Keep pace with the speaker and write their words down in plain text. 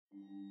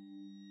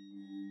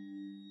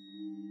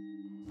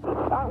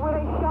Were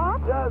they shot?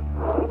 Yes.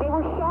 They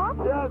were shot?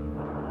 Yes.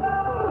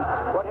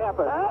 What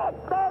happened?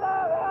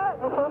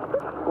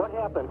 What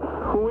happened?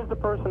 Who is the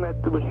person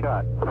that was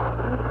shot?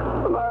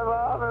 My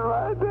mom and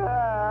my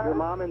dad. Your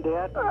mom and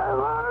dad? My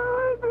mom and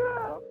my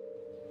dad.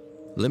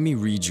 Let me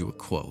read you a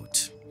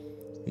quote.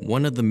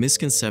 One of the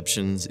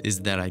misconceptions is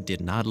that I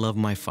did not love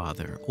my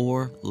father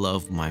or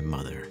love my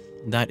mother.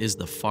 That is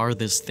the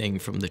farthest thing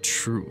from the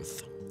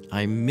truth.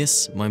 I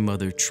miss my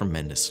mother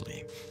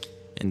tremendously.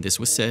 And this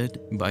was said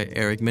by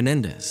Eric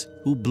Menendez,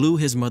 who blew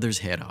his mother's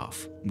head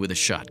off with a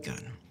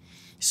shotgun.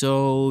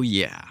 So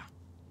yeah,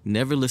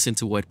 never listen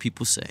to what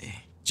people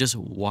say. Just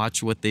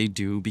watch what they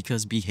do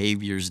because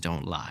behaviors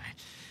don't lie,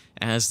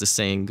 as the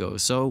saying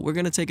goes. So we're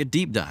going to take a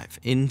deep dive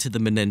into the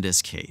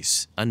Menendez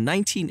case, a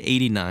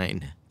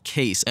 1989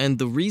 case. And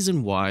the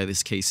reason why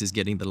this case is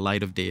getting the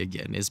light of day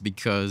again is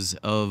because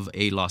of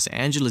a Los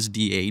Angeles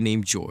DA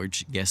named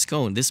George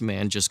Gascon. This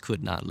man just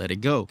could not let it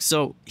go.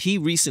 So he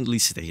recently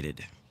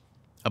stated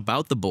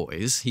about the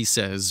boys, he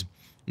says,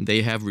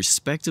 they have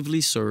respectively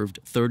served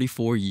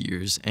 34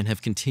 years and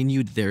have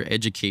continued their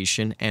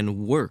education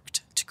and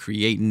worked to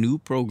create new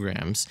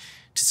programs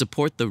to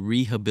support the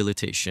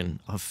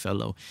rehabilitation of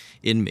fellow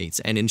inmates.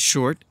 And in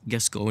short,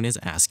 Gascon is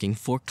asking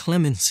for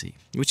clemency,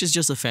 which is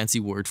just a fancy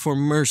word for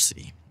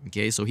mercy.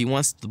 Okay, so he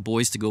wants the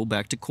boys to go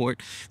back to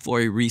court for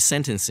a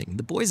resentencing.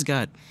 The boys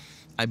got,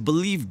 I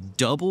believe,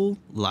 double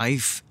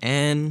life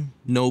and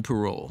no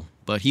parole,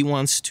 but he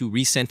wants to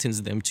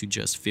resentence them to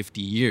just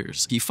 50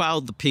 years. He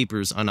filed the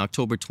papers on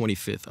October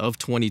 25th of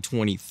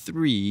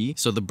 2023,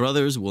 so the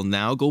brothers will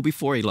now go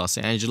before a Los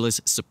Angeles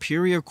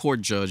Superior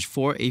Court judge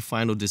for a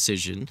final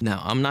decision.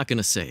 Now, I'm not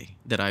gonna say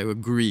that I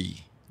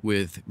agree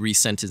with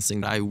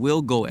resentencing. I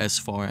will go as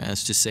far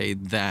as to say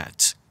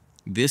that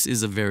this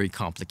is a very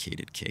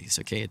complicated case,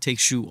 okay? It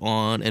takes you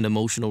on an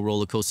emotional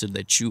roller coaster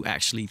that you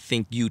actually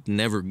think you'd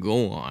never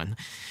go on.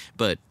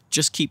 But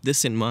just keep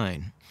this in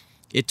mind.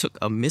 It took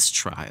a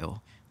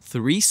mistrial,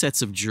 3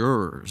 sets of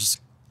jurors,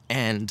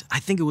 and I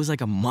think it was like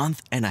a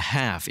month and a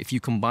half, if you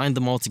combine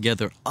them all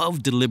together,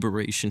 of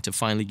deliberation to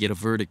finally get a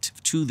verdict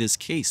to this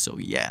case. So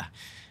yeah,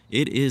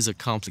 it is a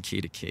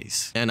complicated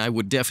case. And I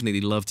would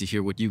definitely love to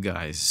hear what you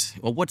guys,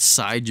 or what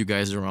side you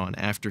guys are on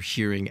after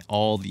hearing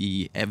all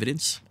the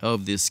evidence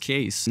of this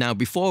case. Now,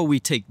 before we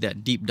take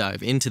that deep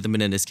dive into the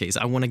Menendez case,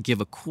 I want to give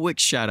a quick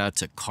shout out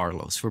to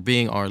Carlos for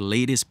being our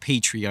latest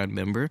Patreon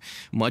member.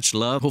 Much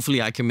love.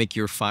 Hopefully I can make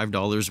your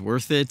 $5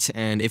 worth it.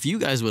 And if you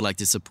guys would like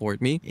to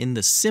support me in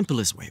the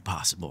simplest way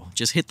possible,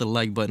 just hit the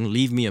like button,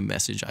 leave me a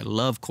message. I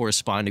love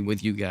corresponding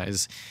with you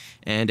guys,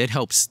 and it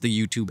helps the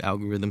YouTube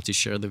algorithm to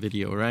share the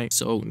video, right?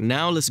 So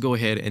now let's go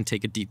ahead and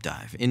take a deep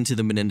dive into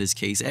the Menendez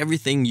case.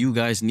 Everything you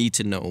guys need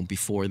to know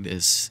before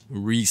this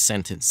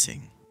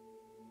resentencing.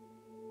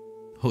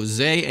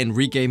 Jose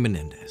Enrique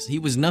Menendez. He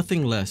was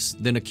nothing less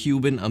than a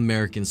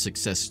Cuban-American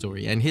success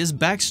story, and his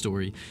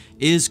backstory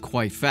is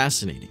quite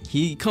fascinating.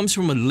 He comes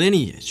from a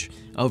lineage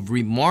of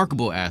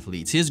remarkable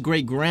athletes. His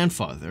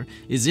great-grandfather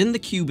is in the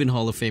Cuban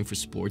Hall of Fame for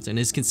sports and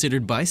is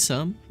considered by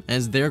some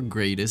as their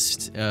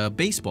greatest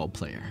baseball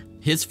player.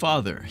 His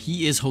father,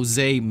 he is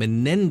Jose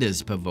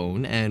Menendez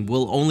Pavon, and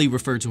we'll only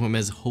refer to him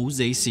as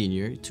Jose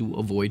Sr. to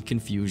avoid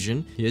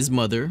confusion. His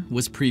mother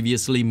was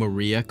previously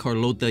Maria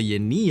Carlota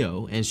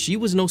Yenillo, and she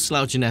was no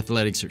slouch in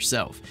athletics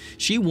herself.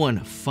 She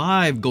won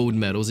 5 gold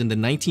medals in the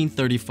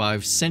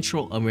 1935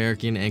 Central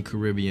American and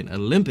Caribbean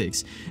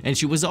Olympics, and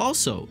she was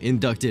also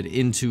inducted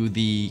into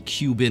the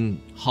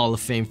Cuban Hall of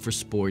Fame for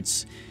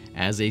sports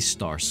as a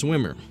star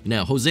swimmer.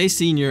 Now, Jose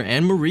Sr.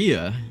 and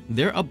Maria,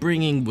 their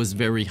upbringing was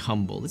very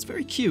humble. It's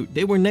very cute.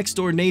 They were next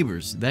door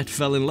neighbors that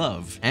fell in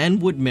love and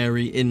would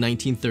marry in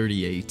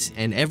 1938,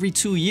 and every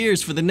 2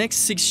 years for the next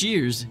 6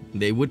 years,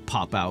 they would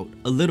pop out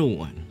a little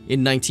one.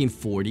 In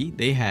 1940,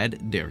 they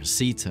had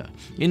Teresita.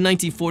 In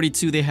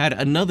 1942, they had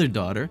another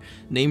daughter,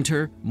 named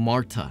her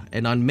Marta,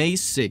 and on May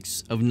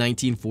 6 of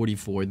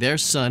 1944, their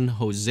son,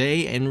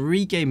 Jose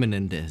Enrique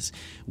Menendez,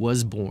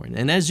 was born.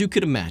 And as you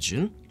could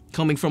imagine,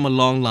 coming from a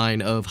long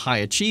line of high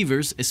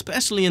achievers,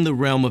 especially in the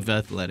realm of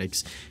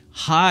athletics,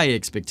 high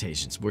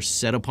expectations were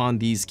set upon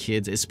these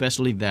kids,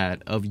 especially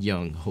that of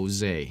young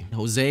Jose.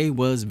 Jose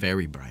was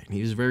very bright,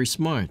 he was very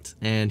smart,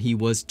 and he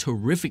was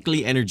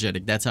terrifically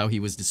energetic. That's how he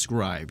was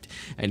described.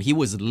 And he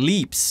was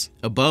leaps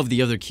above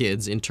the other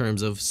kids in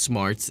terms of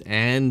smarts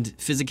and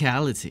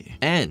physicality,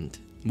 and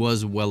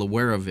was well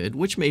aware of it,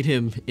 which made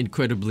him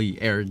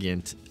incredibly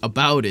arrogant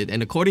about it.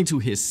 And according to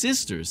his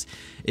sisters,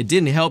 it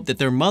didn't help that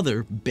their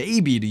mother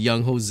babied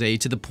young Jose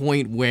to the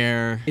point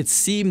where it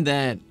seemed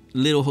that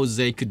little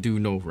Jose could do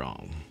no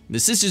wrong. The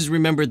sisters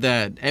remembered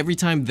that every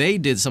time they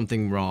did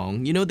something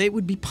wrong, you know, they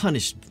would be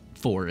punished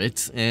for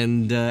it.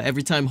 And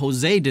every time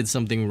Jose did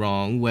something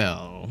wrong,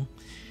 well,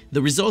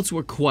 the results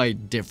were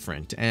quite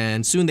different.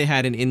 And soon they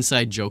had an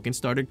inside joke and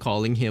started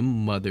calling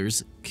him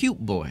Mother's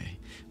cute boy,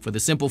 for the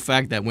simple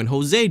fact that when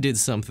Jose did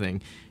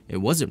something, it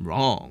wasn't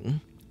wrong,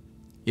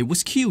 it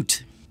was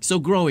cute. So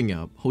growing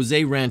up,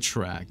 Jose ran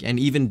track and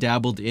even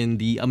dabbled in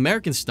the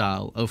American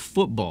style of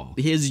football.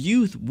 His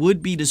youth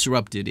would be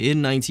disrupted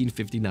in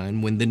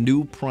 1959 when the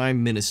new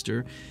Prime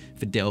Minister,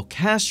 Fidel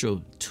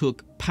Castro,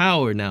 took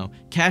power. Now,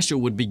 Castro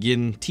would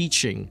begin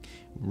teaching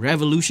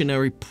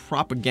revolutionary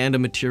propaganda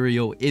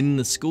material in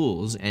the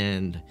schools,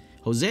 and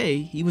Jose,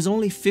 he was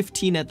only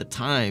 15 at the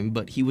time,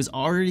 but he was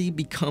already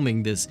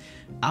becoming this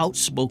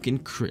outspoken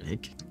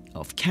critic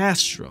of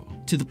Castro,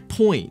 to the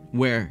point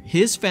where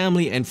his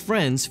family and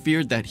friends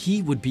feared that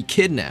he would be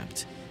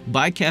kidnapped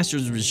by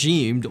Castro's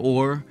regime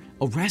or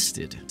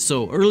arrested.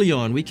 So early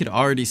on, we could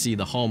already see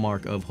the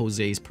hallmark of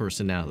Jose's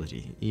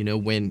personality. You know,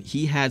 when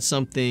he had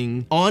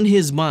something on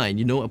his mind,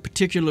 you know, a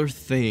particular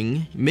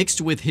thing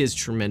mixed with his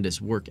tremendous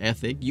work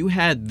ethic, you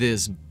had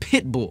this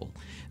pit bull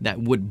that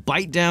would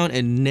bite down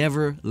and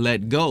never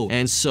let go.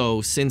 And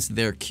so, since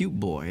their cute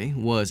boy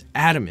was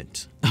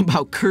adamant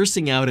about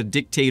cursing out a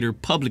dictator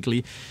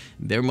publicly,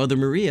 their mother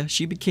Maria,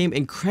 she became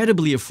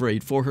incredibly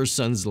afraid for her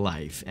son's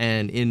life.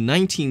 And in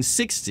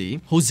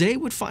 1960, Jose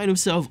would find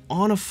himself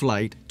on a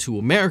flight to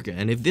America.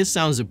 And if this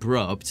sounds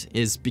abrupt,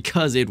 it's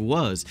because it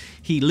was.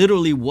 He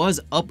literally was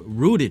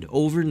uprooted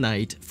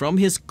overnight from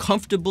his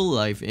comfortable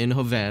life in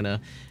Havana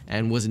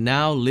and was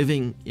now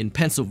living in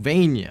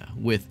Pennsylvania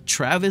with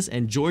Travis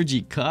and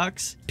Georgie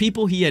Cox,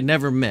 people he had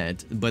never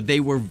met, but they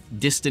were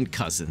distant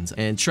cousins.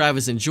 And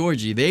Travis and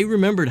Georgie, they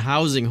remembered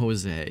housing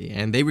Jose,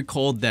 and they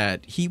recalled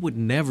that he would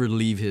never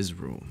leave his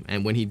room.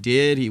 And when he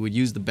did, he would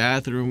use the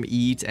bathroom,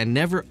 eat, and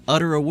never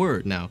utter a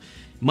word. Now,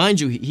 mind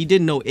you, he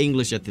didn't know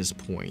English at this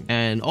point.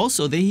 And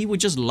also, he would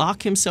just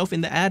lock himself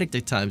in the attic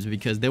at times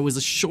because there was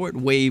a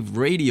shortwave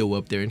radio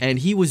up there, and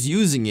he was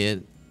using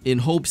it in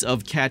hopes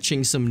of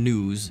catching some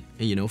news,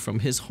 you know, from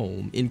his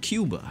home in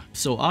Cuba.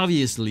 So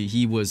obviously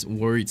he was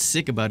worried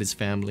sick about his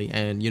family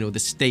and, you know, the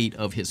state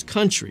of his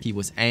country. He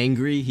was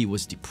angry, he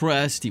was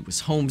depressed, he was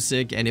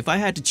homesick. And if I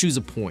had to choose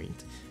a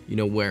point, you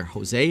know, where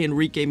Jose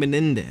Enrique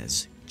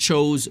Menendez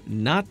chose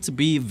not to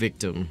be a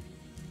victim,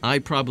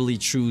 I'd probably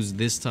choose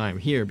this time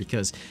here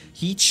because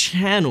he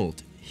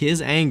channeled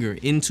his anger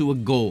into a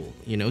goal,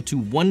 you know, to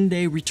one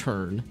day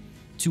return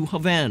to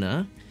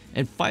Havana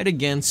and fight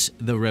against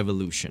the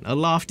revolution. A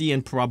lofty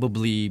and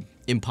probably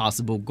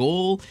impossible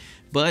goal,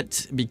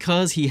 but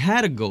because he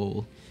had a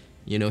goal,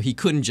 you know, he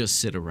couldn't just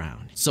sit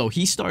around. So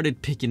he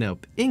started picking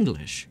up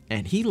English,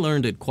 and he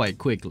learned it quite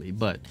quickly.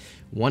 But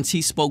once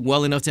he spoke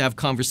well enough to have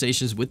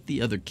conversations with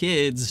the other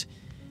kids,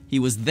 he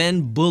was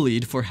then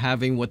bullied for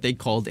having what they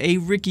called a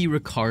Ricky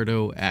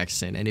Ricardo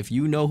accent. And if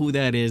you know who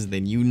that is,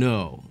 then you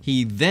know.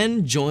 He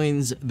then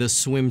joins the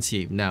swim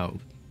team. Now,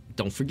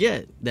 don't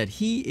forget that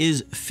he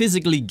is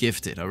physically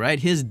gifted, all right?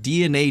 His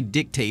DNA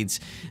dictates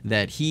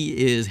that he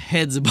is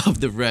heads above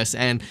the rest,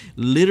 and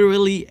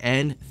literally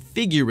and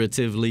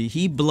figuratively,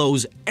 he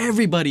blows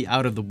everybody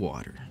out of the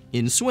water.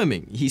 In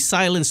swimming, he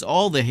silenced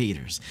all the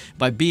haters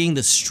by being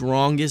the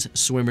strongest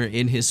swimmer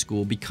in his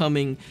school,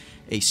 becoming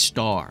a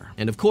star.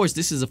 And of course,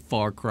 this is a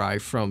far cry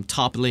from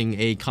toppling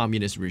a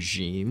communist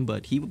regime,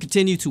 but he would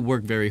continue to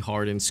work very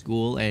hard in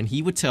school, and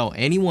he would tell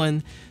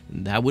anyone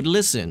that would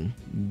listen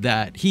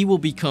that he will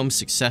become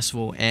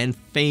successful and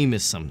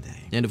famous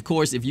someday. And of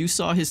course, if you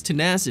saw his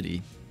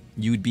tenacity,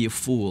 you'd be a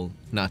fool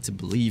not to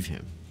believe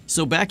him.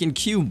 So back in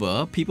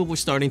Cuba, people were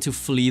starting to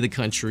flee the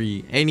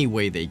country any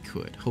way they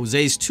could.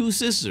 Jose's two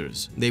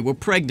sisters, they were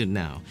pregnant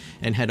now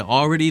and had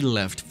already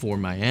left for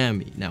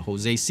Miami. Now,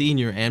 Jose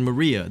Sr. and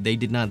Maria, they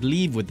did not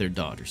leave with their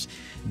daughters.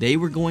 They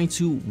were going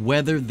to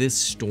weather this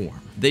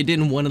storm. They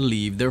didn't want to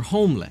leave their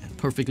homeland,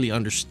 perfectly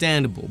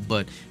understandable,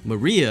 but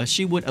Maria,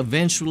 she would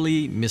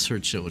eventually miss her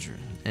children,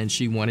 and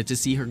she wanted to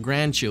see her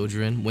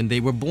grandchildren when they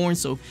were born,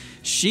 so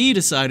she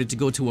decided to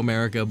go to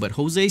America. But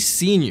Jose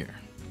Sr.,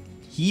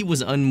 he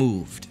was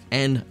unmoved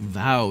and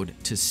vowed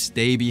to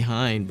stay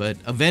behind, but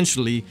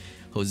eventually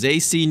Jose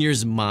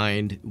Sr.'s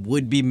mind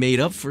would be made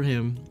up for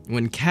him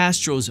when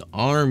Castro's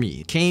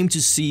army came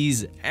to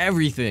seize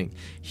everything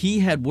he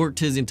had worked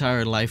his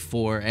entire life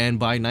for. And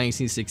by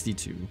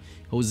 1962,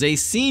 Jose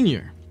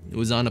Sr.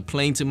 was on a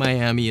plane to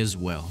Miami as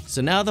well.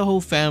 So now the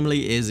whole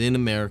family is in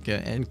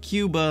America, and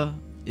Cuba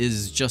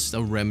is just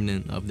a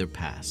remnant of their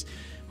past.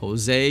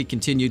 Jose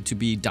continued to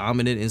be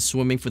dominant in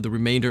swimming for the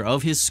remainder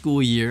of his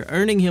school year,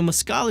 earning him a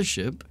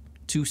scholarship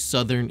to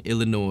Southern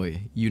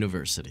Illinois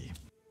University.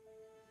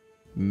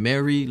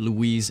 Mary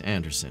Louise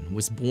Anderson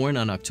was born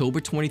on October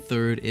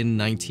 23rd in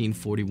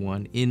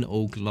 1941 in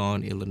Oak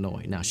Lawn,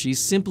 Illinois. Now, she's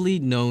simply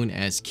known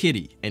as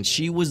Kitty, and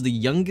she was the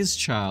youngest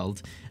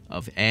child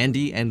of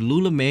Andy and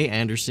Lula Mae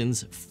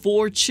Anderson's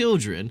 4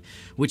 children,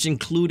 which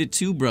included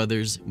 2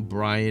 brothers,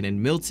 Brian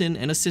and Milton,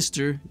 and a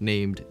sister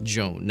named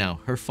Joan.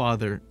 Now, her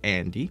father,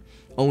 Andy,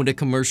 owned a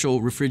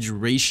commercial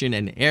refrigeration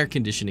and air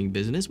conditioning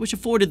business, which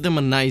afforded them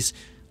a nice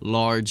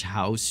large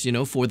house, you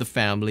know, for the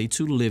family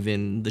to live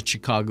in the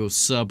Chicago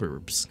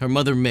suburbs. Her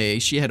mother, May,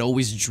 she had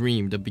always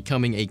dreamed of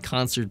becoming a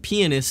concert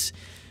pianist,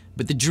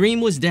 but the dream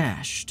was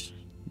dashed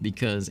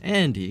because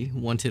Andy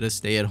wanted a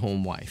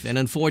stay-at-home wife. And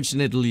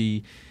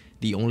unfortunately,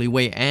 the only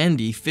way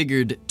Andy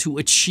figured to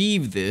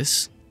achieve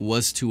this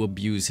was to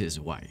abuse his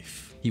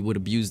wife. He would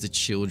abuse the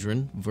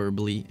children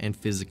verbally and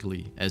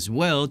physically as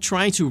well,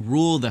 trying to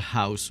rule the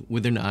house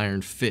with an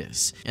iron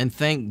fist. And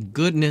thank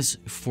goodness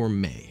for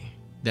May,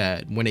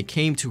 that when it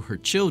came to her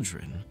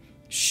children,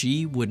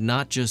 she would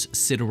not just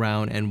sit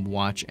around and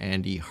watch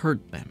Andy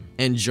hurt them.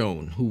 And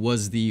Joan, who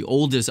was the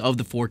oldest of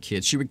the 4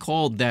 kids, she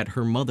recalled that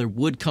her mother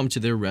would come to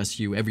their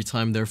rescue every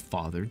time their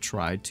father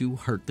tried to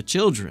hurt the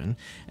children.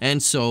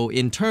 And so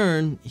in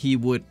turn, he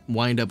would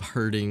wind up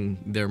hurting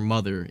their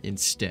mother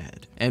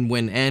instead. And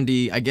when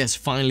Andy, I guess,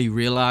 finally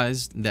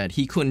realized that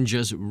he couldn't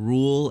just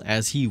rule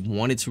as he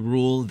wanted to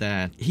rule,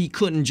 that he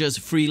couldn't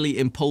just freely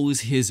impose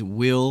his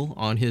will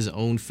on his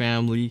own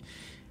family,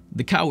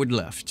 the coward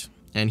left.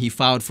 And he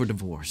filed for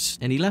divorce,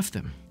 and he left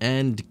them.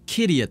 And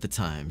Kitty at the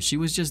time, she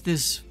was just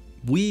this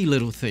wee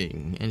little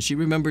thing, and she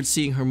remembered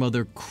seeing her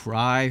mother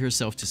cry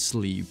herself to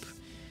sleep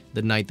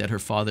the night that her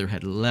father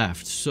had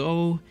left.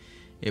 So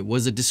it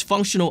was a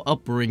dysfunctional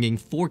upbringing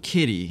for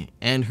Kitty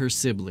and her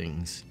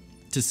siblings,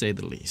 to say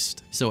the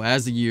least. So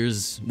as the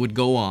years would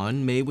go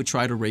on, May would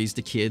try to raise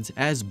the kids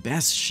as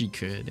best she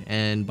could,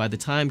 and by the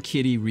time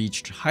Kitty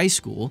reached high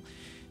school,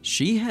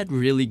 she had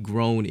really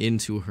grown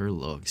into her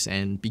looks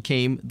and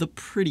became the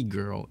pretty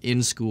girl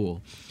in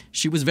school.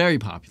 She was very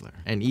popular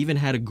and even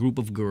had a group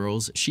of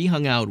girls she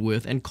hung out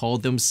with and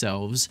called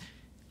themselves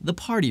the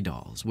Party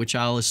Dolls, which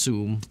I'll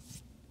assume,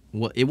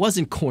 well, it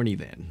wasn't corny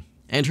then.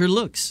 And her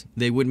looks,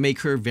 they would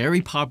make her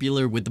very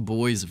popular with the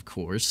boys, of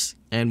course.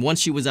 And once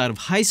she was out of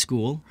high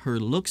school, her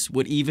looks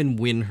would even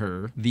win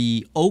her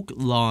the Oak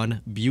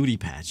Lawn Beauty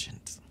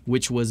Pageant,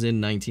 which was in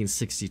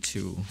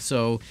 1962.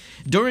 So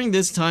during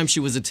this time, she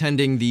was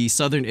attending the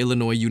Southern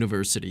Illinois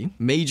University,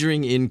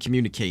 majoring in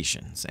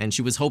communications, and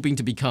she was hoping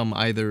to become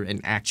either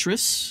an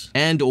actress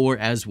and or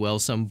as well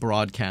some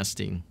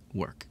broadcasting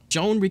work.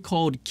 Joan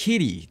recalled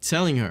Kitty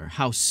telling her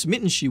how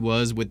smitten she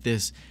was with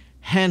this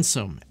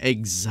handsome,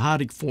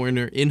 exotic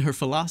foreigner in her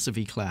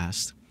philosophy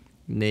class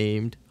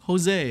named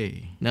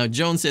Jose. Now,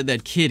 Joan said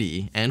that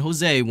Kitty and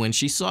Jose, when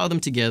she saw them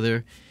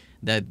together,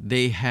 that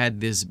they had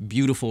this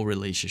beautiful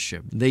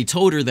relationship. They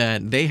told her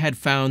that they had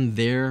found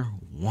their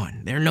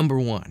one, their number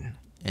one,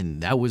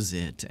 and that was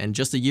it. And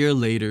just a year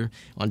later,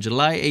 on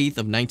July 8th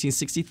of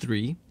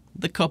 1963,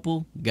 the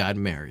couple got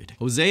married.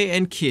 Jose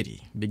and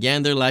Kitty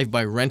began their life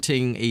by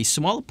renting a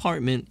small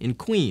apartment in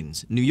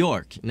Queens, New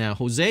York. Now,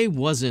 Jose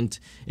wasn't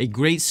a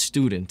great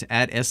student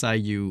at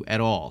SIU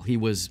at all. He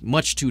was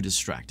much too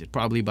distracted,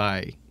 probably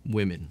by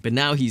women. But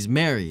now he's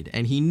married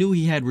and he knew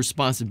he had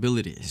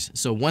responsibilities.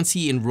 So once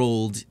he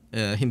enrolled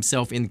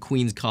himself in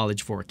Queens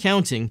College for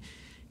accounting,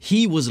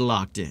 he was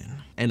locked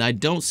in. And I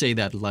don't say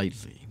that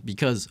lightly,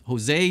 because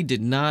Jose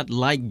did not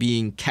like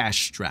being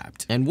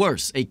cash-strapped. And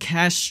worse, a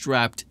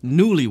cash-strapped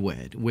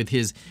newlywed with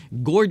his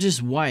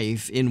gorgeous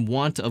wife in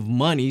want of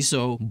money.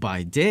 So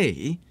by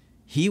day,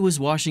 he was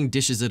washing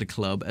dishes at a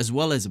club as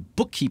well as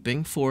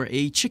bookkeeping for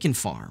a chicken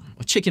farm,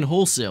 a chicken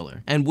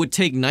wholesaler, and would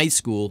take night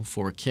school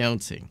for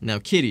accounting. Now,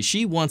 Kitty,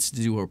 she wants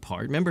to do her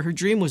part. Remember, her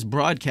dream was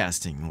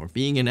broadcasting or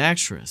being an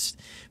actress,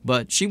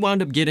 but she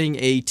wound up getting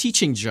a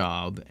teaching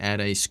job at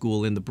a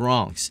school in the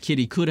Bronx.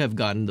 Kitty could have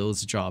gotten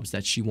those jobs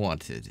that she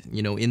wanted,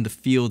 you know, in the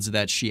fields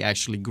that she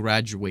actually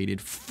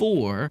graduated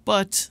for,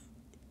 but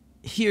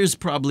here's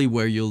probably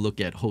where you'll look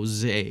at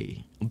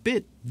Jose a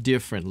bit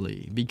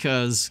differently,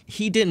 because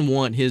he didn't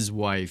want his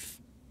wife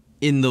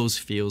in those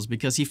fields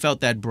because he felt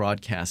that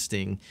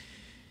broadcasting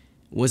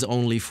was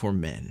only for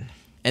men.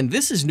 And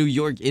this is New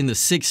York in the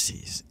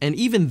 60s. And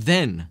even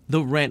then,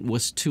 the rent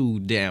was too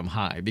damn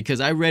high,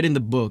 because I read in the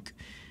book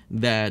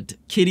that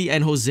Kitty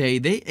and Jose,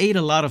 they ate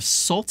a lot of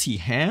salty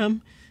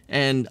ham.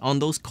 And on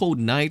those cold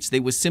nights, they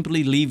would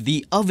simply leave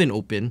the oven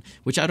open,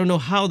 which I don't know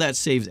how that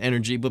saves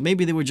energy, but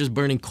maybe they were just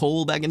burning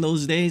coal back in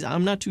those days.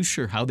 I'm not too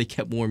sure how they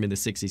kept warm in the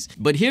 60s.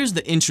 But here's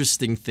the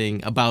interesting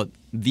thing about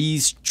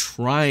these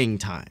trying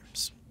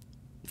times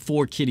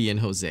for Kitty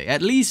and Jose,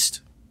 at least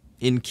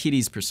in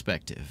Kitty's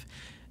perspective.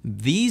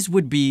 These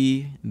would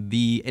be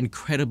the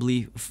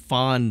incredibly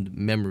fond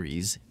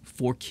memories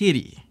for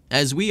Kitty.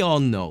 As we all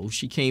know,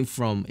 she came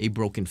from a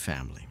broken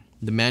family.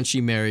 The man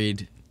she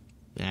married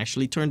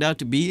actually turned out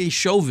to be a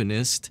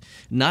chauvinist,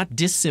 not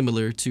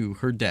dissimilar to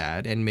her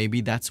dad, and maybe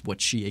that's what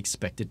she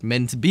expected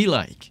men to be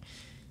like.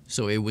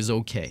 So it was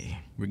okay.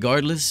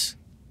 Regardless,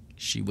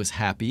 she was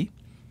happy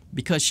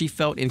because she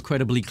felt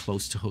incredibly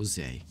close to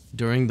Jose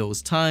during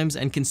those times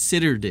and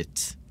considered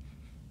it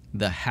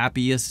the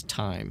happiest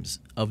times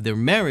of their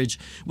marriage,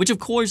 which of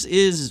course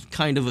is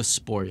kind of a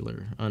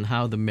spoiler on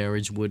how the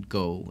marriage would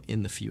go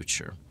in the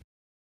future.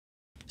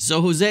 So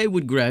Jose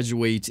would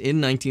graduate in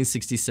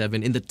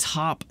 1967 in the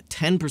top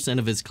 10%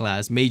 of his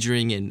class,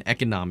 majoring in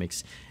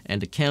economics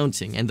and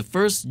accounting. And the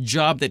first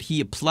job that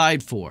he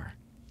applied for,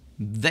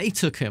 they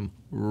took him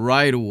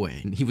right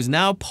away. He was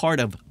now part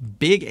of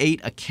Big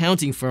 8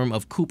 accounting firm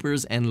of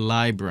Coopers and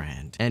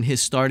Lybrand, and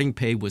his starting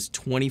pay was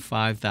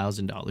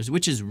 $25,000,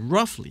 which is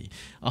roughly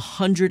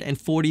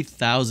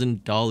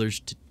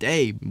 $140,000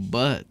 today.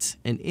 But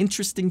an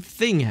interesting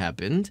thing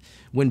happened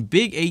when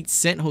Big 8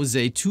 sent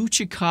Jose to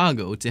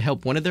Chicago to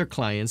help one of their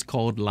clients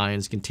called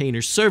Lyons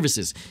Container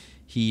Services.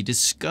 He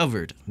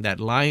discovered that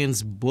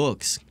Lyons'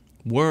 books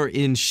were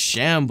in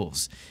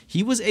shambles.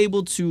 He was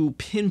able to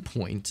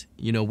pinpoint,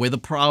 where the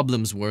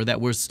problems were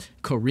that were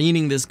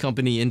careening this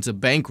company into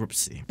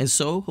bankruptcy. And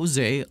so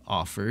Jose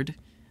offered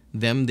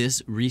them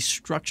this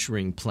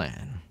restructuring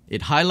plan.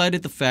 It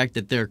highlighted the fact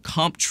that their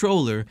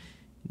comptroller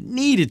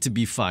needed to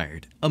be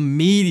fired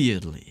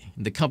immediately.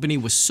 The company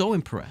was so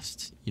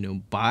impressed,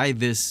 by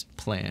this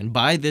plan,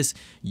 by this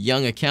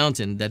young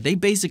accountant, that they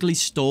basically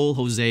stole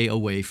Jose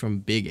away from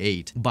Big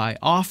 8 by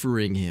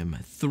offering him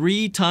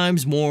 3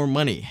 times more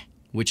money,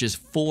 which is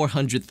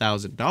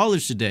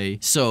 $400,000 today.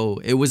 So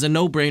it was a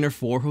no-brainer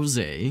for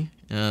Jose.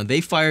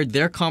 They fired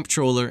their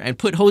comptroller and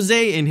put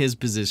Jose in his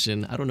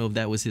position. I don't know if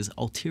that was his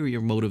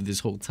ulterior motive this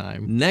whole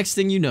time. Next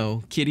thing you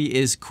know, Kitty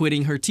is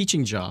quitting her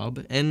teaching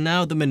job, and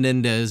now the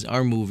Menendez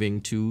are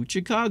moving to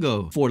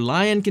Chicago. For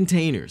Lyon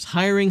Containers,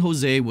 hiring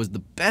Jose was the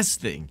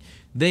best thing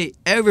they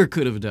ever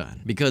could have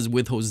done, because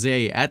with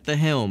Jose at the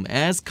helm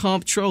as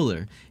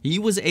comptroller, he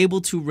was able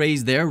to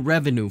raise their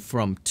revenue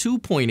from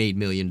 $2.8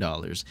 million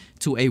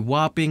to a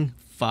whopping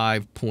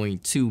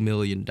 $5.2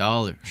 million.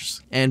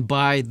 And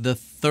by the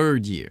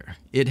 3rd year,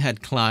 it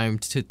had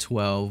climbed to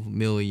 $12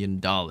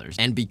 million.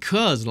 And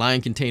because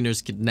Lyon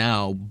Containers could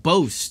now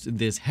boast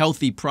this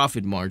healthy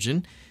profit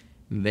margin,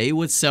 they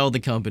would sell the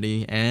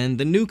company, and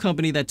the new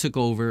company that took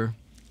over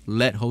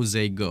let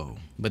Jose go.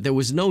 But there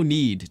was no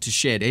need to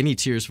shed any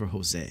tears for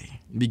Jose,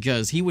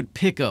 because he would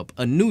pick up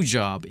a new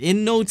job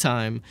in no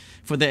time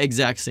for the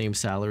exact same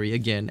salary,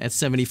 again at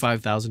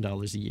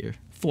 $75,000 a year,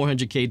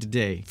 $400K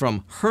today,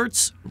 from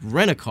Hertz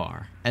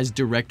Rent-A-Car as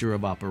director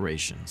of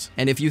operations.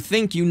 And if you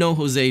think you know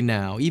Jose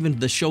now, even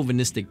the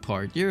chauvinistic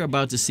part, you're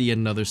about to see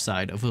another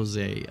side of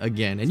Jose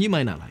again, and you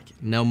might not like it.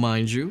 Now,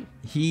 mind you,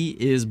 he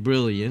is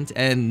brilliant,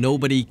 and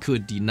nobody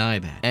could deny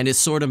that. And it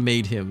sort of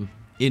made him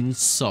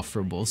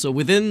insufferable. So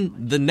within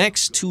the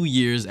next 2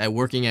 years at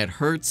working at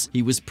Hertz,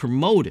 he was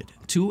promoted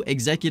to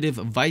executive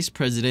vice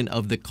president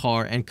of the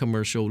car and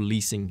commercial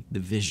leasing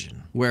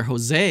division, where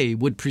Jose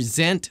would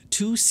present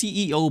to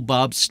CEO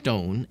Bob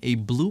Stone a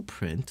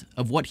blueprint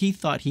of what he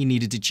thought he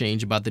needed to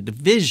change about the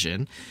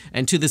division.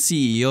 And to the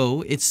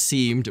CEO, it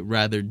seemed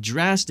rather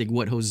drastic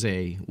what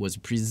Jose was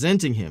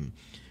presenting him,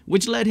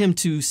 which led him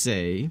to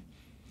say,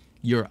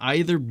 "You're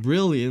either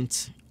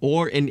brilliant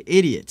or an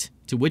idiot."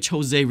 To which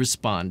Jose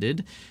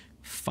responded,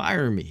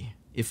 "Fire me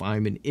if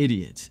I'm an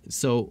idiot."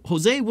 So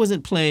Jose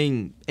wasn't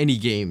playing any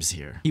games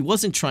here. He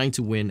wasn't trying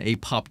to win a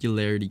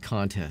popularity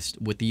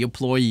contest with the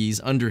employees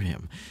under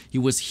him. He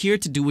was here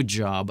to do a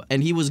job,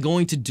 and he was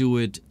going to do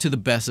it to the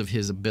best of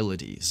his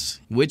abilities,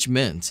 which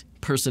meant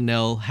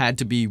personnel had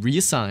to be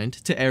reassigned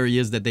to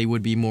areas that they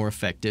would be more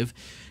effective,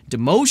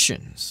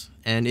 demotions,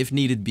 and if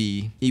needed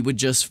be, he would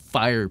just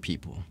fire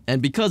people.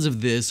 And because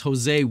of this,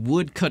 Jose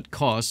would cut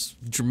costs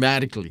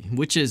dramatically,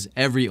 which is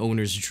every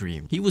owner's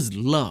dream. He was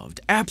loved,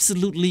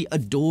 absolutely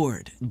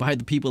adored by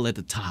the people at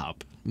the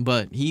top,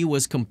 but he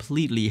was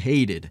completely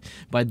hated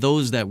by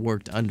those that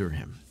worked under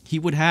him. He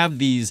would have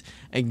these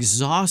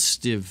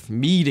exhaustive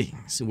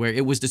meetings where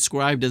it was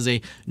described as a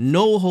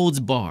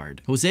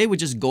no-holds-barred. Jose would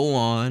just go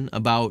on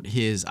about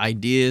his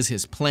ideas,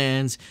 his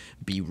plans,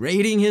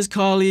 berating his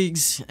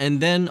colleagues, and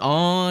then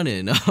on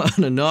and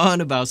on and on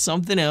about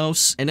something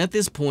else. And at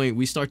this point,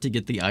 we start to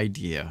get the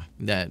idea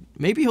that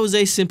maybe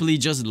Jose simply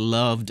just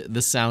loved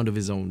the sound of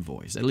his own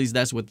voice. At least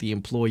that's what the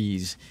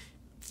employees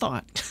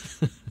thought.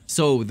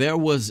 So there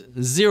was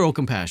zero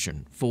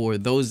compassion for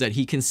those that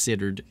he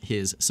considered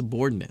his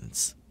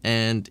subordinates.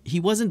 And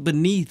he wasn't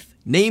beneath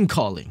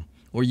name-calling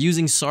or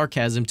using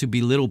sarcasm to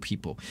belittle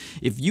people.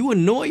 If you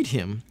annoyed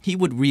him, he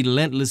would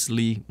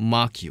relentlessly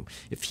mock you.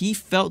 If he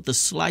felt the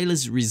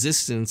slightest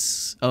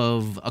resistance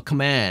of a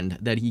command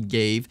that he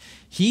gave,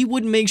 he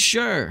would make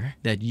sure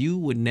that you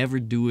would never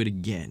do it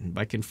again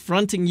by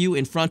confronting you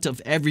in front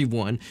of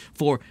everyone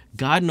for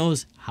God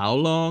knows how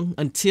long,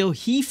 until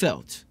he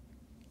felt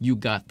you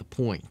got the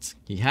point.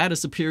 He had a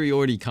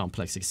superiority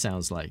complex, it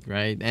sounds like,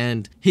 right?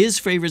 And his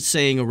favorite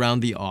saying around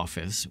the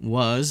office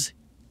was,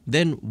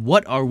 "Then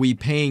what are we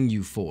paying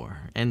you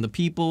for?" And the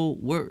people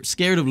were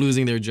scared of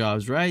losing their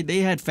jobs, right? They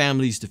had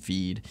families to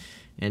feed,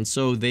 and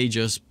so they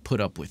just put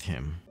up with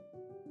him.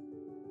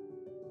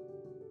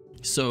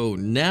 So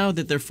now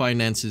that their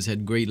finances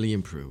had greatly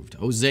improved,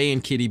 Jose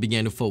and Kitty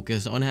began to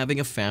focus on having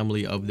a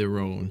family of their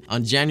own.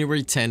 On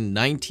January 10,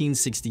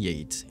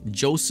 1968,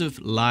 Joseph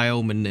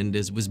Lyle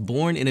Menendez was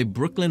born in a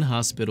Brooklyn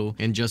hospital,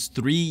 and just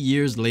 3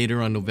 years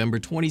later, on November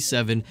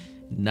 27,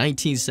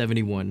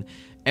 1971,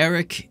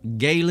 Eric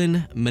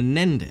Galen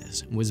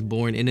Menendez was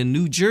born in a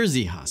New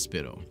Jersey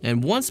hospital.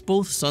 And once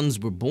both sons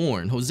were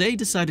born, Jose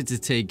decided to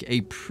take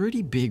a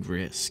pretty big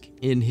risk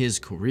in his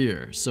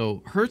career.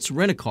 So Hertz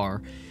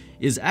Rent-A-Car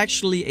is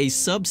actually a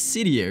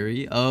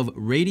subsidiary of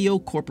Radio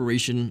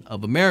Corporation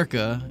of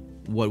America,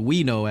 what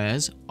we know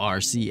as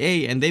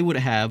RCA, and they would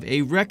have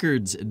a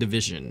records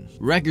division.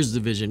 Records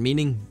division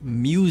meaning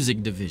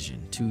music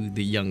division to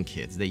the young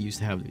kids. They used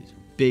to have these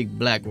big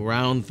black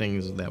round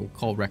things that were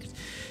called records.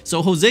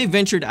 So Jose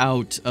ventured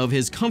out of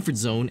his comfort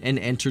zone and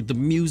entered the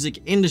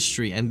music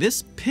industry, and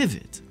this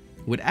pivot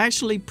would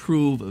actually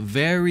prove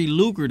very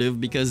lucrative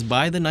because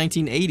by the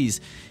 1980s,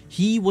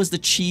 he was the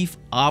chief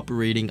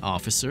operating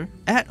officer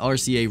at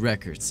RCA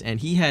Records, and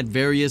he had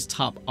various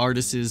top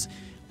artists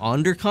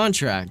under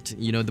contract,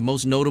 you know, the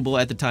most notable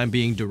at the time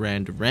being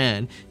Duran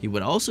Duran. He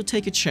would also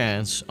take a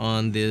chance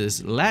on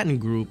this Latin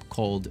group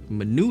called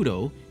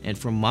Menudo, and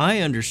from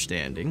my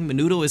understanding,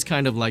 Menudo is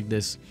kind of like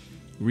this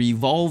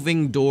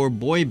revolving door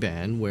boy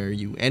band where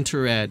you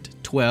enter at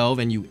 12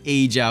 and you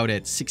age out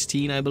at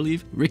 16, I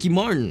believe. Ricky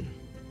Martin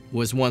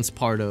was once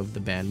part of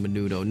the band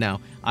Menudo. Now,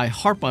 I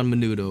harp on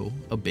Menudo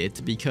a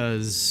bit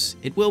because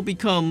it will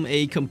become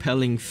a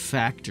compelling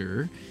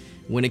factor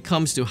when it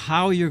comes to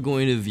how you're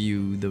going to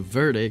view the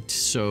verdict,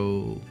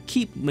 so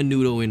keep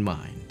Menudo in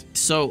mind.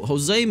 So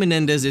Jose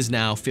Menendez is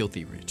now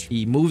filthy rich.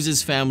 He moves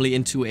his family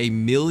into a $1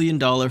 million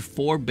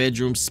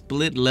 4-bedroom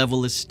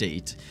split-level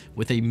estate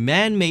with a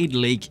man-made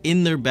lake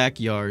in their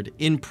backyard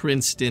in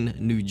Princeton,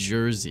 New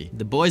Jersey.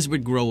 The boys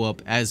would grow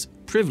up as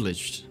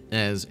privileged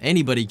as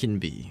anybody can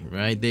be,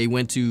 right? They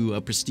went to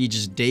a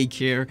prestigious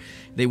daycare.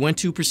 They went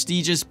to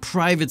prestigious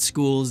private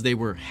schools. They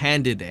were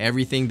handed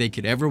everything they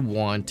could ever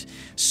want,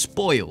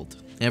 spoiled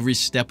every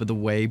step of the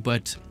way,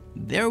 but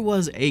there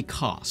was a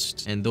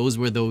cost, and those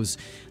were those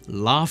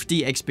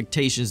lofty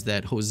expectations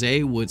that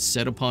Jose would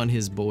set upon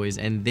his boys,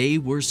 and they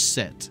were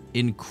set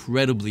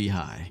incredibly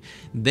high.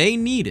 They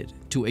needed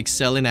to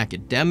excel in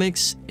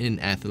academics, in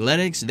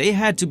athletics. They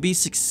had to be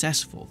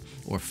successful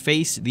or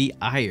face the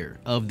ire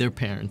of their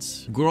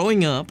parents.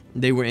 Growing up,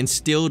 they were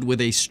instilled with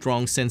a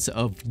strong sense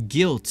of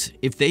guilt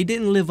if they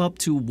didn't live up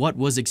to what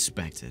was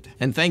expected.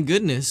 And thank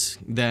goodness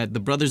that the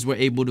brothers were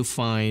able to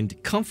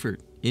find comfort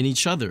in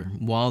each other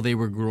while they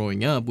were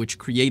growing up, which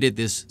created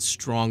this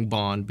strong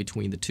bond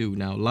between the two.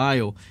 Now,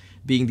 Lyle,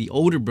 being the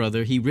older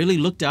brother, he really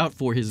looked out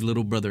for his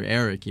little brother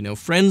Eric. You know,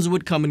 friends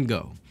would come and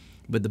go,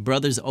 but the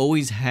brothers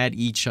always had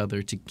each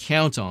other to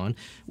count on,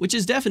 which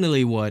is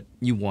definitely what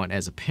you want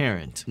as a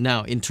parent.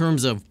 Now, in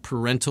terms of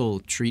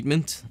parental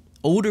treatment,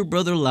 older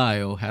brother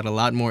Lyle had a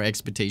lot more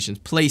expectations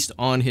placed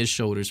on his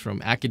shoulders,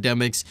 from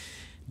academics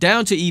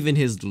down to even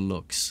his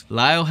looks.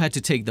 Lyle had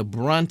to take the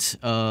brunt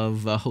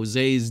of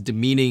Jose's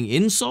demeaning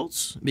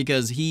insults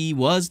because he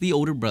was the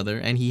older brother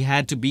and he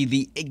had to be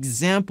the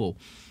example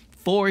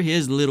for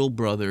his little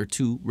brother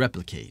to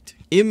replicate.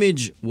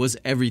 Image was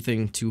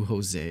everything to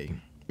Jose.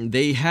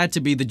 They had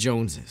to be the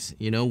Joneses.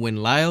 You know, when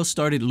Lyle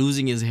started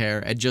losing his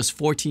hair at just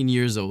 14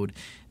 years old,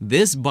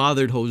 this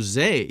bothered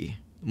Jose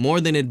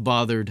more than it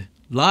bothered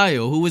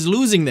Lyle, who was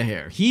losing the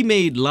hair. He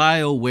made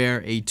Lyle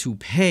wear a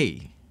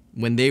toupee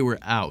when they were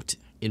out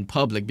in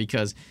public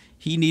because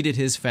he needed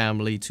his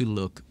family to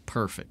look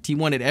perfect. He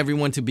wanted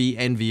everyone to be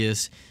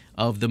envious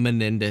of the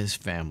Menendez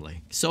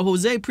family. So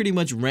Jose pretty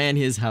much ran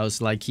his house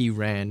like he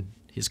ran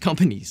his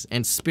companies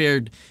and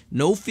spared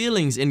no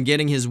feelings in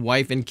getting his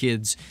wife and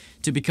kids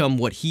to become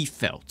what he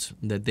felt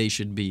that they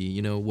should be.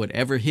 You know,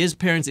 whatever his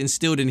parents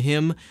instilled in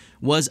him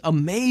was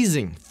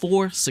amazing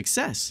for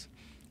success,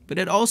 but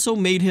it also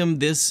made him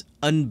this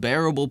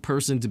unbearable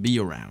person to be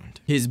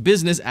around. His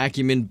business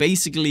acumen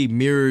basically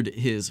mirrored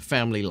his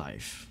family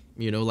life.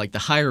 You know, like the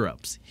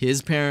higher-ups,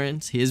 his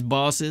parents, his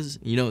bosses,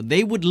 you know,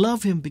 they would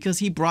love him because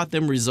he brought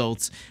them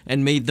results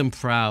and made them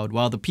proud,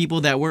 while the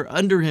people that were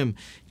under him,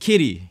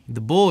 Kitty,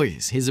 the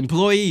boys, his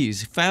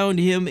employees, found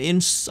him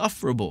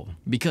insufferable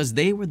because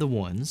they were the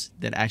ones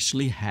that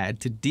actually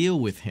had to deal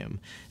with him.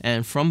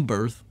 And from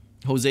birth,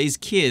 Jose's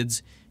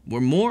kids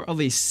were more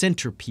of a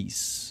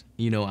centerpiece,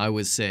 you know, I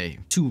would say,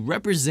 to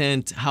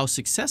represent how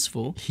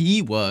successful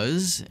he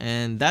was,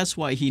 and that's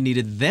why he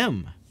needed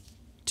them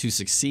to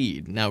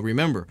succeed. Now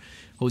remember,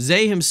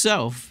 Jose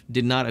himself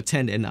did not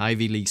attend an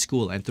Ivy League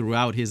school, and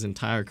throughout his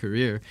entire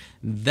career,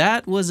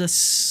 that was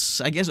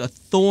a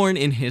thorn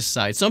in his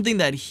side, something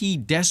that he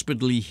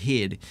desperately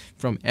hid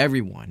from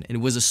everyone, and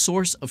it was a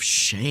source of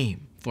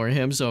shame for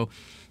him. So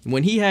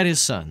when he had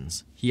his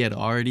sons, he had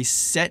already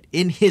set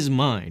in his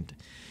mind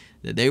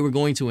that they were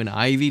going to an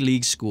Ivy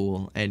League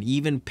school and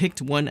even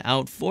picked one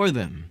out for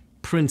them,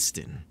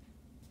 Princeton.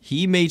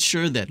 He made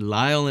sure that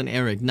Lyle and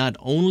Eric not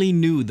only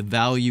knew the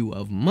value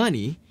of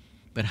money,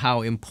 but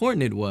how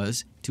important it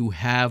was to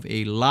have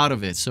a lot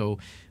of it. So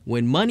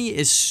when money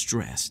is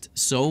stressed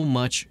so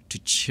much to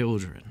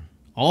children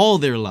all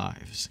their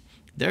lives,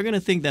 they're going to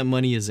think that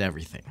money is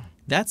everything.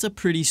 That's a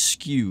pretty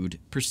skewed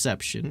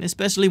perception,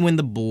 especially when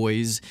the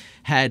boys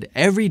had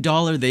every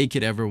dollar they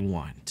could ever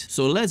want.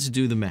 So let's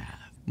do the math.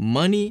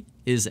 Money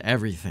is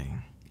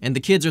everything. And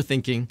the kids are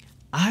thinking,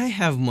 I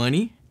have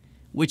money,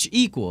 which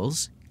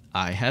equals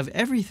I have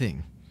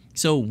everything.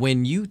 So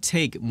when you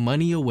take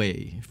money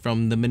away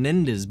from the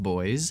Menendez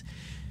boys,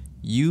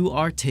 you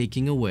are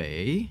taking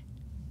away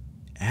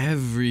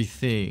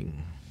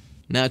everything.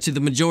 Now, to the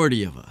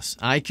majority of us,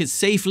 I could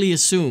safely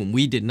assume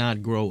we did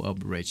not grow up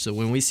rich. So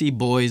when we see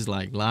boys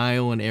like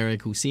Lyle and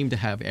Eric who seem to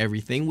have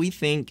everything, we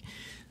think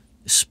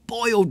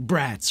spoiled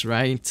brats,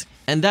 right?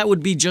 And that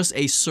would be just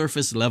a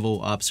surface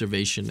level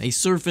observation, a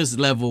surface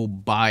level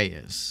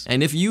bias.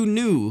 And if you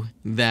knew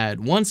that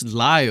once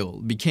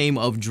Lyle became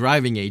of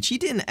driving age, he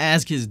didn't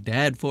ask his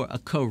dad for a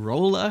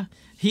Corolla,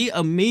 he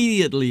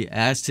immediately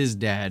asked his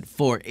dad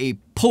for a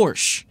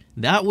Porsche.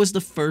 That was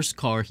the first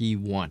car he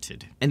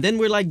wanted. And then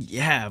we're like,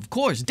 yeah, of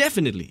course,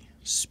 definitely.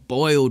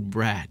 Spoiled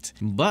brat.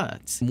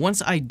 But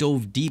once I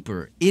dove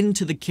deeper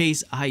into the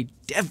case, I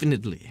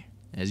definitely,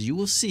 as you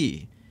will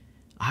see,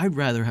 I'd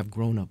rather have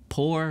grown up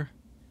poor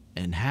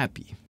and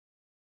happy.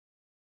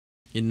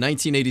 In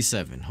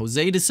 1987,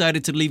 Jose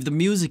decided to leave the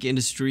music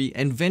industry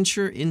and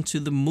venture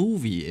into the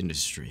movie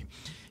industry.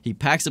 He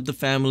packs up the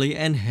family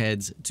and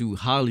heads to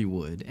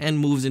Hollywood and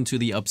moves into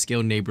the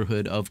upscale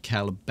neighborhood of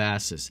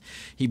Calabasas.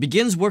 He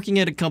begins working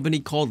at a company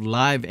called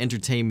Live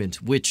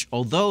Entertainment, which,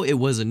 although it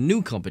was a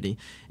new company,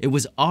 it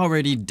was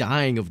already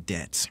dying of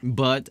debt.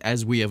 But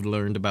as we have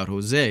learned about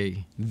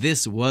Jose,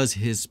 this was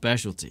his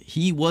specialty.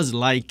 He was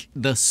like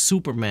the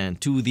Superman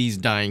to these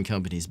dying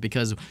companies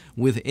because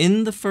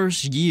within the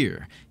first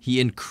year, he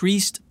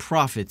increased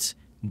profits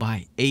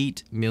by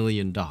 $8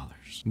 million.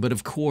 But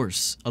of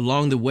course,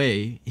 along the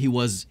way, he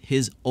was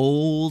his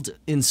old,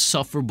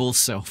 insufferable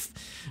self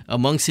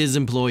amongst his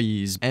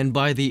employees. And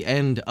by the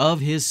end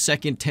of his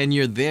second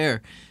tenure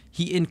there,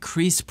 he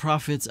increased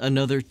profits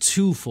another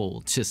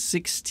twofold to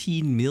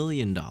 $16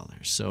 million.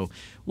 So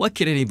what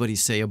can anybody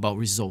say about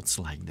results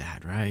like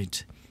that,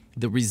 right?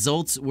 The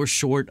results were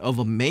short of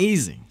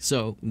amazing.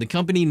 So the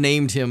company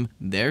named him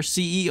their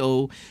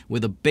CEO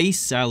with a base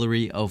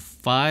salary of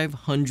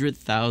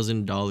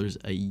 $500,000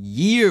 a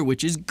year,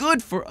 which is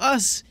good for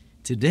us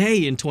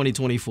today in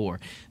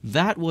 2024.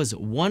 That was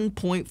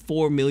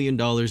 $1.4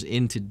 million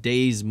in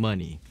today's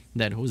money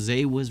that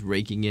Jose was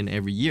raking in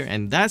every year.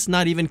 And that's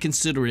not even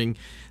considering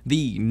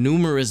the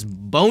numerous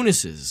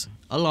bonuses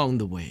along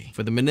the way.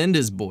 For the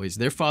Menendez boys,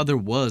 their father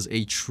was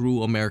a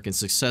true American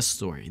success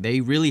story.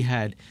 They really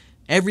had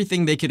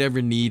everything they could ever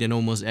need and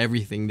almost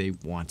everything they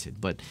wanted.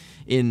 But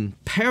in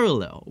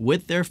parallel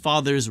with their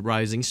father's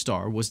rising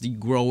star was the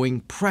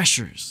growing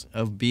pressures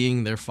of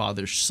being their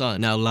father's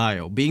son. Now,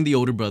 Lyle, being the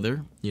older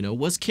brother,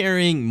 was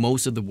carrying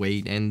most of the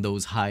weight and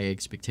those high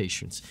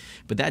expectations.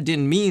 But that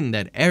didn't mean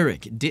that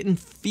Eric didn't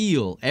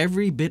feel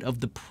every bit of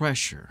the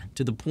pressure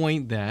to the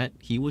point that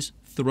he was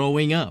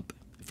throwing up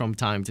from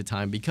time to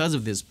time because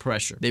of this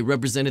pressure. They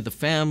represented the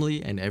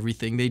family and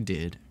everything they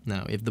did.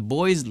 Now, if the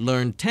boys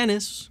learned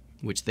tennis,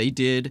 which they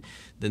did,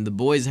 then the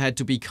boys had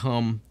to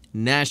become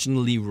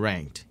nationally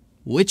ranked,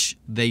 which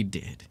they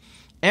did.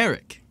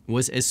 Eric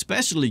was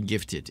especially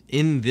gifted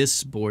in this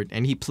sport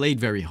and he played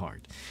very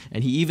hard.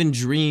 And he even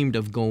dreamed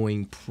of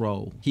going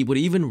pro. He would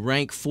even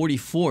rank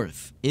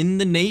 44th in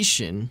the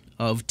nation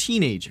of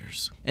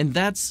teenagers. And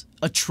that's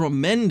a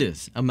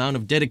tremendous amount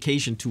of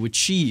dedication to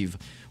achieve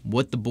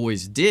what the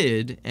boys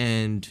did,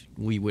 and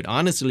we would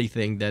honestly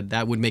think that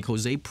that would make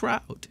Jose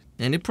proud.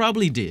 And it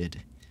probably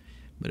did.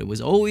 But it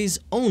was always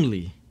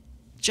only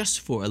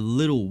just for a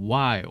little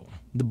while.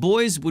 The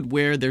boys would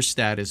wear their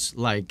status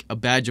like a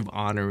badge of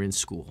honor in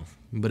school.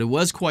 But it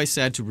was quite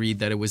sad to read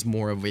that it was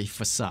more of a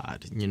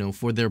facade,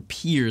 for their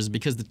peers,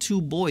 because the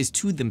two boys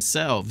to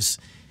themselves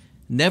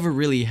never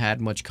really had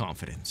much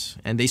confidence.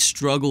 And they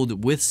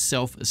struggled with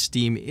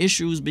self-esteem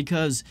issues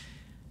because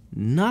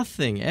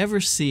nothing ever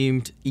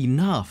seemed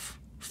enough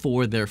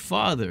for their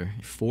father,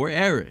 for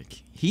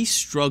Eric. He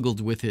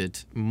struggled with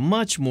it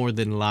much more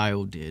than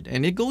Lyle did.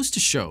 And it goes to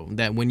show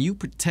that when you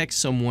protect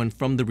someone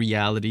from the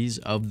realities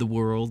of the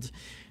world,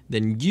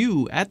 then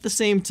you, at the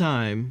same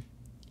time,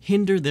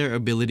 hinder their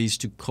abilities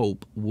to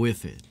cope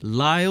with it.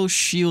 Lyle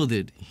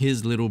shielded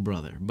his little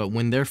brother, but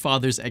when their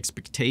father's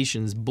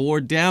expectations bore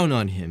down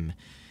on him,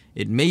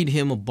 it made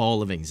him a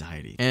ball of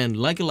anxiety. And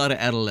like a lot of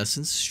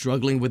adolescents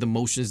struggling with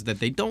emotions that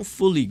they don't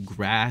fully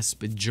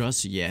grasp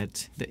just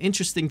yet, the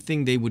interesting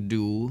thing they would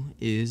do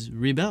is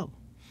rebel.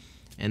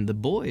 And the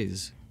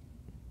boys,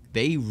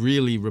 they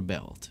really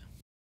rebelled.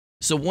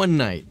 So one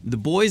night, the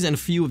boys and a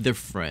few of their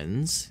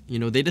friends,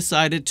 they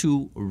decided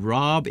to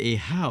rob a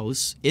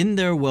house in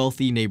their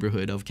wealthy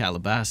neighborhood of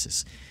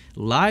Calabasas.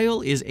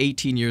 Lyle is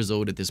 18 years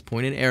old at this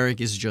point, and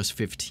Eric is just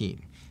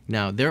 15.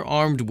 Now, they're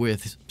armed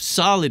with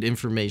solid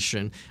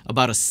information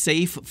about a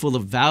safe full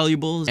of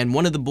valuables, and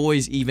one of the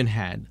boys even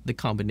had the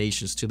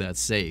combinations to that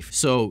safe.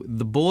 So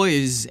the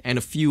boys and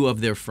a few of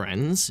their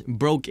friends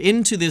broke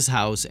into this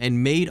house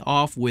and made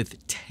off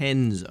with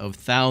tens of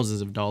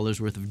thousands of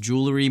dollars worth of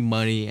jewelry,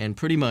 money, and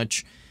pretty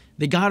much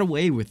they got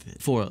away with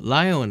it. For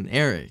Lyle and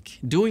Eric,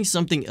 doing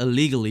something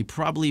illegally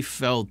probably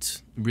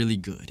felt really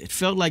good. It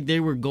felt like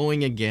they were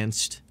going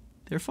against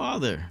their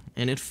father,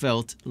 and it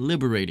felt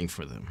liberating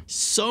for them.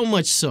 So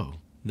much so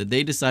that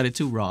they decided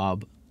to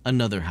rob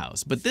another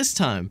house. But this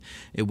time,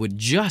 it would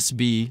just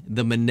be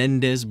the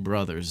Menendez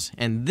brothers.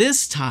 And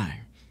this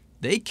time,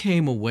 they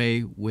came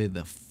away with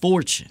a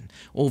fortune,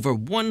 over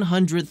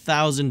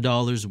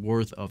 $100,000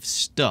 worth of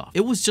stuff.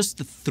 It was just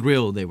the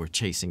thrill they were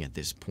chasing at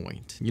this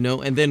point, you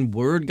know, and then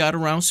word got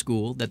around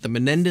school that the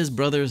Menendez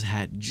brothers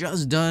had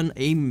just done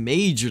a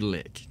major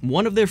lick.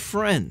 One of their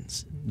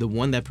friends, the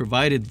one that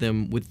provided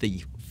them with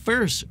the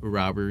first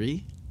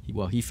robbery,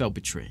 well, he felt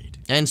betrayed.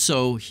 And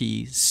so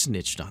he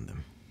snitched on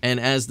them. And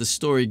as the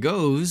story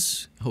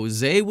goes,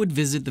 Jose would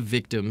visit the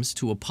victims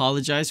to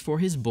apologize for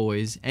his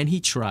boys, and he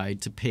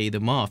tried to pay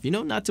them off, you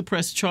know, not to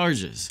press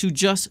charges, to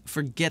just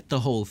forget the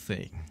whole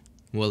thing.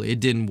 Well, it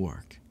didn't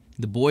work.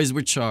 The boys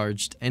were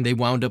charged, and they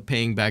wound up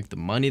paying back the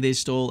money they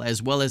stole,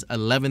 as well as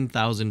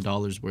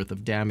 $11,000 worth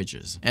of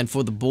damages. And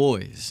for the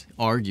boys,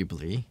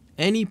 arguably,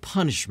 any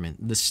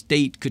punishment the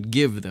state could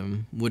give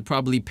them would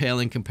probably pale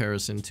in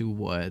comparison to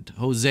what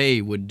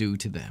Jose would do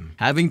to them,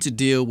 having to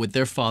deal with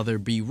their father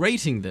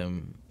berating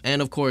them,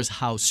 and of course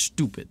how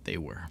stupid they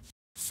were.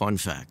 Fun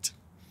fact,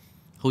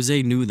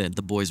 Jose knew that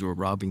the boys were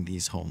robbing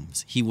these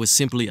homes. He was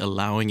simply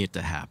allowing it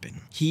to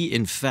happen. He,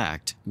 in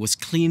fact, was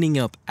cleaning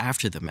up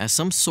after them as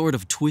some sort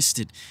of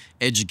twisted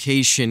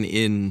education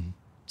in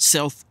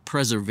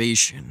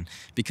self-preservation,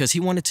 because he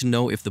wanted to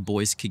know if the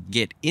boys could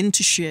get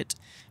into shit,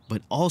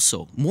 but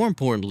also, more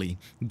importantly,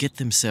 get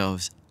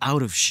themselves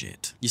out of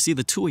shit. You see,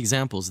 the two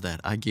examples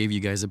that I gave you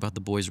guys about the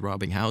boys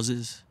robbing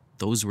houses,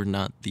 those were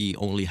not the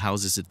only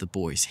houses that the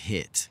boys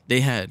hit.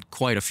 They had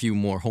quite a few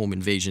more home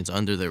invasions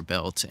under their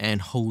belt,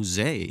 and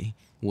Jose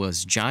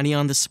was Johnny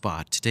on the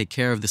spot to take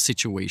care of the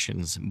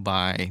situations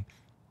by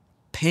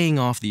paying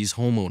off these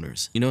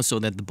homeowners, you know, so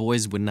that the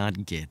boys would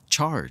not get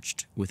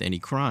charged with any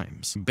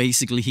crimes.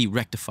 Basically, he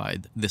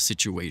rectified the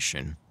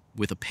situation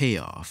with a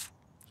payoff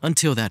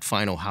until that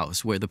final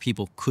house where the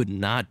people could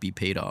not be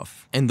paid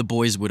off and the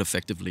boys would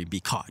effectively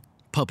be caught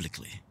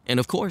publicly. And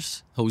of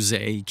course,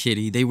 Jose,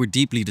 Kitty, they were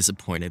deeply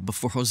disappointed. But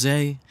for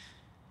Jose,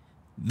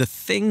 the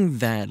thing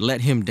that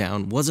let him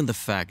down wasn't the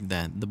fact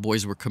that the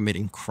boys were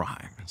committing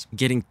crimes.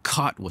 Getting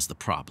caught was the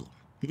problem,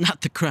 not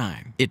the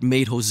crime. It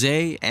made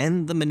Jose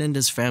and the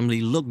Menendez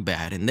family look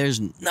bad, and there's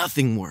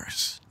nothing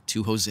worse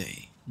to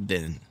Jose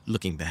than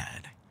looking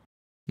bad.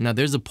 Now,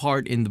 there's a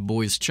part in the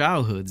boys'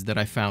 childhoods that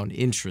I found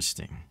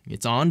interesting.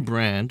 It's on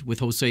brand with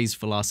Jose's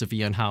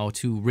philosophy on how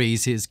to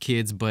raise his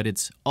kids, but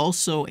it's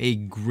also a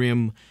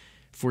grim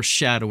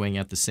foreshadowing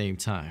at the same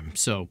time.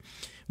 So,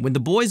 when the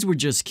boys were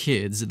just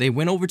kids, they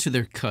went over to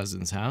their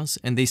cousin's house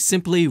and they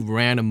simply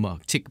ran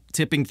amok,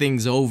 tipping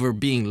things over,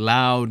 being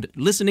loud,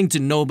 listening to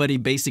nobody,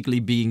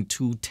 basically being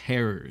two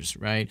terrors,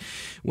 right?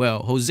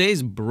 Well,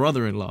 Jose's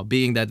brother-in-law,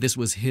 being that this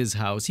was his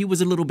house, he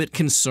was a little bit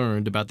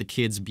concerned about the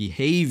kids'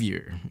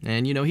 behavior.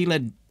 And, you know, he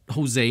let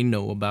Jose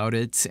know about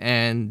it.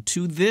 And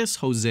to this,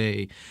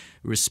 Jose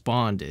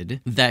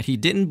responded that he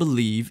didn't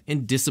believe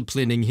in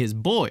disciplining his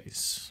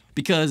boys,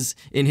 because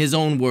in his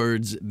own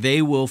words,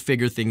 they will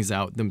figure things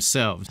out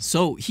themselves.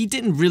 So he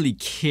didn't really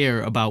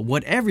care about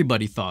what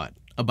everybody thought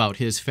about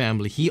his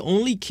family. He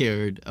only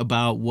cared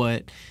about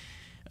what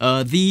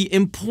the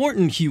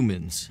important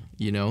humans,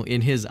 you know,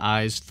 in his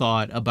eyes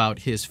thought about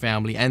his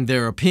family and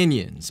their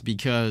opinions,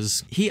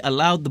 because he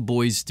allowed the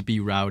boys to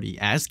be rowdy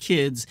as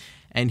kids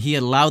and he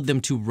allowed them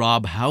to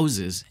rob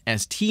houses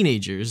as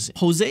teenagers.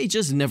 Jose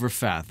just never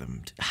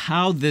fathomed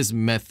how this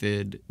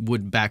method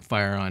would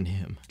backfire on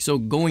him. So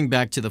going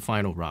back to the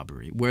final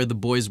robbery, where the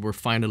boys were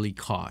finally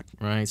caught,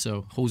 right?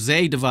 So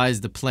Jose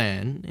devised a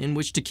plan in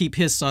which to keep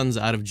his sons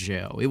out of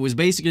jail. It was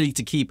basically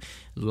to keep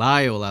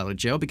Lyle out of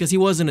jail because he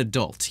was an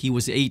adult. He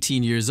was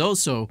 18 years old,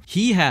 so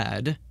he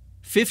had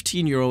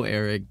 15-year-old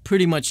Eric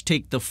pretty much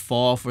take the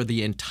fall for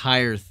the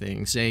entire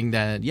thing, saying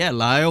that, yeah,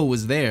 Lyle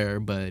was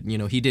there, but, you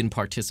know, he didn't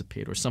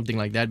participate or something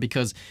like that,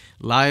 because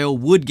Lyle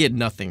would get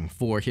nothing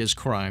for his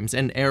crimes,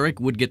 and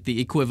Eric would get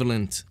the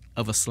equivalent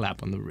of a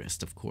slap on the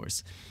wrist, of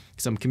course.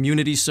 Some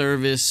community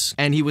service,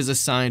 and he was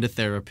assigned a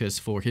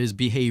therapist for his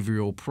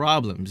behavioral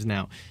problems.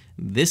 Now,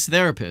 this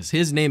therapist,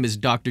 his name is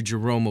Dr.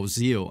 Jerome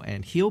Oziel,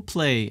 and he'll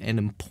play an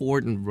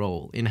important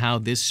role in how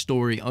this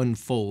story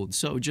unfolds,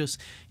 so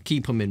just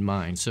keep him in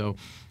mind. So,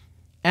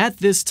 at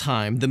this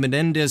time, the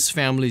Menendez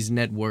family's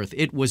net worth,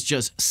 it was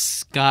just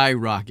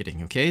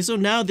skyrocketing, okay? So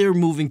now they're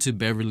moving to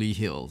Beverly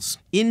Hills,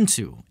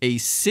 into a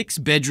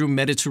 6-bedroom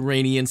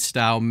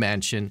Mediterranean-style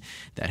mansion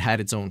that had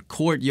its own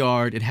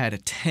courtyard. It had a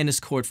tennis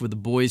court for the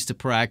boys to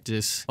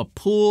practice, a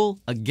pool,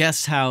 a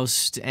guest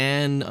house,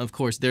 and, of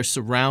course, they're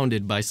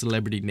surrounded by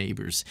celebrity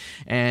neighbors.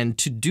 And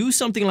to do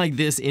something like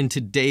this in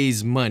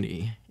today's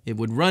money, it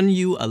would run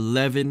you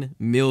 $11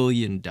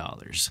 million.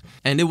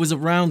 And it was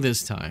around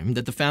this time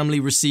that the family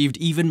received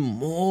even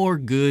more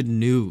good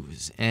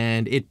news.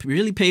 And it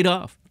really paid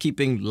off,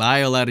 keeping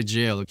Lyle out of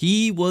jail.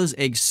 He was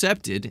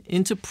accepted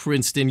into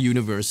Princeton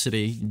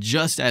University,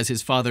 just as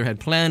his father had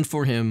planned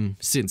for him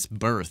since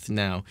birth.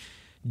 Now,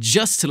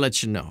 just to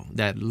let you know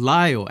that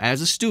Lyle,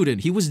 as a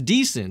student, he was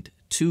decent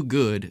to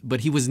good, but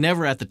he was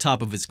never at the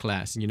top of his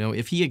class. You know,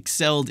 if he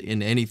excelled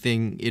in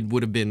anything, it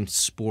would have been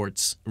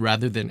sports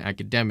rather than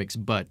academics.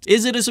 But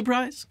is it a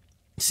surprise?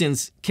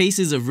 since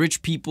cases of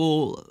rich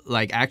people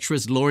like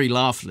actress Lori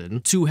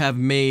Loughlin to have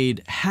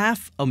made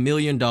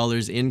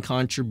 $500,000 in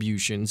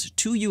contributions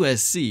to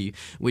USC,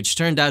 which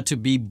turned out to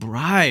be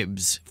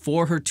bribes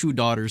for her two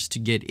daughters to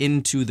get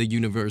into the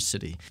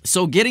university.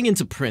 So getting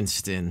into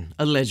Princeton,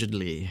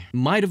 allegedly,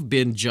 might have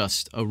been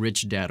just a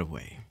rich dad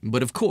away.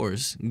 But of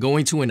course,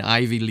 going to an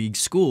Ivy League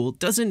school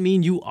doesn't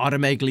mean you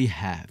automatically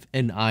have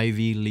an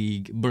Ivy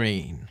League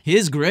brain.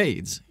 His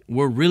grades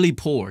were really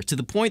poor, to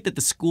the point that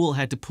the school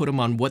had to put him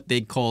on what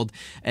they called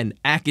an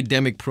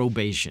academic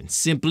probation,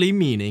 simply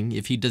meaning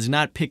if he does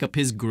not pick up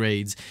his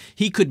grades,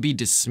 he could be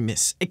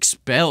dismissed,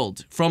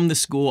 expelled from the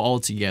school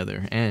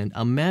altogether. And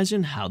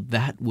imagine how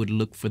that would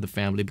look for the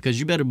family,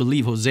 because you better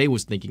believe Jose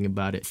was thinking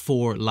about it.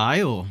 For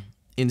Lyle,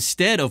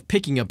 instead of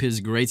picking up his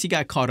grades, he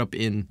got caught up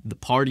in the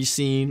party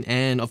scene,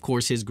 and of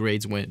course his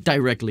grades went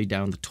directly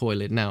down the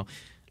toilet. Now,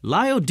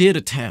 Lyle did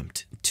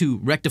attempt to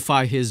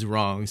rectify his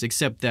wrongs,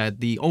 except that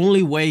the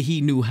only way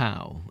he knew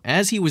how,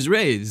 as he was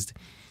raised,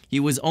 he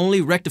was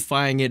only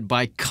rectifying it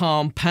by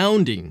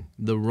compounding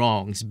the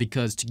wrongs,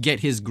 because to get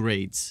his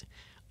grades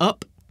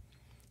up,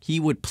 he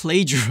would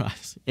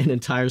plagiarize an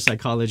entire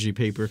psychology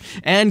paper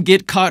and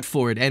get caught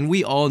for it. And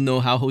we all know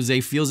how Jose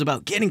feels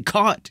about getting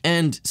caught.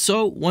 And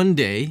so one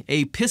day,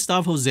 a pissed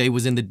off Jose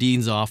was in the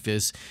dean's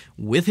office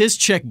with his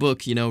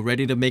checkbook,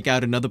 ready to make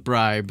out another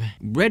bribe,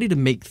 ready to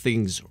make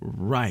things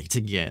right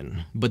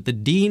again. But the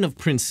dean of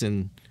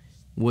Princeton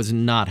was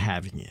not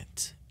having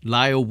it.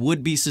 Lyle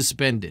would be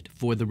suspended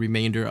for the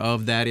remainder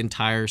of that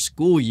entire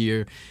school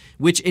year,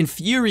 which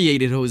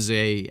infuriated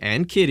Jose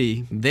and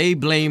Kitty. They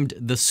blamed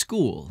the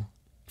school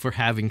for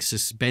having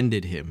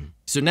suspended him.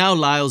 So now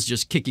Lyle's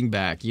just kicking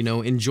back,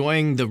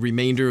 enjoying the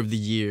remainder of the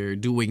year,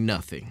 doing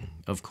nothing,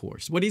 of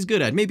course. What he's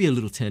good at, maybe a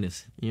little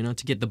tennis, to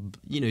get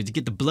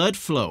the blood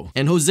flow.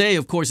 And Jose,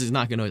 of course, is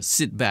not going to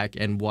sit back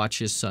and watch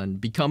his son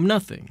become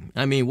nothing.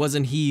 I mean,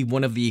 wasn't he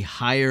one of the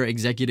higher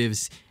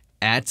executives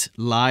at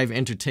Live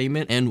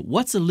Entertainment? And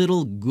what's a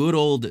little good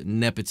old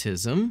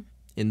nepotism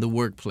in the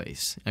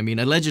workplace? I mean,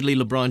 allegedly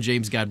LeBron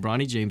James got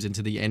Bronny James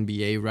into the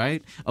NBA,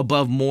 right?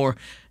 Above more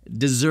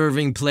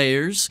deserving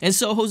players. And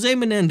so Jose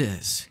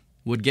Menendez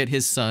would get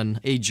his son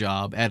a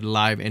job at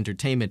Live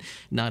Entertainment.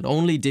 Not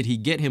only did he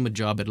get him a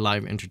job at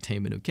Live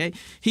Entertainment, okay,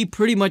 he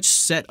pretty much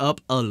set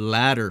up a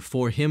ladder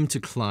for him to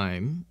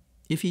climb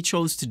if he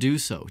chose to do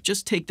so.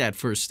 Just take that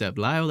first step,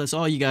 Lyle. That's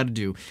all you got to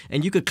do.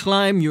 And you could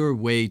climb your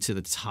way to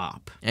the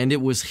top. And it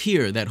was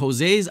here that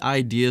Jose's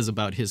ideas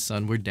about his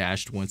son were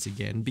dashed once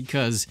again,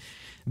 because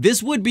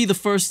this would be the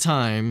first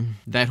time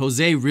that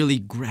Jose really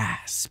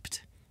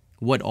grasped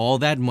what all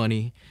that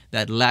money,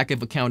 that lack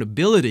of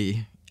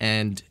accountability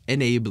and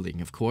enabling,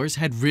 of course,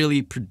 had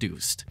really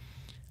produced.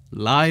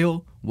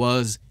 Lyle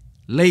was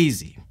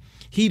lazy.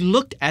 He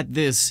looked at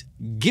this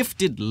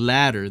gifted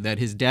ladder that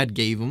his dad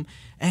gave him,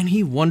 and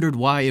he wondered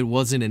why it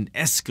wasn't an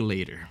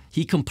escalator.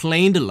 He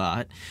complained a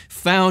lot,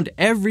 found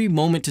every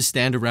moment to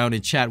stand around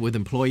and chat with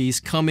employees,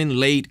 come in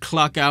late,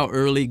 clock out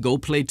early, go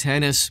play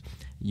tennis.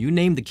 You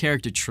name the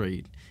character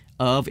trait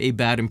of a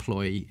bad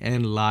employee,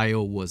 and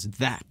Lyle was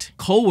that.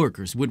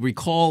 Coworkers would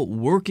recall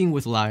working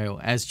with Lyle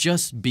as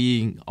just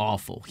being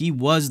awful. He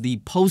was the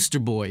poster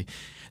boy,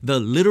 the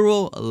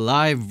literal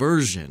live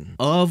version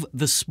of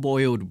the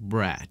spoiled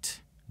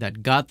brat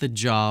that got the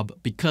job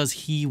because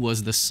he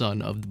was the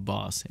son of the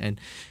boss. And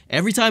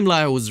every time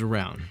Lyle was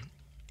around,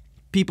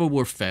 people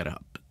were fed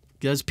up,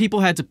 because people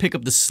had to pick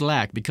up the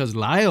slack because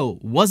Lyle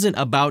wasn't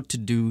about to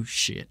do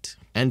shit.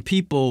 And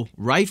people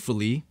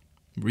rightfully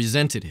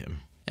resented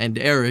him. And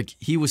Eric,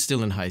 he was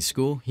still in high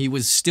school, he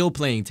was still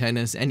playing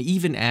tennis, and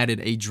even added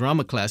a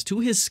drama class to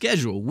his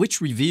schedule,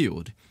 which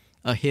revealed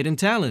a hidden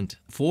talent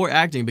for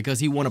acting, because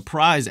he won a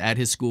prize at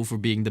his school for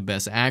being the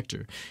best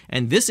actor.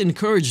 And this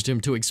encouraged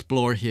him to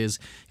explore his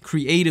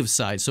creative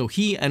side. So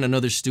he and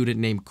another student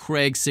named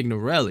Craig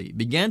Signorelli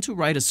began to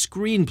write a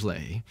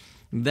screenplay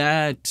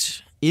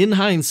that, in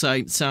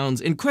hindsight,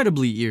 sounds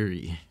incredibly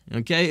eerie.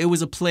 Okay, it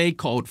was a play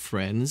called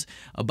Friends,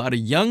 about a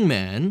young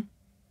man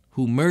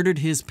who murdered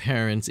his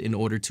parents in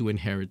order to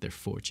inherit their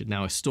fortune.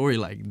 Now, a story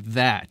like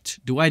that,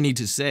 do I need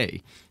to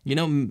say?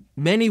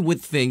 Many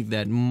would think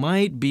that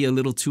might be a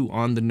little too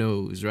on the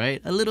nose,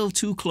 right? A little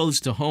too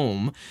close to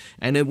home,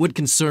 and it would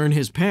concern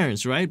his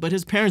parents, right? But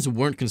his parents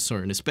weren't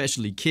concerned,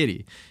 especially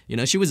Kitty.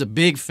 She was a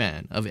big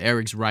fan of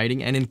Eric's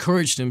writing and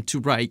encouraged him to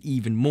write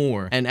even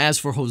more. And as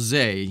for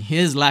Jose,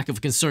 his lack of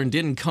concern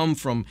didn't come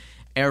from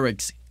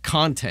Eric's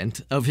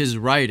content of his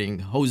writing.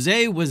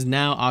 Jose was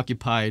now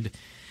occupied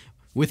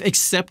with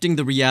accepting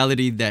the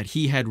reality that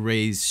he had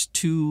raised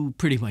two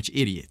pretty much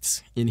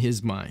idiots in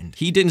his mind.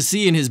 He didn't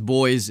see in his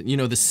boys,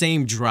 the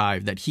same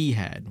drive that he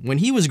had when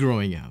he was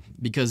growing up,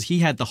 because he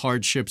had the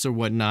hardships or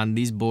whatnot, and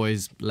these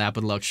boys lap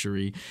of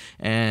luxury,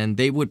 and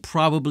they would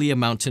probably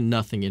amount to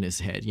nothing in his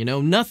head,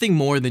 nothing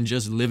more than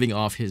just living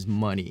off his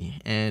money.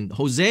 And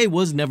Jose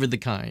was never the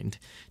kind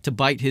to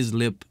bite his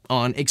lip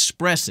on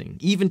expressing,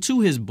 even to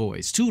his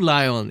boys, to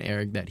Lyle and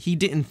Eric, that he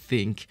didn't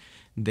think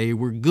they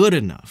were good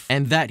enough,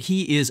 and that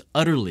he is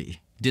utterly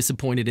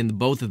disappointed in the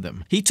both of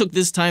them. He took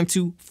this time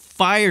to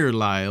fire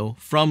Lyle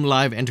from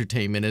live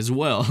entertainment as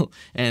well.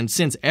 And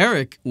since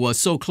Eric was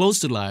so close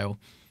to Lyle,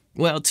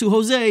 well, to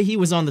Jose, he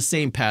was on the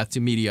same path to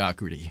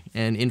mediocrity.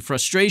 And in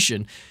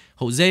frustration,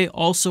 Jose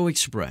also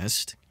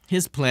expressed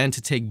his plan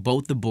to take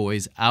both the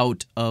boys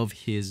out of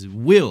his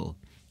will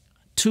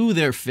to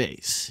their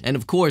face. And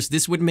of course,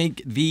 this would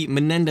make the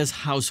Menendez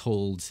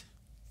household,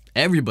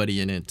 everybody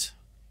in it,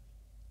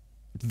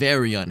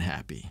 very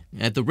unhappy.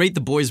 At the rate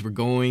the boys were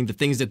going, the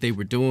things that they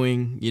were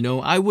doing,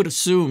 I would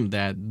assume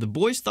that the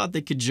boys thought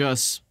they could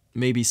just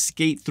maybe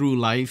skate through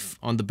life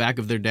on the back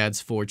of their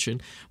dad's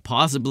fortune,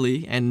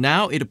 possibly, and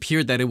now it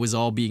appeared that it was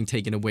all being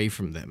taken away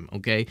from them,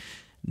 okay?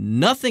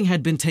 Nothing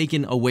had been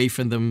taken away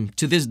from them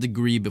to this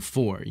degree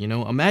before,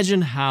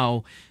 Imagine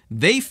how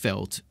they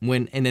felt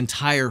when an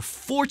entire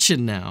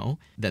fortune now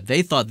that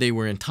they thought they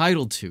were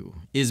entitled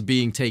to is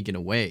being taken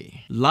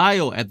away.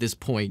 Lyle at this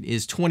point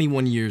is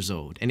 21 years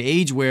old, an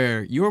age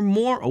where you're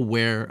more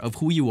aware of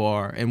who you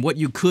are and what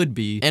you could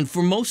be. And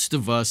for most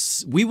of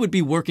us, we would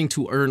be working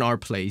to earn our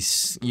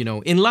place,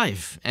 in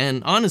life.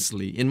 And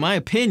honestly, in my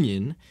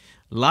opinion,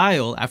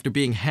 Lyle, after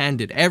being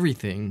handed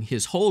everything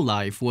his whole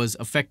life, was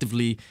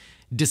effectively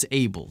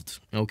disabled,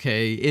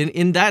 okay,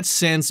 in that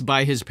sense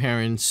by his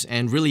parents,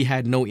 and really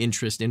had no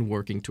interest in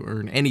working to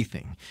earn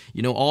anything.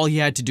 All he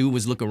had to do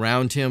was look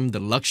around him, the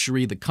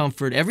luxury, the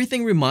comfort,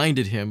 everything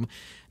reminded him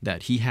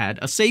that he had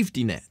a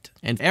safety net.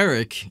 And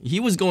Eric,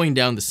 he was going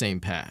down the same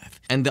path.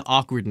 And the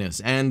awkwardness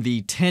and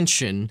the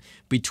tension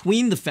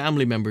between the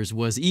family members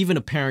was even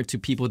apparent to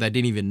people that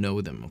didn't even know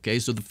them, okay?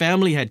 So the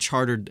family had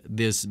chartered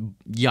this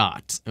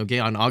yacht, okay,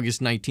 on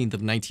August 19th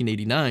of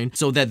 1989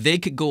 so that they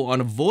could go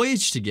on a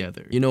voyage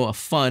together, a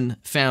fun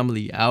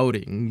family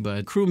outing.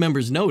 But crew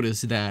members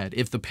noticed that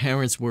if the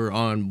parents were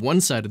on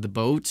one side of the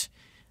boat,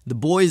 the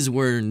boys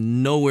were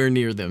nowhere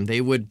near them.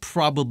 They would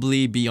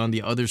probably be on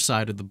the other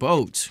side of the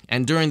boat.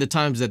 And during the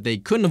times that they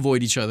couldn't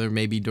avoid each other,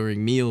 maybe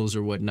during meals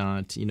or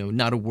whatnot,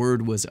 not a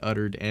word was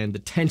uttered and the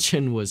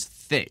tension was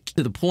thick,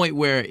 to the point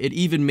where it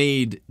even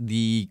made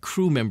the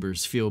crew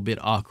members feel a bit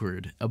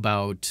awkward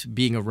about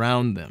being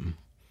around them.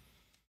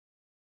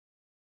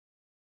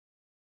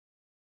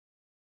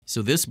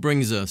 So this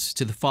brings us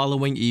to the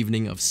following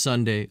evening of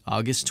Sunday,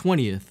 August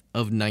 20th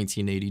of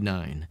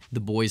 1989. The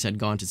boys had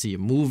gone to see a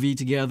movie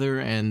together,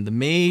 and the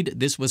maid,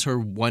 this was her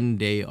one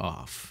day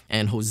off.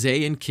 And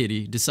Jose and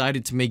Kitty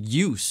decided to make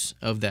use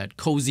of that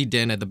cozy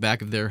den at the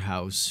back of their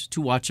house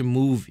to watch a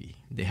movie.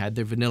 They had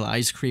their vanilla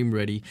ice cream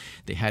ready,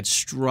 they had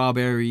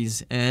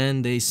strawberries,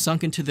 and they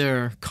sunk into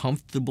their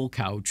comfortable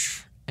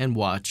couch and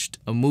watched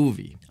a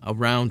movie.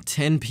 Around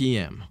 10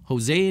 p.m.,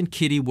 Jose and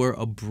Kitty were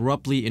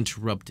abruptly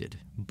interrupted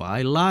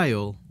by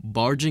Lyle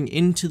barging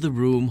into the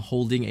room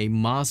holding a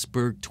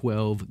Mossberg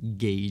 12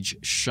 gauge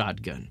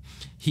shotgun.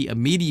 He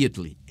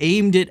immediately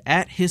aimed it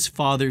at his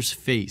father's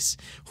face,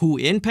 who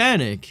in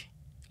panic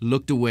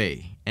looked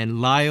away,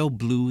 and Lyle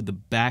blew the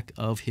back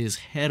of his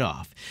head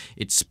off.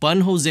 It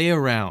spun Jose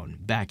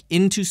around back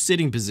into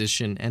sitting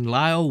position, and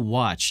Lyle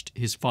watched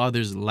his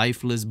father's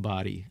lifeless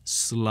body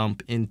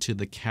slump into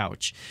the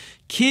couch.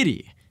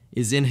 Kitty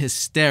is in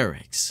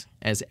hysterics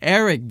as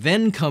Eric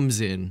then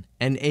comes in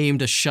and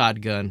aimed a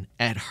shotgun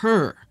at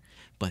her,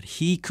 but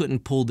he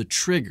couldn't pull the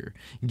trigger,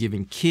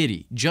 giving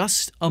Kitty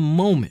just a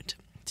moment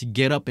to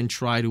get up and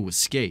try to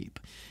escape.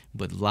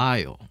 But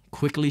Lyle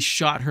quickly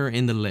shot her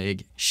in the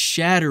leg,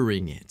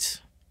 shattering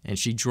it, and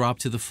she dropped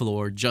to the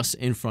floor just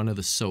in front of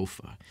the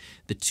sofa.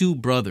 The two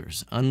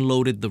brothers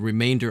unloaded the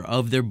remainder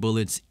of their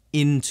bullets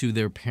into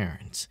their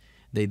parents.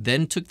 They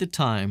then took the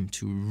time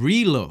to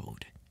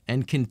reload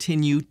and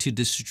continue to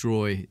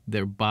destroy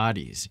their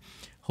bodies.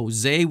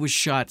 Jose was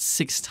shot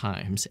 6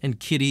 times and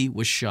Kitty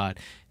was shot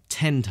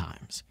 10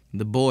 times.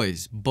 The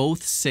boys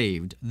both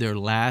saved their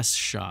last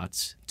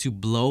shots to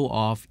blow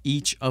off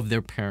each of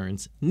their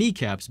parents'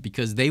 kneecaps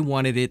because they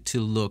wanted it to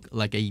look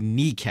like a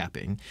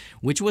kneecapping,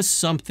 which was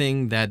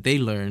something that they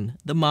learned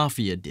the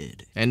mafia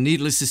did. And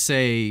needless to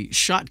say,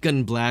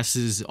 shotgun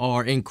blasts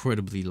are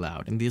incredibly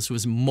loud, and this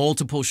was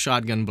multiple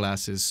shotgun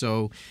blasts,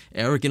 so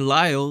Eric and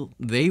Lyle,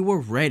 they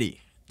were ready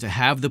to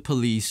have the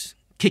police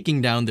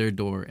kicking down their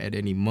door at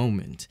any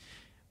moment.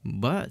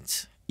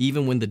 But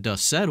even when the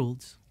dust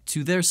settled,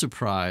 to their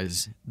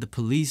surprise, the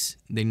police,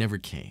 they never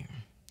came.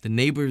 The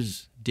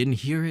neighbors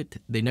didn't hear it.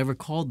 They never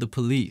called the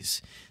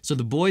police. So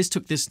the boys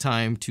took this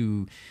time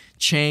to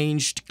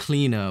change, to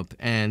clean up,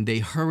 and they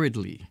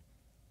hurriedly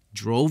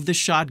drove the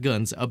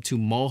shotguns up to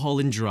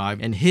Mulholland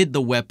Drive and hid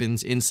the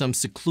weapons in some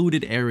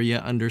secluded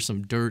area under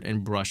some dirt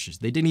and brushes.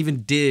 They didn't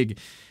even dig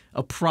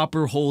a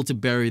proper hole to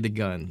bury the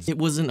guns. It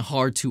wasn't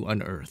hard to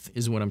unearth,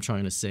 is what I'm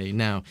trying to say.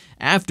 Now,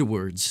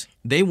 afterwards,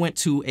 they went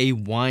to a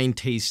wine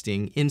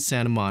tasting in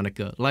Santa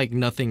Monica like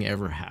nothing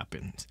ever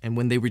happened. And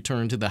when they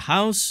returned to the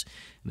house,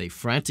 they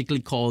frantically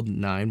called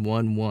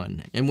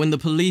 911. And when the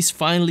police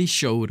finally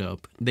showed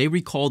up, they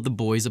recalled the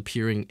boys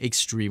appearing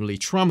extremely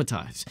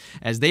traumatized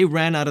as they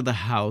ran out of the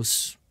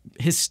house,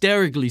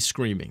 hysterically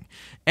screaming.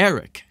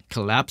 Eric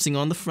collapsing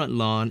on the front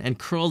lawn and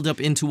curled up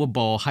into a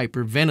ball,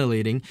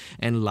 hyperventilating,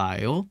 and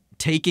Lyle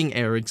taking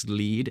Eric's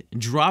lead,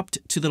 dropped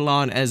to the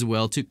lawn as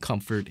well to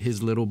comfort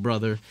his little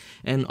brother.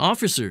 And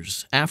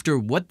officers, after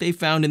what they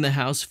found in the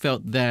house,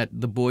 felt that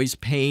the boy's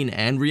pain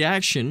and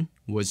reaction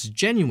was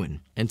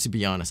genuine. And to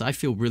be honest, I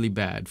feel really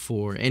bad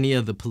for any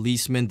of the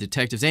policemen,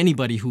 detectives,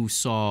 anybody who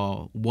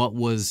saw what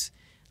was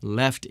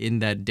left in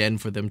that den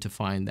for them to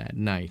find that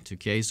night,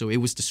 okay? So it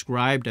was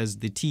described as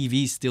the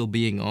TV still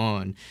being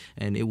on,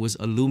 and it was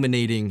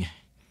illuminating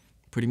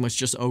pretty much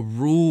just a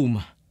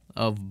room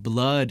of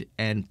blood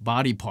and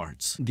body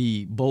parts.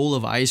 The bowl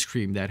of ice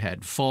cream that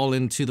had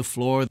fallen to the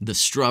floor, the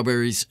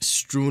strawberries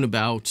strewn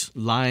about,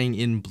 lying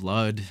in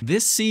blood.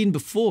 This scene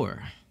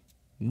before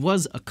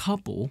was a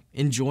couple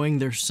enjoying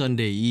their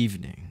Sunday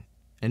evening.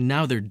 And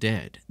now they're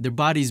dead. Their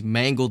bodies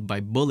mangled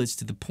by bullets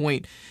to the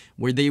point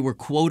where they were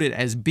quoted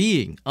as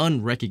being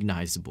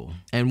unrecognizable.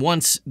 And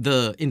once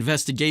the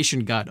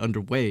investigation got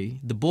underway,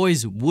 the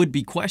boys would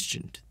be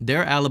questioned.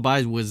 Their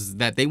alibi was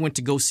that they went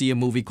to go see a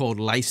movie called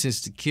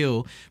License to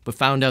Kill, but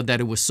found out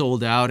that it was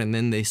sold out, and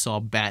then they saw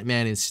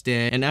Batman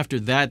instead. And after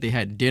that, they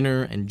had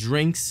dinner and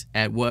drinks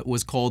at what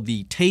was called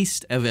the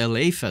Taste of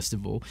LA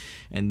Festival.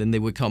 And then they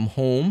would come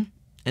home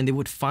and they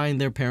would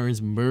find their parents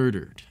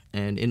murdered.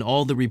 And in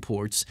all the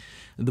reports,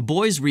 the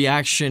boys'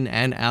 reaction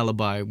and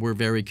alibi were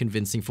very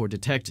convincing for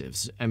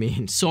detectives. I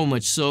mean, so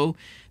much so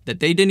that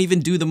they didn't even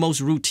do the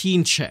most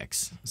routine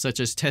checks, such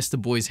as test the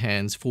boys'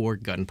 hands for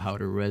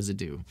gunpowder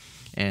residue.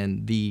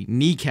 And the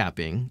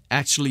kneecapping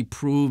actually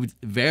proved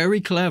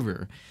very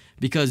clever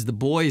because the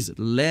boys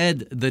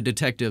led the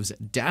detectives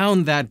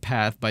down that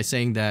path by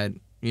saying that,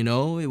 you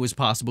know, it was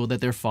possible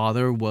that their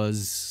father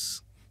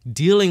was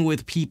dealing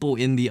with people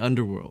in the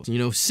underworld. You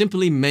know,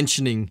 simply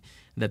mentioning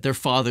that their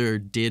father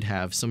did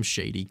have some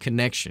shady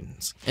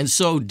connections. And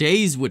so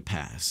days would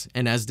pass,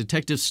 and as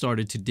detectives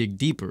started to dig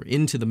deeper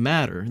into the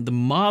matter, the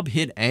mob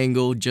hit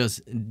angle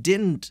just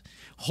didn't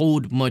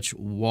hold much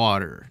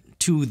water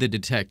to the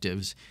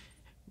detectives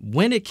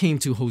when it came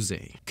to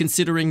Jose,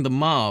 considering the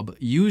mob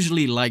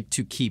usually like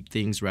to keep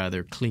things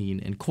rather clean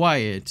and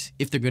quiet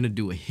if they're gonna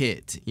do a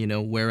hit, you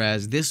know,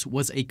 whereas this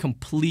was a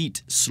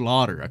complete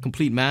slaughter, a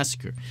complete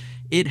massacre.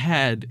 It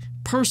had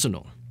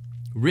personal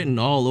written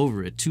all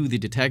over it to the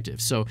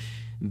detectives. So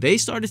they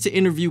started to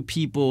interview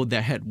people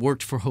that had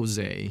worked for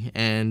Jose,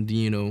 and,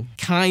 you know,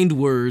 kind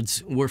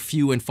words were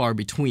few and far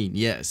between,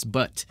 yes,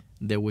 but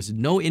there was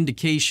no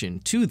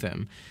indication to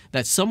them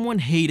that someone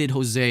hated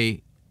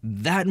Jose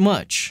that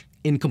much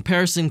in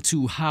comparison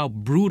to how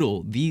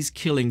brutal these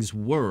killings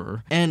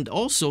were. And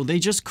also, they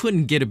just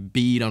couldn't get a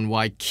bead on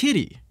why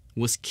Kitty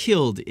was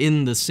killed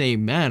in the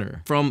same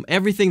manner. From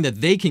everything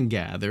that they can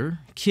gather,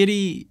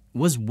 Kitty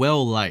was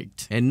well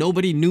liked, and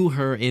nobody knew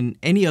her in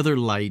any other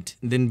light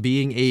than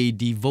being a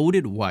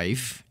devoted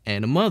wife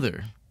and a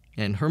mother.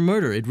 And her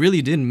murder, it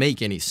really didn't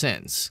make any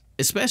sense,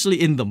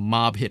 especially in the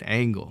mob hit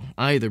angle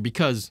either,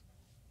 because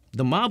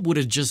the mob would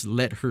have just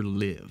let her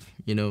live.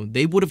 You know,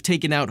 they would have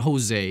taken out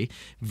Jose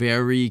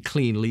very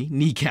cleanly,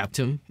 kneecapped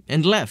him,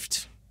 and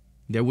left.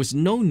 There was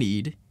no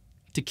need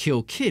to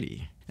kill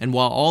Kitty. And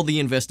while all the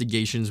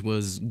investigations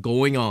was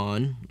going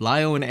on,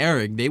 Lyle and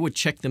Eric, they would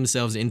check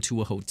themselves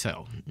into a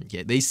hotel.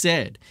 Yeah, they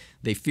said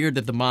they feared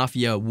that the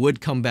mafia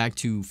would come back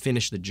to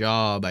finish the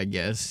job, I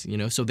guess, you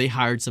know, so they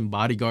hired some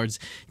bodyguards.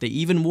 They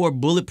even wore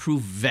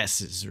bulletproof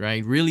vests,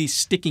 right? Really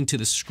sticking to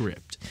the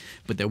script.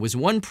 But there was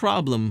one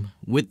problem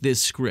with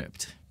this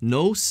script.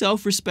 No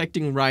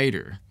self-respecting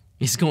writer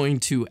is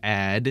going to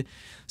add,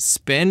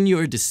 spend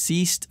your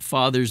deceased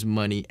father's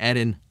money at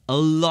an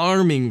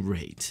alarming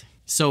rate.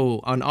 So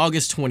on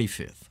August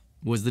 25th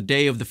was the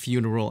day of the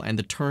funeral, and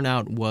the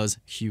turnout was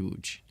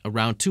huge.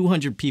 Around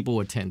 200 people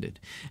attended.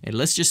 And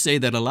let's just say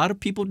that a lot of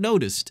people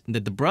noticed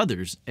that the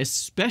brothers,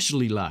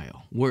 especially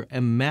Lyle, were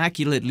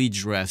immaculately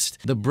dressed.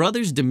 The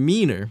brothers'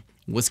 demeanor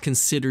was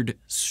considered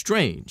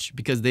strange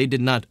because they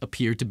did not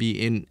appear to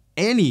be in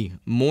any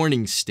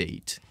mourning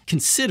state,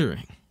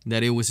 considering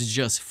that it was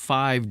just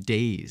 5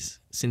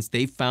 days since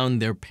they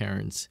found their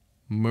parents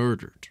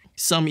murdered.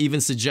 Some even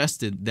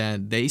suggested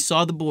that they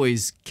saw the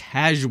boys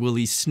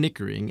casually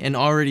snickering and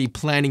already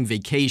planning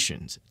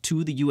vacations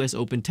to the US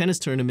Open tennis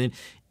tournament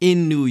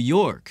in New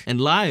York.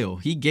 And Lyle,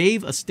 he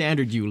gave a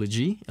standard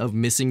eulogy of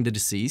missing the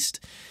deceased,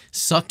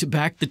 sucked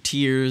back the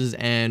tears,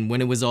 and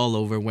when it was all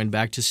over, went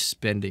back to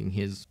spending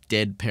his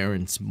dead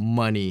parents'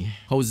 money.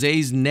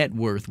 Jose's net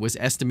worth was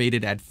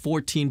estimated at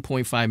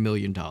 $14.5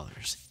 million.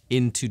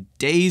 In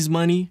today's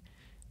money,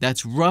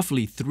 that's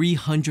roughly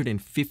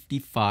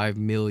 $355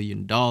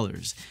 million.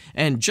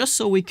 And just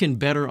so we can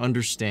better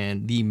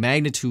understand the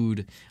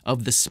magnitude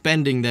of the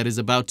spending that is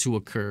about to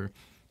occur,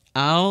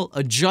 I'll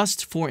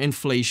adjust for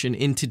inflation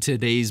into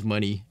today's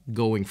money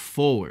going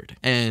forward.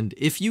 And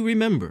if you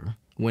remember,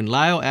 when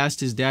Lyle asked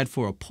his dad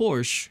for a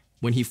Porsche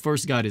when he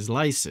first got his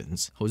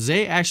license,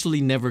 Jose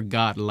actually never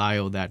got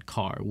Lyle that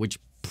car, which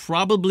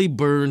probably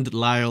burned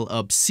Lyle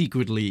up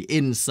secretly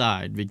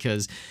inside,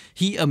 because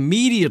he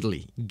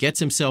immediately gets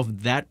himself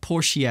that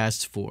Porsche he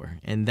asked for,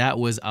 and that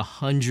was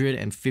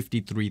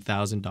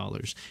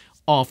 $153,000,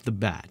 off the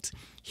bat.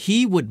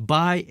 He would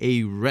buy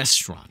a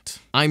restaurant.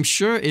 I'm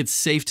sure it's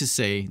safe to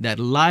say that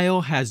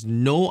Lyle has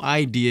no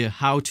idea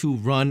how to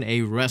run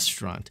a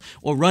restaurant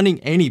or running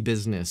any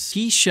business.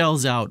 He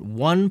shells out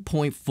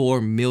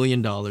 $1.4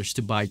 million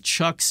to buy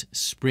Chuck's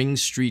Spring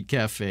Street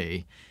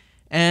Cafe,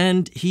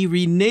 and he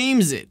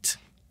renames it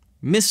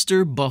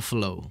Mr.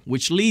 Buffalo,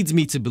 which leads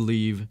me to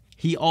believe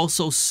he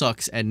also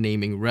sucks at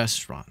naming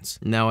restaurants.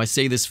 Now, I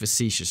say this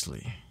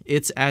facetiously.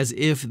 It's as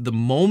if the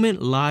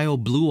moment Lyle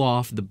blew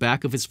off the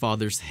back of his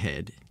father's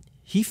head,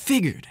 he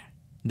figured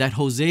that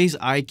Jose's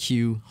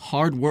IQ,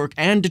 hard work,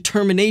 and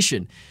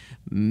determination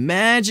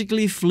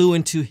magically flew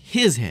into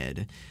his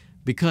head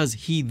because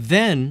he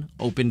then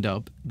opened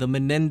up the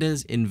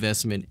Menendez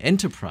Investment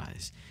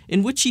Enterprise,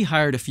 in which he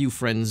hired a few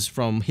friends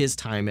from his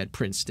time at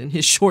Princeton,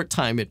 his short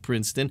time at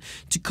Princeton,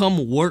 to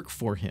come work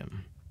for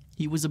him.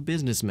 He was a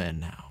businessman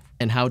now.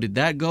 And how did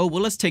that go?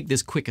 Well, let's take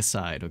this quick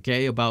aside,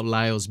 okay, about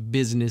Lyle's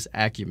business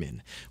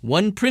acumen.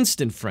 One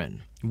Princeton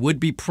friend would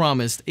be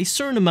promised a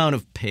certain amount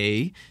of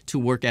pay to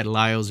work at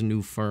Lyle's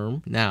new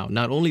firm. Now,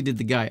 not only did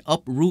the guy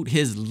uproot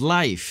his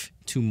life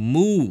to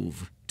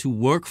move to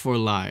work for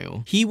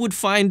Lyle, he would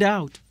find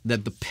out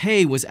that the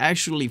pay was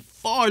actually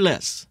far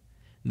less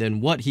than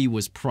what he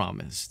was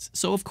promised.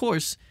 So, of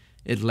course,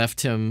 it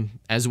left him,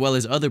 as well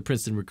as other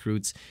Princeton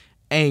recruits,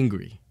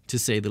 angry, to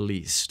say the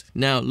least.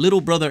 Now, little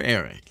brother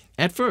Eric,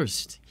 at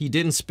first, he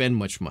didn't spend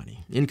much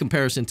money, in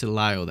comparison to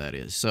Lyle, that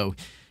is. So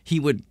he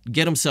would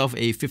get himself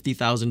a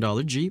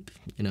 $50,000 Jeep,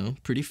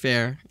 pretty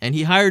fair, and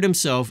he hired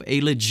himself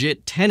a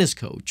legit tennis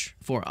coach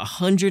for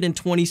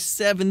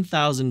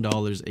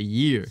 $127,000 a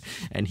year.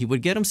 And he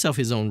would get himself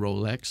his own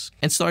Rolex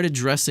and started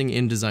dressing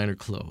in designer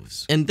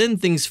clothes. And then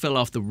things fell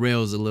off the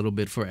rails a little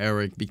bit for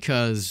Eric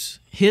because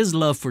his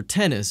love for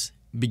tennis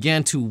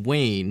began to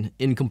wane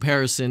in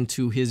comparison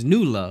to his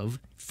new love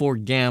for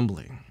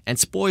gambling. And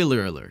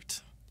spoiler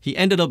alert, he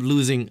ended up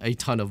losing a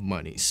ton of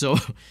money. So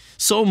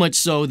much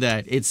so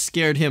that it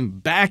scared him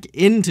back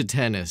into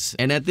tennis.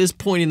 And at this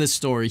point in the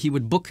story, he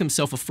would book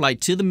himself a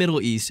flight to the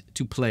Middle East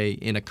to play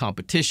in a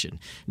competition.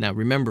 Now,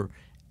 remember,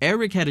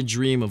 Eric had a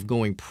dream of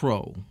going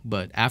pro,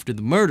 but after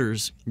the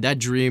murders, that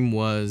dream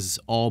was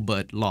all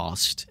but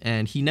lost.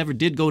 And he never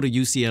did go to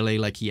UCLA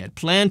like he had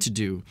planned to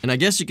do. And I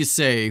guess you could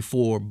say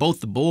for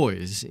both the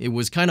boys, it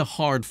was kind of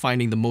hard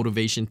finding the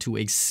motivation to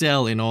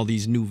excel in all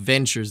these new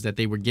ventures that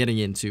they were getting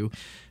into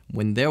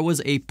when there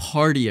was a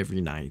party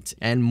every night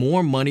and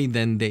more money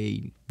than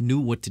they knew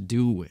what to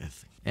do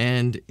with.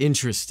 And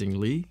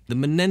interestingly, the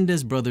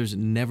Menendez brothers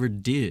never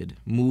did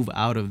move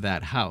out of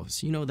that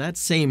house. That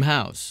same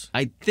house.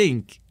 I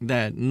think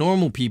that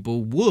normal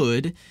people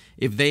would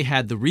if they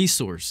had the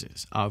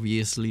resources.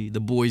 Obviously,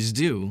 the boys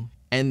do.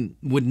 And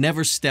would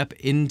never step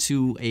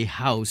into a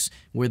house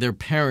where their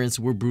parents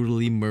were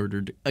brutally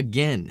murdered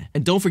again.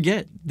 And don't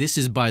forget, this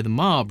is by the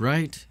mob,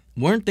 right?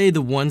 Weren't they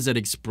the ones that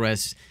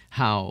expressed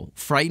how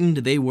frightened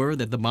they were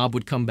that the mob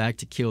would come back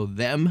to kill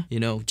them?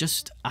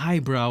 Just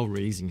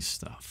eyebrow-raising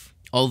stuff.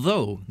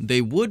 Although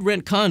they would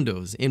rent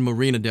condos in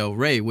Marina del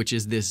Rey, which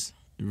is this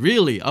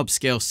really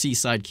upscale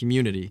seaside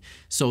community,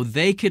 so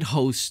they could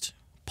host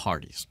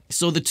parties.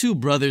 So the two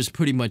brothers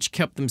pretty much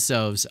kept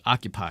themselves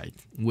occupied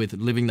with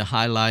living the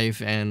high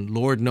life and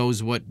Lord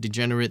knows what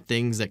degenerate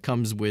things that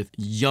comes with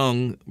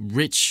young,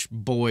 rich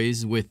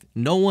boys with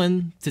no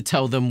one to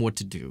tell them what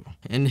to do.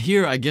 And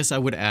here I guess I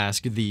would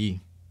ask the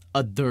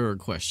other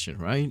question,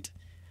 right?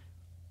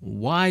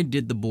 Why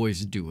did the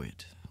boys do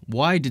it?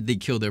 Why did they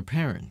kill their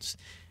parents?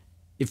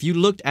 If you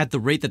looked at the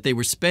rate that they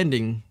were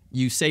spending,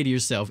 you say to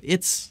yourself,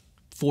 it's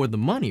for the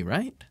money,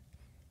 right?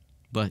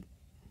 But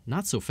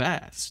not so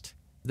fast.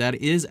 That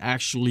is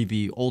actually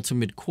the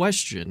ultimate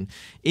question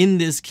in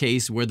this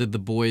case, whether the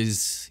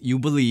boys, you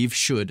believe,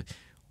 should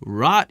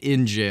rot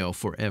in jail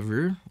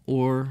forever,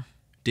 or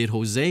did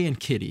Jose and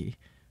Kitty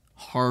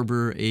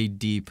harbor a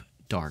deep,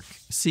 dark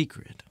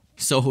secret?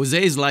 So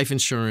Jose's life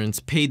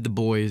insurance paid the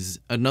boys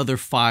another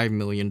 $5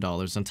 million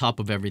on top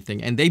of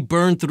everything, and they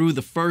burned through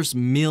the first $1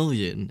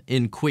 million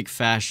in quick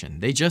fashion.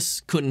 They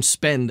just couldn't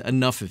spend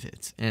enough of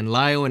it. And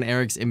Lyle and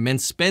Eric's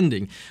immense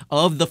spending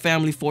of the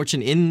family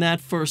fortune in that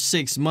first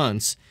 6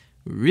 months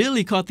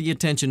really caught the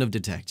attention of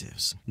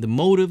detectives. The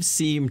motive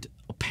seemed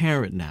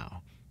apparent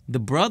now. The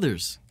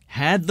brothers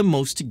had the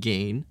most to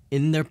gain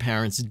in their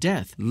parents'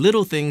 death.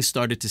 Little things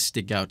started to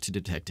stick out to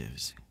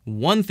detectives.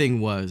 One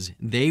thing was,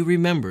 they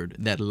remembered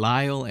that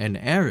Lyle and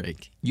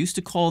Eric used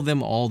to call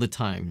them all the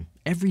time,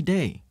 every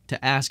day,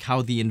 to ask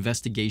how the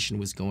investigation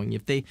was going,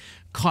 if they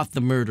caught the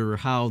murderer,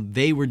 how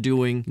they were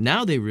doing.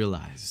 Now they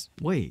realize,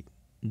 wait,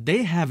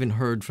 they haven't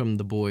heard from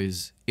the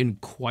boys in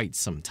quite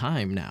some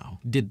time now.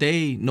 Did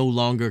they no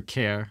longer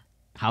care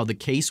how the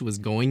case was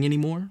going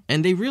anymore?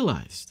 And they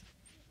realized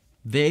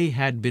they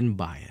had been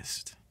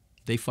biased.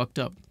 They fucked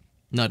up.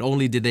 Not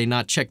only did they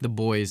not check the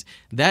boys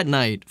that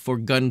night for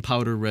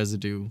gunpowder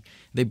residue,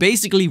 they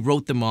basically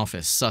wrote them off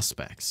as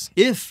suspects.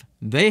 If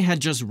they had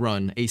just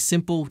run a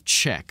simple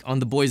check on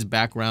the boys'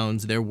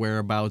 backgrounds, their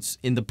whereabouts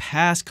in the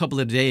past couple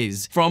of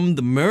days from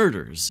the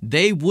murders,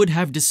 they would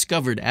have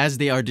discovered, as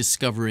they are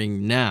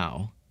discovering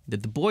now,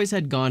 that the boys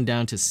had gone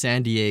down to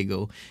San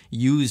Diego,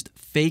 used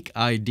fake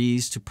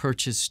IDs to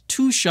purchase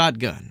 2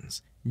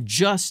 shotguns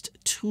just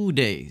 2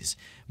 days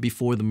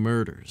before the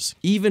murders.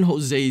 Even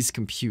Jose's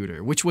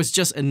computer, which was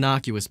just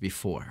innocuous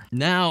before,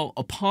 now,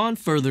 upon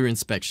further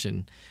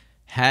inspection,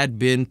 had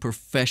been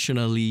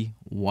professionally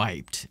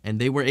wiped. And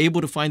they were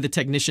able to find the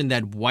technician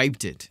that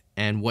wiped it.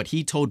 And what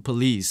he told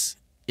police,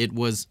 it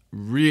was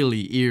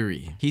really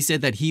eerie. He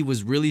said that he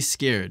was really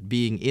scared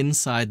being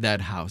inside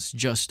that house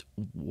just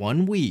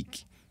 1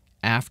 week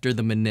after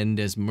the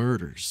Menendez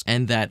murders,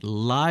 and that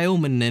Lyle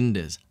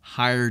Menendez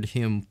hired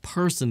him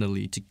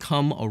personally to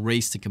come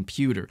erase the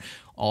computer,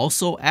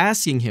 also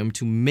asking him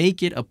to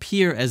make it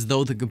appear as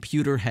though the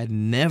computer had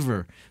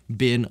never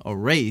been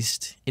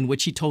erased, in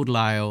which he told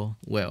Lyle,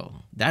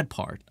 well, that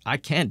part, I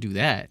can't do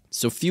that.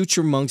 So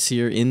future monks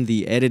here in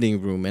the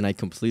editing room, and I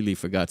completely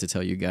forgot to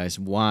tell you guys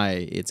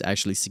why it's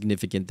actually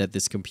significant that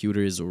this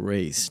computer is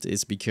erased.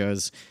 It's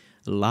because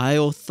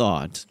Lyle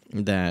thought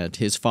that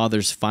his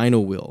father's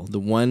final will,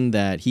 the one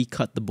that he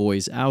cut the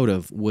boys out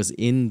of, was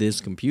in this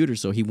computer,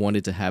 so he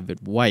wanted to have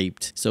it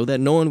wiped so that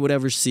no one would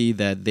ever see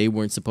that they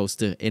weren't supposed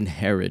to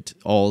inherit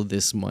all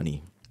this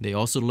money. They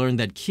also learned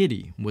that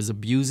Kitty was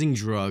abusing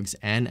drugs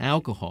and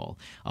alcohol,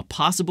 a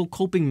possible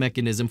coping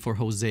mechanism for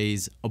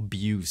Jose's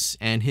abuse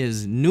and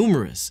his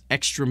numerous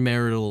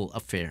extramarital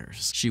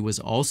affairs. She was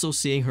also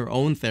seeing her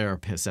own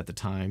therapist at the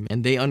time,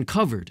 and they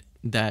uncovered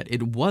that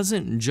it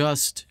wasn't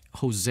just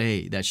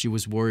Jose that she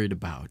was worried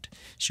about.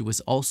 She was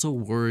also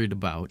worried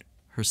about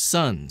her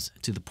sons,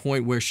 to the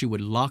point where she would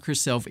lock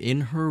herself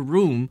in her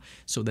room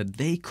so that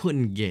they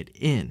couldn't get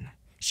in.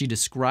 She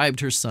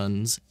described her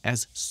sons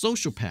as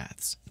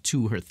sociopaths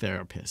to her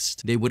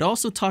therapist. They would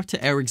also talk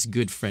to Eric's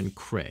good friend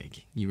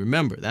Craig. You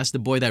remember, that's the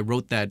boy that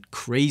wrote that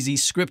crazy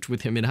script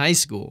with him in high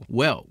school.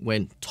 Well,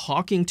 when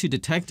talking to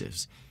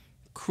detectives,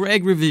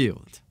 Craig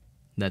revealed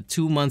that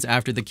 2 months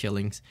after the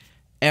killings,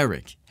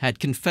 Eric had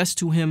confessed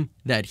to him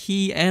that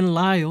he and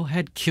Lyle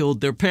had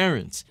killed their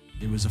parents.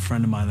 It was a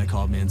friend of mine that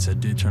called me and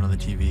said, dude, turn on the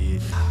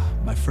TV.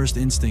 My first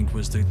instinct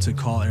was to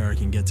call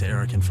Eric and get to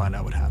Eric and find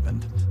out what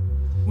happened.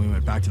 We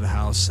went back to the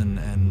house and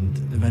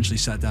eventually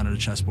sat down at a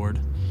chessboard.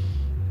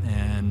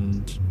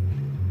 And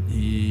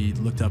he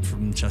looked up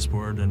from the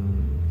chessboard,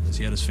 and as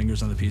he had his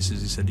fingers on the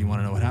pieces, he said, do you want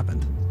to know what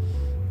happened?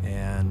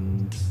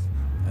 And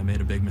I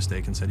made a big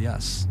mistake and said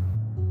yes.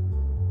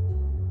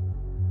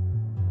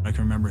 I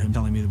can remember him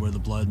telling me where the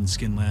blood and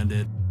skin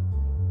landed,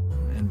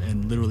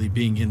 and literally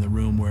being in the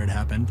room where it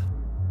happened.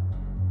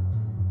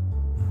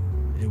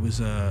 It was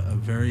a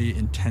very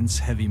intense,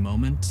 heavy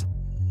moment.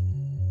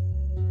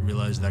 I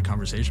realized that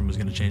conversation was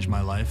going to change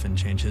my life and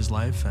change his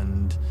life,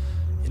 and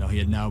he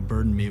had now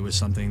burdened me with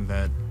something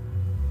that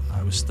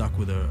I was stuck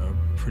with a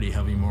pretty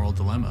heavy moral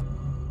dilemma.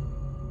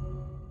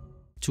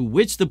 To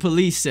which the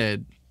police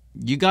said,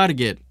 you gotta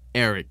get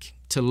Eric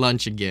to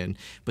lunch again,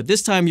 but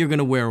this time you're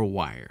gonna wear a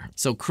wire.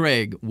 So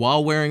Craig,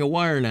 while wearing a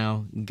wire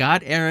now,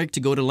 got Eric to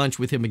go to lunch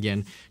with him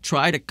again,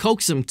 tried to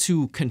coax him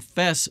to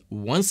confess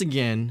once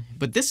again,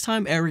 but this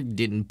time Eric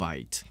didn't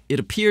bite.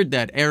 It appeared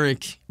that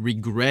Eric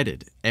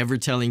regretted ever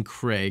telling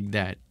Craig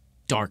that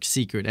dark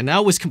secret, and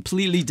now was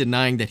completely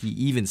denying that he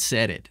even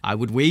said it. I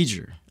would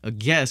wager a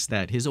guess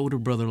that his older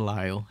brother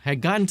Lyle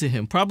had gotten to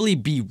him, probably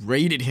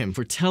berated him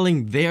for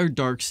telling their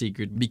dark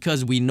secret,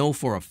 because we know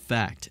for a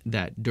fact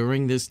that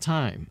during this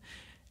time,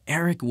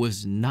 Eric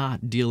was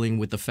not dealing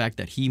with the fact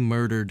that he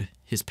murdered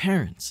his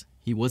parents.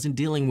 He wasn't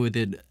dealing with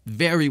it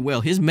very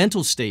well. His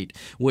mental state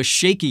was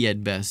shaky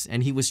at best,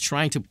 and he was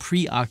trying to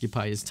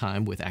preoccupy his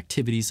time with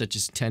activities such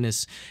as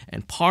tennis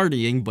and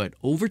partying, but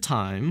over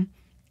time,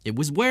 it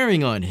was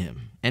wearing on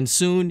him, and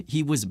soon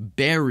he was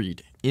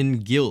buried in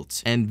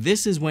guilt. And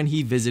this is when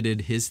he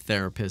visited his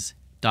therapist,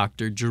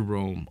 Dr.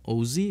 Jerome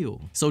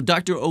Oziel. So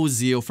Dr.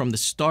 Oziel, from the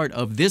start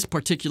of this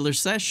particular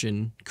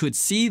session, could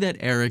see that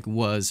Eric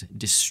was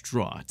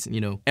distraught.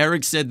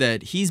 Eric said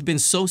that he's been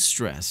so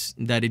stressed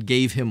that it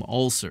gave him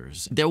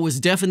ulcers. There was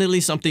definitely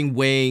something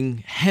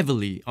weighing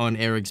heavily on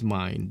Eric's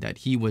mind that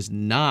he was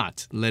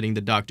not letting the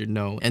doctor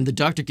know. And the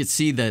doctor could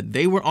see that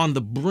they were on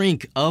the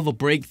brink of a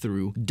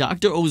breakthrough.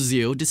 Dr.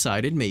 Oziel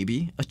decided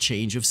maybe a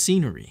change of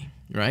scenery,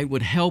 right,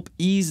 would help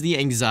ease the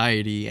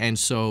anxiety. And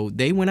so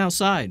they went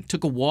outside,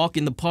 took a walk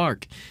in the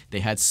park.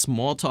 They had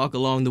small talk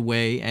along the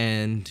way,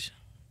 and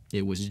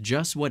it was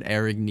just what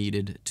Eric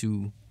needed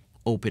to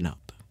open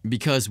up.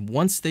 Because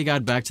once they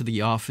got back to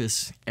the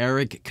office,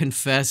 Eric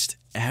confessed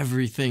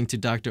everything to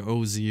Dr.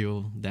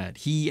 Oziel, that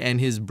he and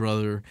his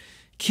brother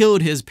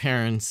killed his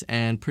parents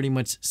and pretty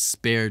much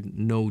spared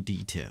no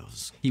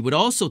details. He would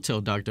also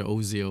tell Dr.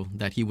 Oziel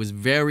that he was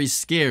very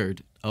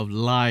scared of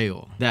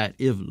Lyle. That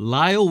if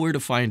Lyle were to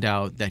find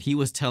out that he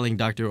was telling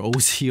Dr.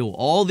 Oziel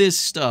all this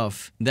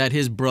stuff, that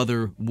his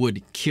brother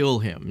would kill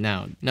him.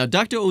 Now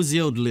Dr.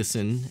 Oziel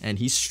listened, and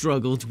he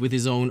struggled with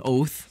his own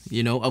oath,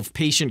 of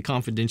patient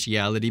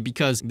confidentiality,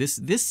 because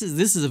this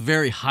is a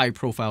very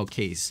high-profile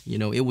case.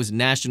 It was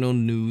national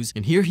news,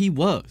 and here he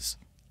was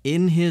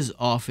in his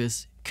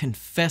office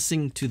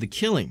confessing to the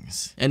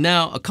killings. And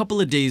now, a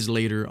couple of days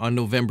later, on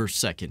November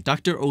 2nd,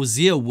 Dr.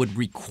 Oziel would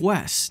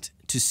request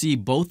to see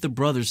both the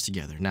brothers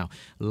together. Now,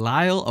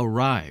 Lyle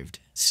arrived,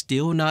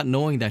 still not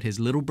knowing that his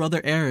little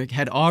brother Eric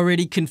had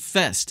already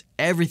confessed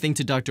everything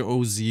to Dr.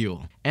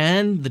 Oziel.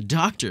 And the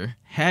doctor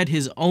had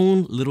his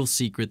own little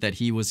secret that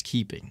he was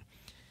keeping.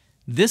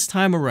 This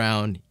time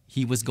around,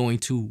 he was going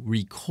to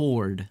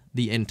record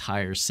the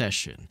entire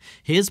session.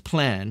 His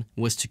plan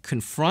was to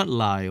confront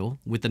Lyle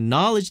with the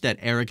knowledge that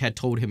Eric had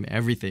told him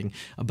everything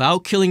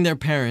about killing their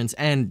parents,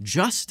 and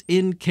just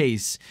in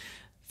case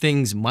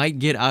things might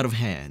get out of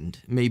hand,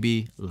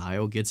 maybe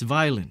Lyle gets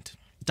violent.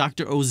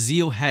 Dr.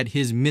 Oziel had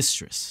his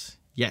mistress.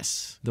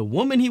 Yes, the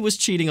woman he was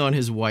cheating on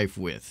his wife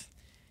with.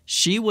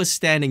 She was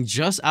standing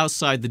just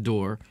outside the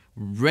door,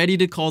 ready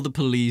to call the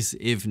police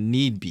if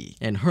need be.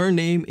 And her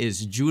name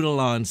is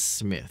Judalon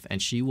Smith,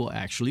 and she will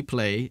actually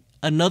play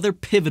another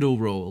pivotal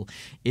role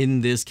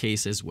in this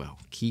case as well.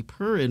 Keep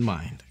her in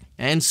mind.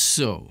 And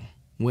so,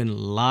 when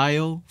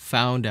Lyle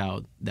found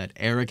out that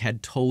Eric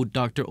had told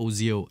Dr.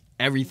 Oziel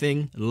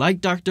everything,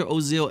 like Dr.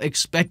 Oziel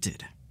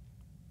expected,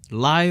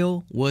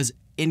 Lyle was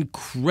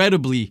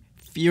incredibly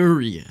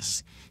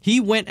furious. He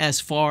went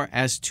as far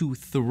as to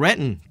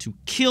threaten to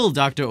kill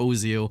Dr.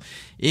 Oziel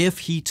if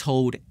he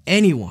told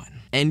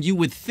anyone. And you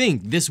would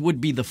think this would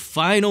be the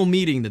final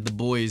meeting that the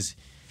boys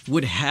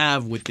would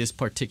have with this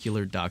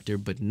particular doctor,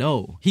 but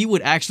no. He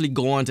would actually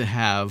go on to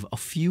have a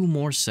few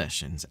more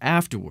sessions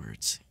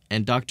afterwards,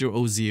 and Dr.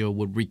 Oziel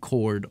would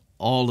record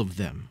all of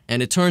them.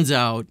 And it turns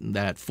out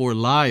that for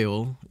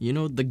Lyle,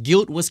 the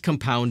guilt was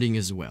compounding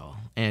as well,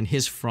 and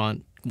his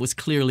front was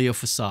clearly a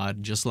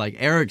facade, just like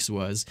Eric's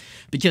was,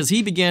 because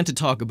he began to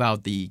talk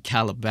about the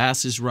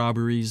Calabasas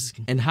robberies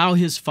and how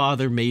his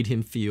father made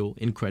him feel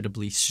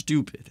incredibly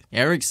stupid.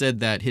 Eric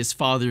said that his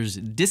father's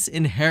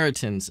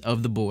disinheritance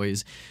of the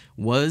boys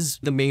was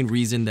the main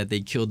reason that they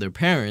killed their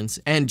parents,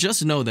 and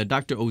just know that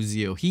Dr.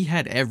 Oziel, he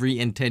had every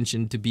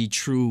intention to be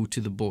true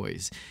to the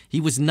boys. He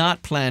was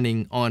not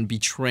planning on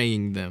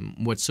betraying them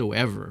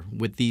whatsoever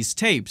with these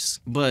tapes,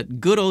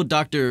 but good old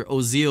Dr.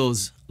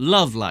 Oziel's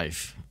love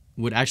life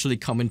would actually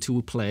come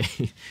into play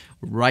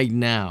right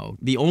now.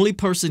 The only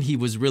person he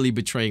was really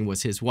betraying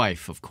was his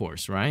wife, of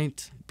course,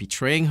 right?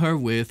 Betraying her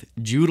with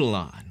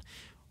Judalon.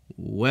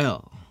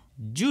 Well,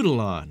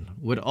 Judalon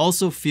would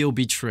also feel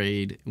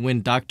betrayed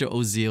when Dr.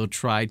 Oziel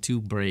tried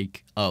to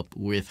break up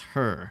with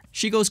her.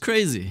 She goes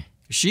crazy.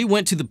 She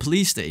went to the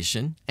police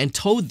station and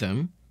told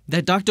them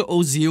that Dr.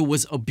 Oziel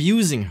was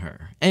abusing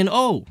her. And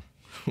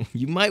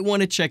you might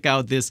want to check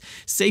out this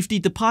safety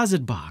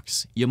deposit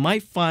box. You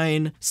might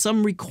find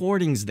some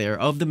recordings there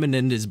of the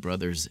Menendez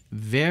brothers.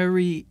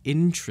 Very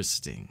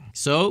interesting.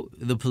 So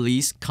the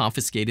police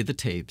confiscated the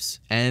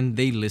tapes and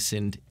they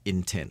listened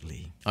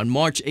intently. On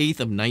March 8th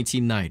of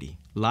 1990,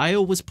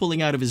 Lyle was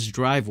pulling out of his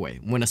driveway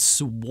when a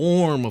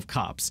swarm of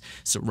cops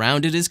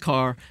surrounded his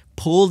car,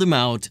 pulled him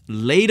out,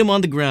 laid him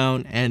on the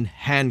ground, and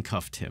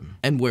handcuffed him.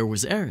 And where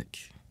was Eric?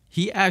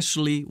 He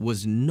actually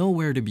was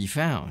nowhere to be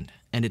found.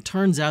 And it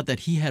turns out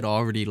that he had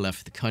already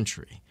left the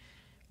country,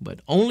 but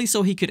only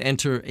so he could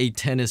enter a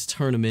tennis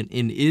tournament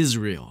in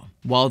Israel.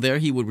 While there,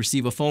 he would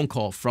receive a phone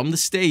call from the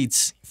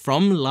States,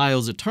 from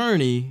Lyle's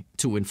attorney,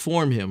 to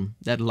inform him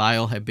that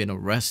Lyle had been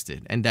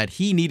arrested and that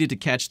he needed to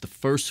catch the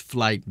first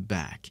flight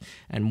back.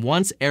 And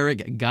once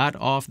Eric got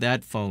off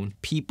that phone,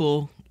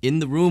 people in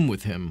the room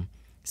with him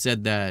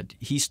said that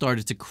he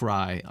started to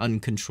cry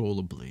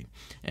uncontrollably.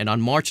 And on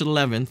March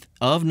 11th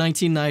of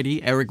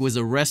 1990, Eric was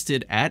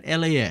arrested at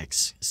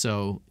LAX.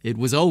 So it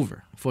was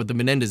over for the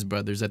Menendez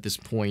brothers at this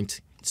point.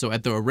 So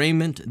at the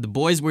arraignment, the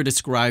boys were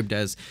described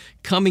as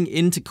coming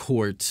into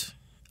court,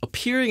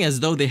 appearing as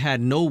though they had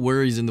no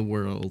worries in the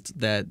world,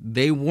 that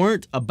they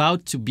weren't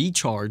about to be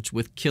charged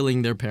with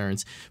killing their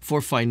parents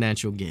for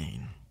financial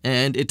gain.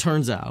 And it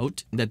turns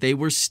out that they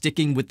were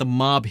sticking with the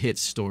mob hit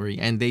story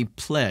and they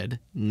pled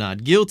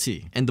not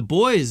guilty. And the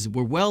boys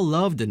were well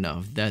loved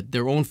enough that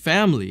their own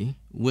family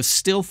was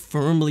still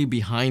firmly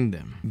behind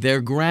them. Their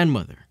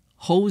grandmother,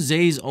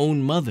 Jose's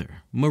own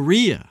mother,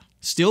 Maria,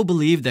 still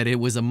believed that it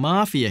was a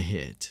mafia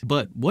hit.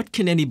 But what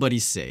can anybody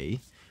say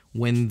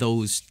when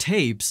those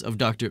tapes of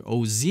Dr.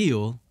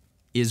 Oziel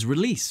is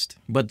released?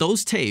 But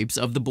those tapes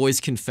of the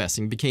boys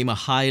confessing became a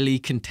highly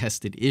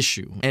contested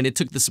issue, and it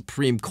took the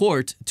Supreme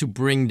Court to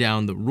bring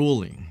down the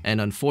ruling.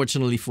 And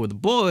unfortunately for the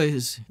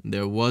boys,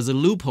 there was a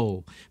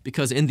loophole,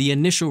 because in the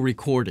initial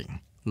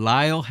recording,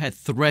 Lyle had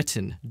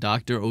threatened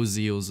Dr.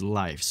 Oziel's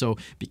life. So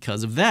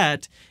because of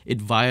that,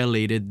 it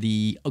violated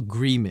the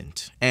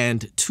agreement.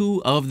 And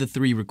 2 of the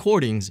 3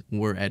 recordings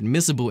were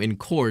admissible in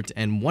court,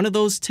 and one of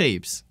those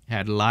tapes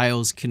had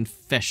Lyle's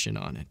confession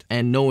on it.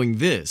 And knowing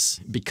this,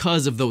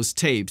 because of those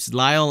tapes,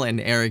 Lyle and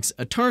Eric's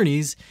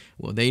attorneys,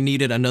 well, they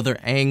needed another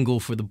angle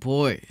for the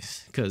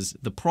boys, because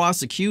the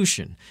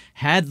prosecution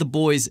had the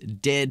boys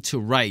dead to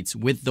rights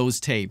with those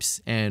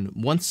tapes. And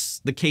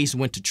once the case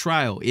went to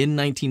trial in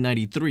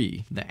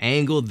 1993, the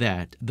angle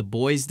that the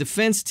boys'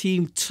 defense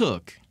team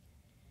took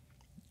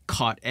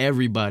caught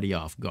everybody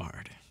off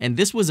guard. And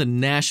this was a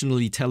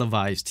nationally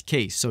televised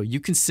case, so you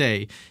can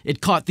say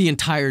it caught the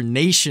entire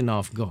nation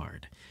off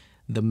guard.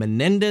 The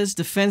Menendez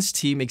defense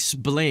team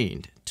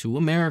explained to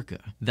America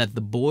that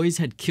the boys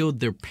had killed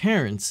their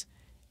parents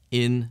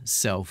in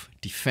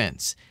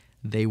self-defense.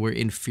 They were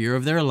in fear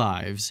of their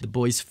lives. The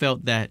boys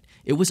felt that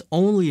it was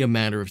only a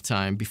matter of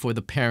time before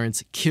the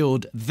parents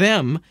killed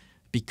them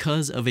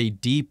because of a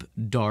deep,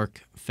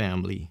 dark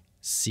family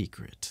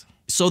secret.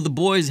 So the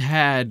boys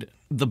had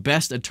the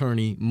best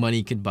attorney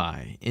money could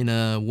buy in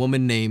a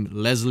woman named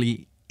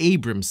Leslie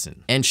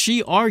Abramson. And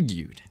she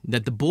argued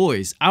that the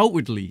boys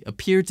outwardly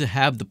appeared to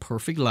have the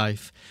perfect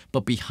life,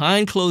 but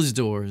behind closed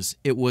doors,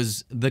 it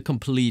was the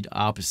complete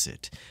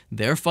opposite.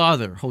 Their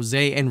father,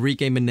 Jose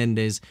Enrique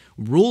Menendez,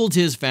 ruled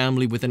his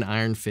family with an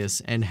iron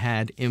fist and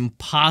had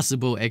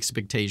impossible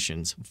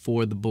expectations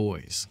for the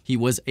boys. He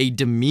was a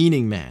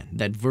demeaning man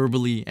that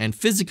verbally and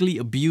physically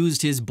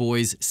abused his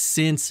boys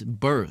since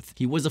birth.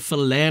 He was a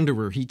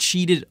philanderer. He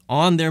cheated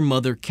on their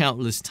mother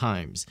countless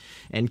times.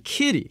 And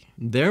Kitty,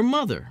 their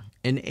mother,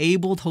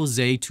 enabled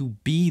Jose to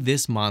be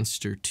this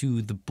monster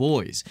to the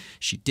boys.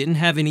 She didn't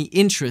have any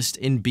interest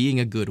in being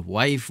a good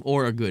wife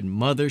or a good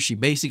mother. She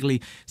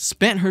basically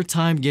spent her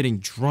time getting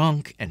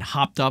drunk and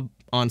hopped up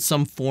on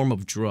some form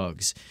of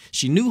drugs.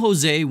 She knew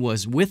Jose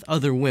was with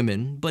other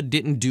women, but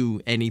didn't do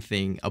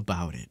anything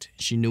about it.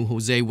 She knew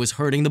Jose was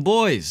hurting the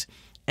boys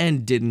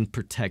and didn't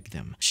protect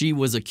them. She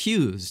was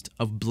accused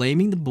of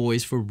blaming the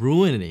boys for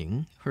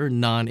ruining her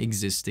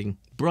non-existing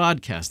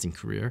broadcasting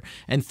career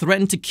and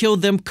threatened to kill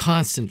them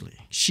constantly.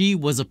 She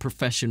was a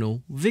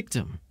professional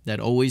victim that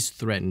always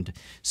threatened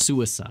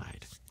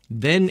suicide.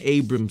 Then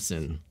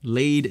Abramson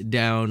laid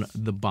down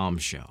the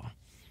bombshell.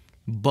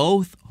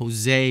 Both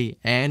Jose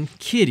and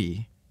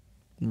Kitty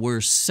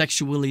were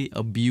sexually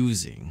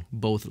abusing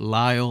both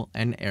Lyle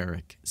and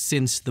Eric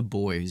since the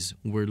boys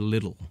were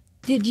little.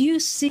 Did you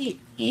see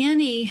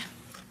any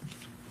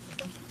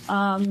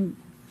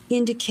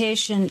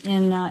indication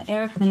in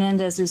Eric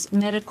Menendez's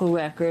medical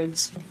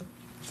records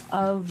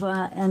of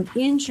an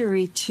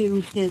injury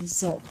to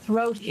his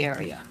throat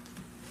area?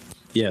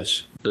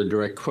 Yes. The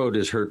direct quote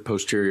is hurt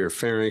posterior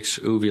pharynx,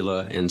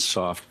 uvula, and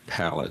soft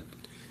palate.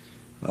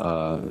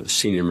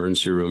 Seen in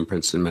emergency room,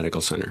 Princeton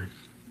Medical Center.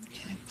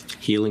 Okay.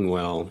 Healing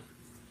well,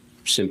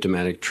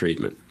 symptomatic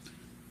treatment.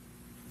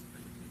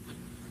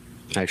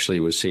 Actually,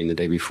 it was seen the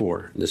day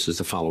before. This is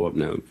the follow-up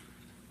note.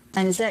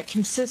 And is that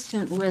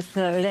consistent with,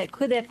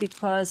 could that be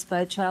caused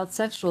by child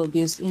sexual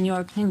abuse, in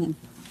your opinion?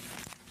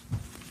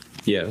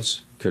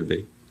 Yes, could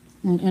be.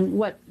 And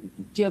what,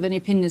 do you have any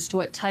opinion as to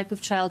what type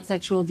of child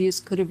sexual abuse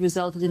could have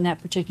resulted in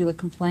that particular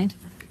complaint?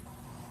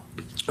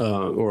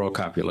 Oral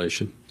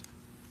copulation.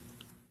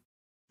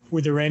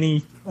 Were there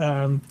any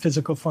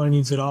physical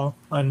findings at all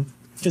on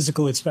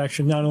physical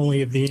inspection, not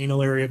only of the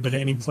anal area, but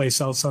any place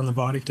else on the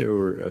body? There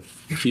were a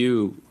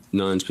few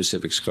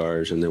non-specific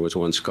scars, and there was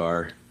one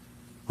scar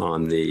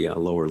on the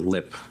lower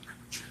lip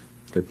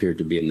that appeared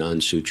to be a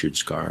non-sutured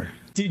scar.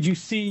 Did you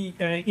see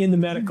in the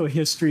medical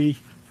history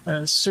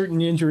certain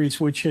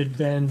injuries which had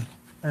been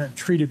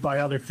treated by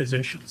other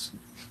physicians?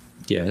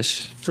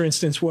 Yes. For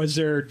instance, was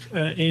there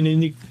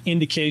an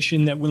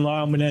indication that when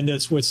Lyle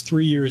Menendez was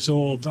 3 years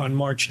old on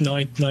March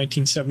 9th,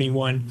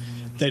 1971,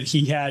 that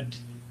he had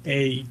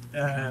a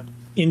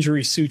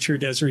injury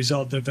sutured as a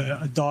result of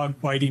a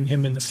dog biting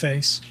him in the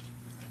face?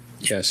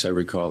 Yes, I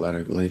recall that,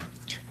 I believe.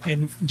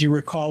 And do you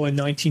recall in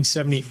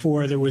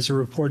 1974 there was a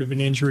report of an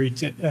injury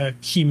to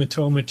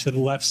hematoma to the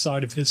left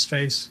side of his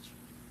face?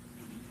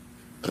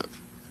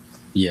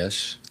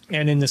 Yes.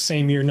 And in the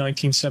same year,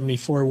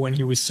 1974, when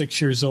he was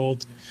 6 years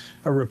old,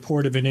 a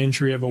report of an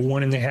injury of a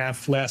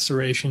 1.5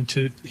 laceration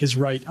to his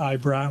right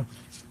eyebrow?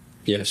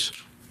 Yes.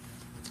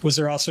 Was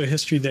there also a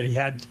history that he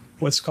had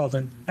what's called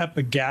an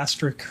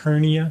epigastric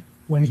hernia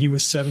when he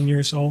was 7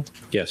 years old?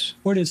 Yes.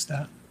 What is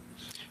that?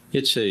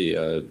 It's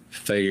a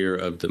failure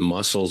of the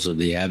muscles of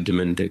the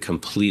abdomen to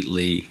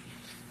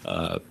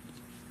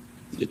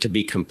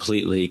be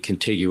completely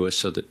contiguous,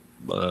 so that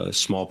a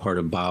small part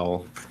of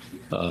bowel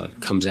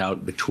comes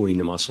out between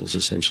the muscles,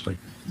 essentially.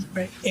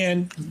 Right.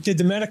 And did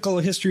the medical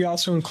history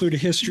also include a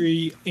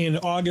history in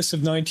August of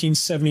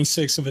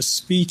 1976 of a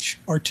speech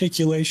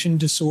articulation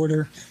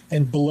disorder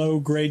and below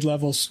grade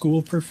level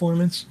school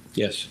performance?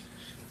 Yes.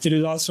 Did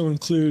it also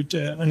include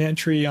an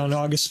entry on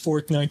August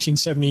 4th,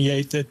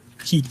 1978 that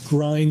he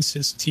grinds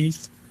his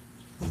teeth?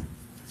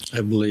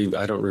 I believe,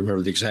 I don't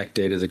remember the exact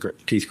date of the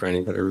teeth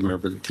grinding, but I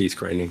remember the teeth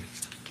grinding.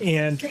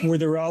 And were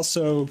there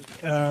also,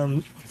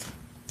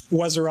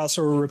 was there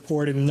also a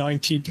report in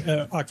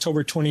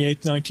October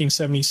 28th,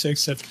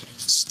 1976 of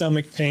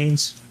stomach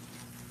pains?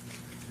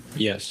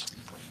 Yes.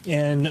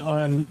 and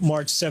on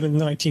March 7,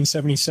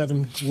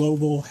 1977,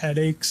 global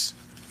headaches.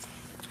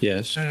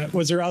 Yes.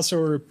 Was there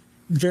also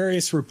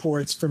various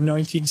reports from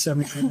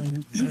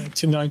 1979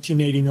 to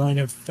 1989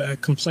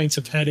 of complaints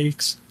of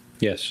headaches?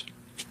 Yes.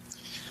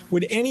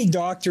 Would any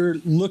doctor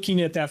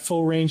looking at that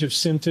full range of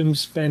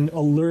symptoms been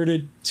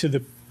alerted to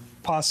the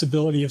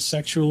possibility of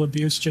sexual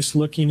abuse just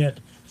looking at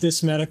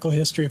this medical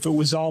history if it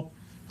was all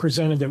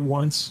presented at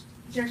once?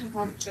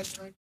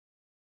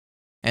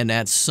 And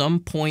at some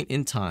point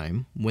in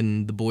time,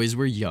 when the boys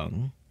were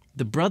young,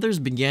 the brothers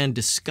began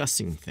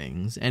discussing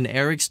things, and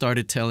Eric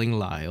started telling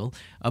Lyle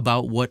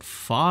about what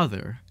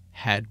father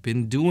had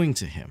been doing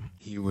to him.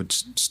 He would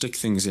stick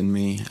things in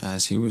me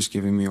as he was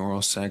giving me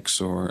oral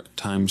sex, or at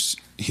times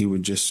he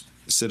would just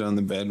sit on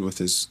the bed with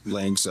his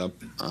legs up,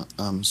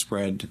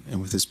 spread,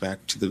 and with his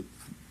back to the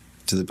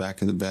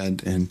back of the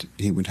bed, and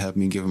he would have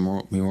me give him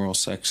oral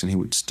sex, and he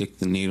would stick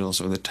the needles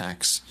or the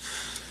tacks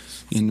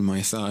into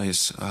my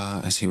thighs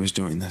as he was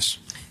doing this.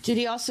 Did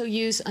he also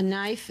use a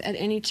knife at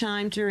any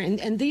time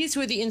during, and these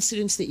were the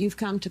incidents that you've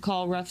come to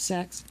call rough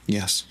sex?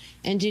 Yes.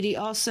 And did he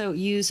also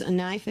use a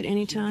knife at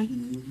any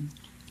time?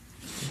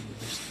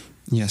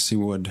 Yes, he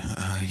would.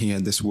 He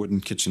had this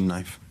wooden kitchen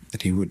knife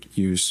that he would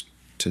use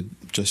to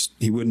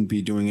he wouldn't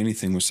be doing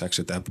anything with sex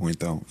at that point,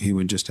 though. He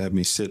would just have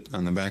me sit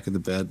on the back of the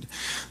bed.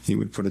 He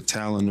would put a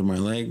towel under my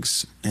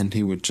legs, and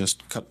he would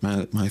just cut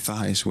my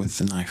thighs with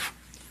the knife.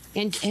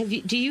 And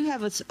do you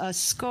have a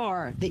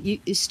scar that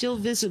is still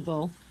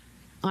visible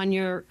on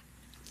your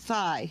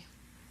thigh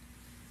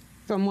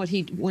from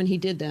when he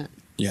did that?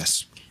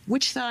 Yes.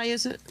 Which thigh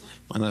is it?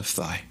 My left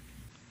thigh.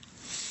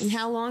 And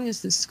how long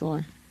is this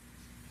scar?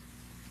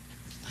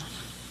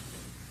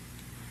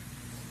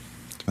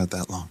 It's about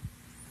that long.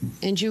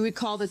 And do you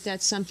recall that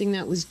that's something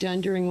that was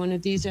done during one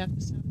of these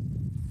episodes?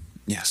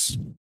 Yes.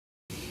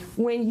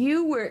 When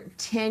you were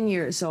 10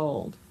 years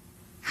old,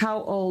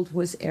 how old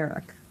was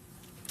Eric?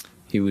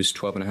 He was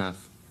 12 and a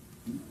half.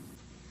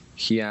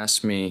 He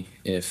asked me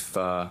if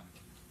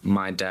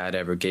my dad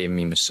ever gave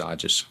me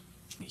massages.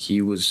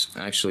 He was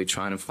actually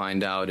trying to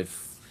find out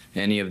if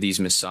any of these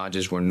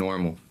massages were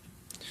normal.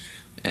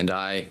 And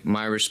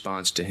my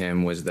response to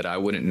him was that I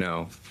wouldn't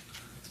know.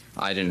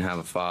 I didn't have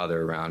a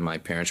father around. My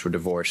parents were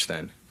divorced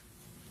then.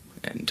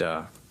 And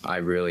I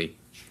really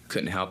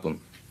couldn't help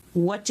him.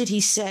 What did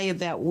he say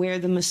about where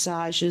the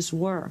massages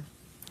were?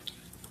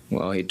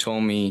 Well, he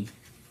told me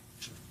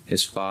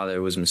his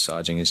father was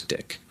massaging his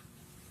dick.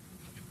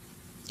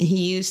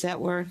 He used that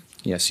word?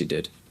 Yes, he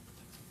did.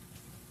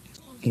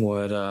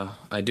 What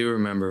I do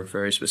remember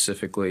very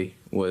specifically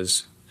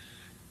was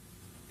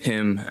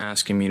him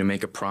asking me to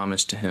make a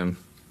promise to him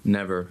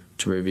never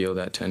to reveal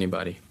that to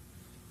anybody.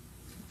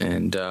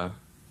 And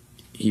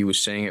he was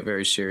saying it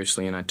very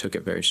seriously, and I took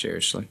it very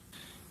seriously.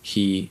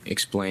 He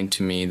explained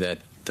to me that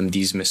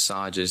these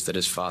massages that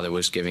his father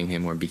was giving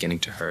him were beginning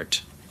to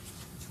hurt.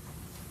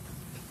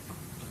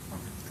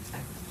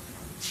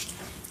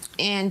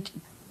 And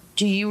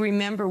do you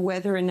remember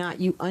whether or not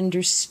you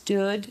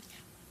understood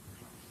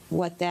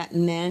what that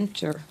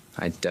meant? Or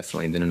I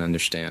definitely didn't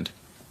understand.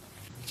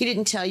 He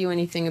didn't tell you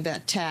anything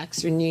about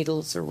tacks or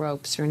needles or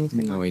ropes or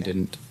anything? No, like he that?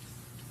 didn't.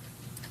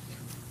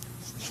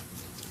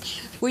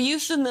 Were you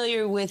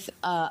familiar with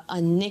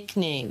a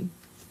nickname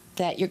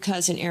that your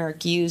cousin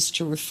Eric used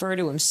to refer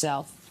to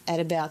himself at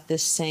about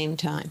this same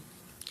time?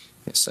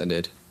 Yes, I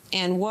did.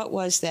 And what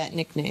was that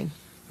nickname?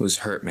 It was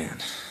Hurt Man.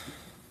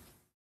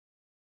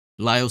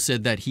 Lyle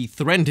said that he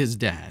threatened his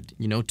dad,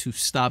 to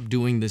stop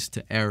doing this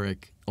to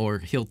Eric or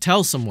he'll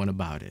tell someone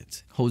about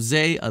it.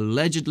 Jose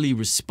allegedly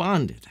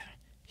responded,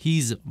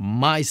 "He's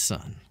my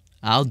son.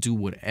 I'll do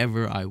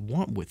whatever I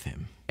want with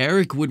him."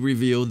 Eric would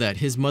reveal that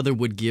his mother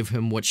would give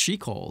him what she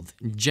called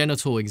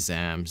genital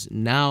exams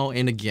now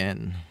and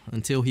again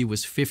until he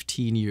was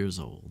 15 years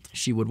old.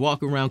 She would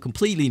walk around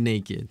completely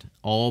naked,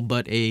 all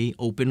but a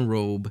open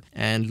robe,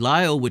 and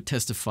Lyle would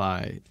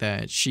testify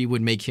that she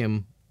would make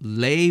him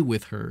lay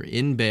with her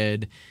in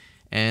bed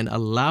and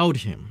allowed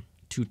him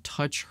to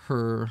touch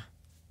her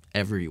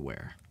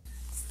everywhere.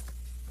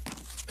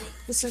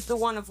 This is the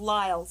one of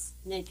Lyle's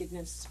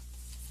nakedness,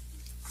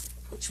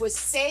 which was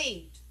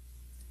saved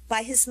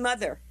by his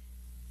mother,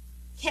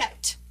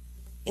 kept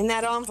in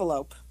that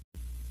envelope.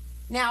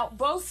 Now,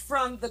 both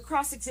from the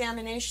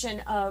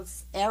cross-examination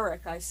of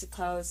Eric, I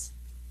suppose,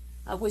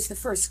 was the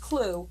first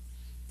clue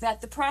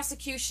that the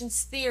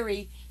prosecution's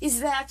theory is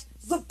that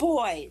the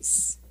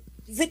boys,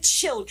 the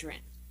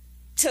children,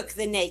 took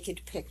the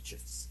naked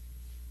pictures.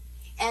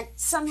 And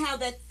somehow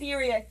that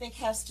theory, I think,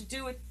 has to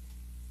do with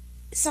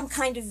some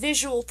kind of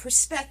visual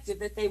perspective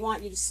that they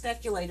want you to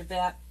speculate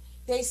about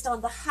based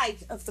on the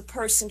height of the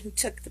person who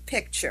took the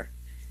picture.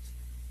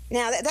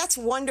 Now, that's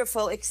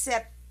wonderful,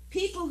 except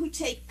people who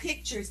take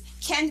pictures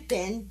can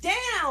bend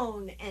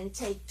down and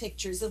take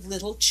pictures of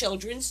little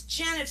children's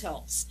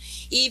genitals,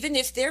 even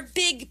if they're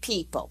big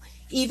people,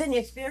 even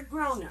if they're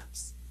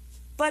grown-ups.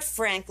 But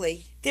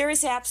frankly, there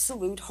is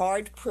absolute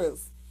hard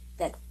proof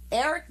that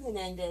Eric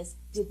Menendez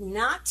did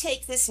not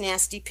take this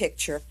nasty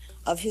picture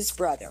of his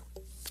brother.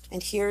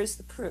 And here's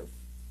the proof.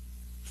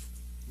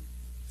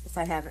 if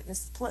I haven't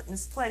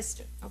misplaced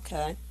it.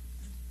 Okay.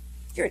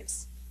 Here it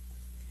is.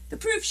 The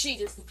proof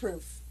sheet is the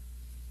proof.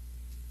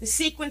 The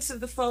sequence of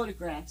the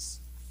photographs.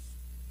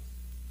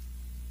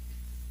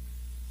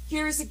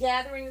 Here is a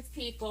gathering of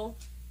people.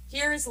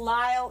 Here is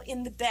Lyle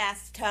in the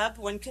bathtub,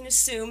 one can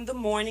assume the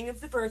morning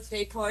of the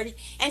birthday party.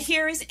 And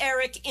here is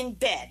Eric in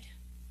bed.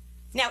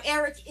 Now,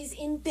 Eric is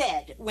in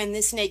bed when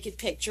this naked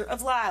picture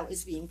of Lyle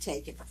is being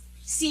taken.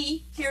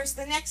 See, here's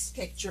the next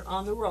picture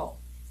on the roll.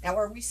 Now,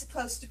 are we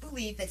supposed to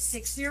believe that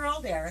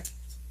 6-year-old Eric,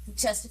 who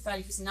testified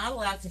he was not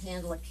allowed to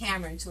handle a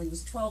camera until he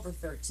was 12 or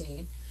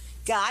 13,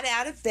 got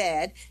out of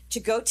bed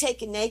to go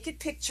take a naked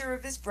picture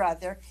of his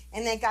brother,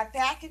 and then got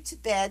back into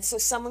bed so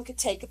someone could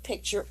take a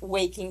picture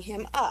waking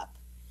him up?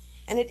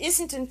 And it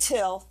isn't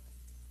until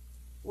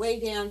way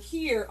down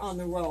here on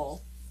the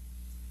roll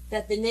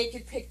that the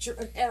naked picture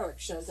of Eric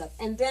shows up,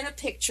 and then a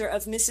picture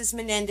of Mrs.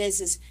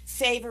 Menendez's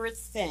favorite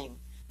thing.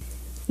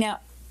 Now,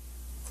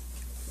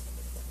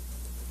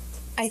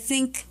 I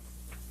think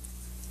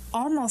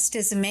almost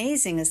as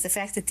amazing as the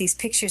fact that these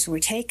pictures were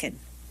taken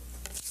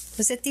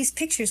was that these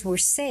pictures were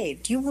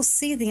saved. You will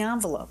see the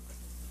envelope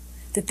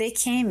that they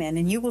came in,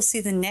 and you will see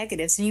the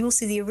negatives, and you will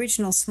see the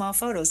original small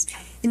photos,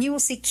 and you will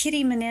see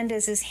Kitty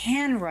Menendez's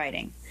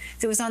handwriting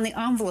that was on the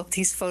envelope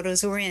these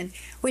photos were in,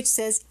 which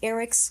says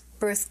Eric's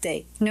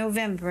birthday,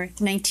 November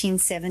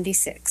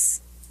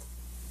 1976.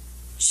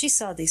 She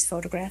saw these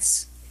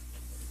photographs,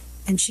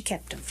 and she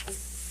kept them.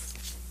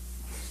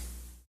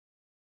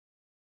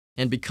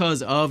 And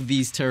because of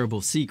these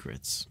terrible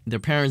secrets, their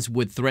parents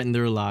would threaten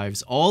their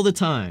lives all the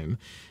time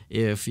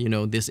if,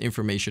 this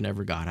information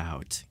ever got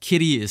out.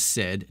 Kitty is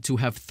said to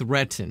have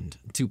threatened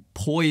to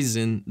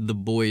poison the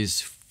boys'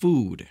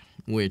 food,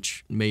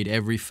 which made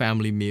every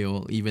family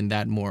meal even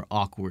that more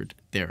awkward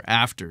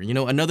thereafter.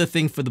 Another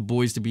thing for the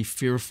boys to be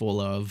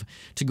fearful of,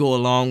 to go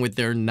along with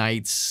their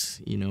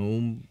nights,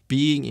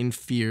 being in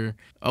fear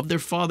of their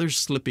fathers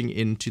slipping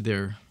into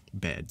their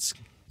beds.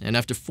 And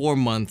after 4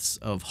 months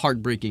of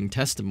heartbreaking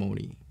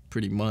testimony,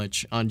 pretty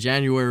much, on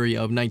January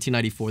of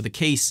 1994, the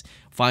case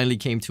finally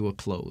came to a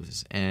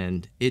close.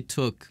 And it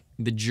took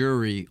the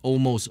jury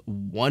almost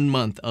 1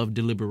 month of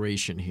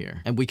deliberation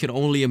here. And we could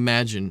only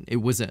imagine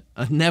it was a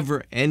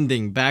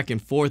never-ending back and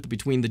forth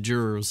between the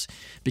jurors,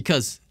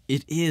 because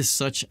it is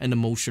such an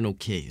emotional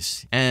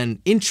case. And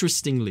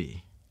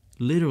interestingly,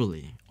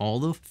 literally, all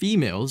the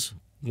females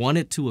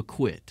wanted to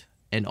acquit,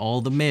 and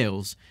all the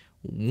males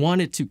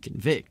wanted to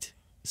convict.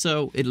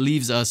 So it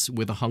leaves us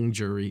with a hung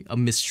jury, a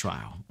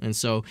mistrial. And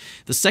so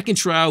the second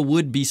trial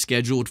would be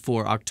scheduled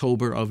for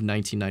October of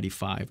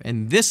 1995.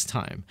 And this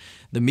time,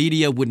 the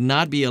media would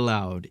not be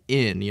allowed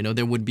in.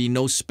 There would be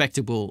no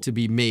spectacle to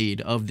be made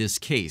of this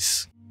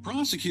case.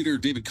 Prosecutor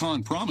David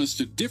Kahn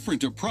promised a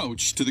different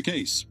approach to the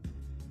case.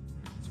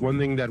 One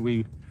thing that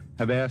we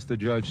have asked the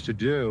judge to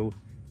do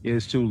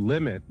is to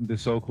limit the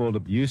so-called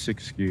abuse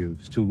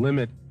excuse, to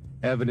limit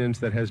evidence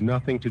that has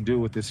nothing to do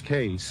with this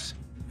case.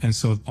 And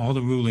so all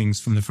the rulings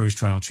from the first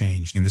trial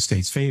changed in the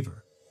state's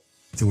favor.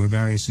 There were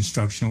various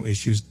instructional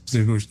issues.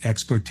 There was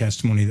expert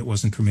testimony that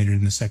wasn't permitted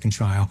in the second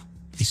trial.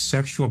 The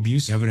sexual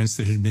abuse evidence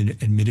that had been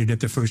admitted at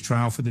the first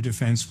trial for the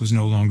defense was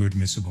no longer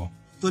admissible.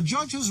 The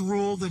judge has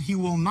ruled that he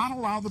will not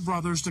allow the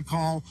brothers to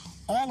call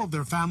all of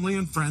their family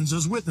and friends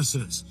as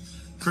witnesses,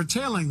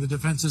 curtailing the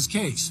defense's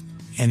case.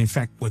 And in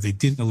fact, what they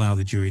didn't allow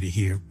the jury to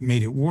hear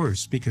made it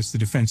worse, because the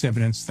defense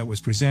evidence that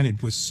was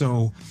presented was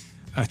so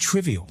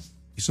trivial.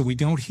 So we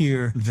don't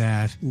hear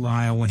that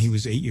Lyle, when he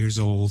was 8 years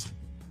old,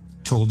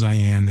 told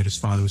Diane that his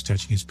father was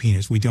touching his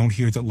penis. We don't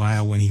hear that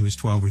Lyle, when he was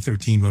 12 or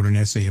 13, wrote an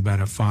essay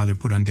about a father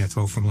put on death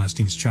row for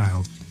molesting his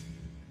child.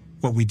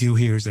 What we do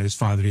hear is that his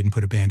father didn't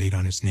put a Band-Aid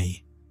on his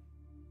knee.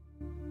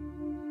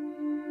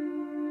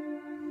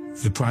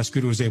 The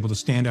prosecutor was able to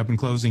stand up in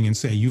closing and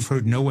say, "You've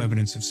heard no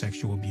evidence of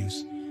sexual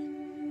abuse."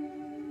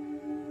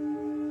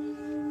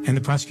 And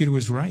the prosecutor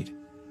was right,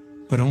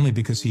 but only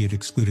because he had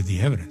excluded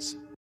the evidence.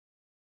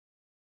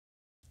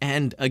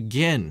 And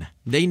again,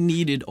 they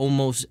needed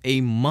almost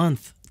a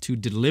month to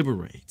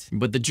deliberate.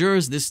 But the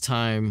jurors this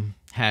time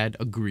had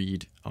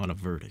agreed on a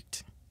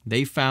verdict.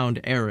 They found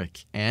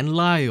Eric and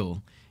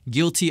Lyle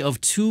guilty of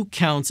 2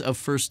 counts of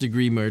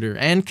first-degree murder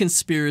and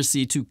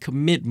conspiracy to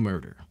commit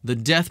murder. The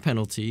death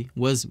penalty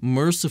was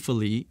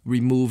mercifully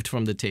removed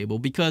from the table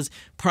because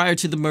prior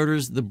to the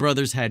murders, the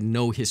brothers had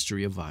no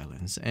history of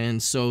violence,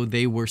 and so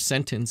they were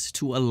sentenced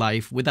to a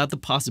life without the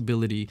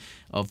possibility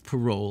of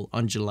parole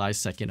on July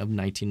 2nd of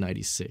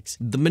 1996.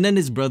 The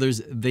Menendez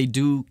brothers, they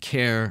do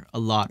care a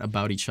lot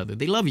about each other.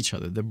 They love each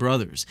other, they're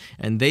brothers,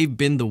 and they've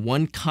been the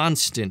one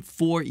constant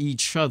for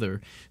each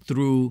other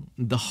through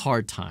the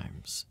hard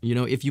times.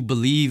 If you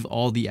believe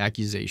all the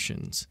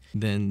accusations,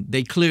 then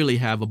they clearly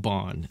have a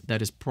bond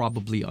that is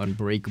probably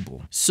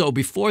unbreakable. So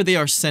before they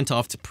are sent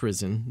off to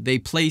prison, they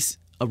place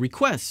a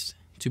request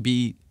to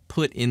be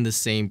put in the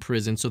same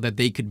prison so that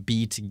they could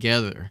be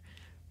together.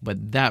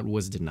 But that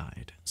was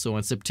denied. So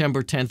on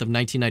September 10th of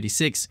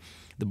 1996,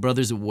 the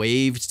brothers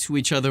waved to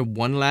each other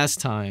one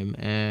last time,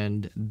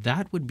 and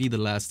that would be the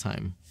last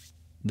time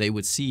they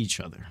would see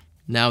each other.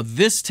 Now,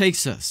 this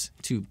takes us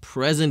to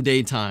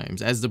present-day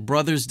times, as the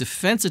brothers'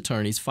 defense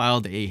attorneys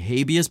filed a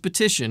habeas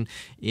petition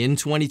in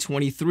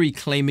 2023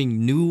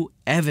 claiming new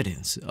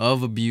evidence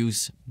of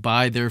abuse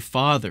by their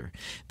father.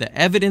 The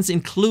evidence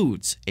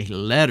includes a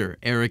letter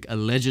Eric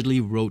allegedly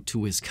wrote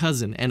to his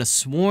cousin and a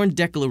sworn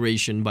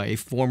declaration by a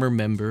former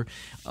member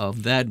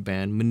of that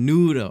band,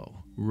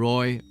 Menudo,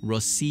 Roy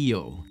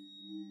Rosillo.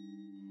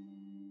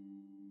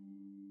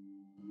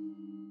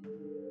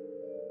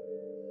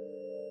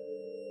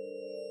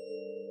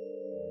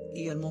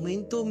 Y al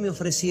momento me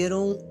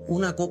ofrecieron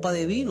una copa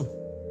de vino.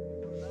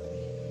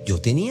 Yo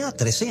tenía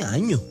 13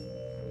 años.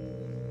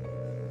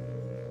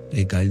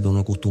 Ricardo no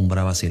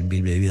acostumbraba a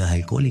servir bebidas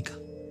alcohólicas.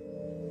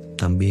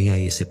 También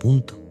hay ese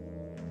punto.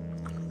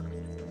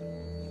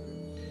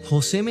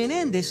 José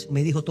Menéndez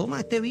me dijo,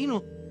 toma este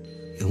vino.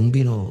 Es un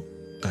vino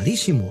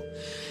carísimo.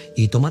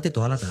 Y tómate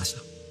toda la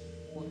taza.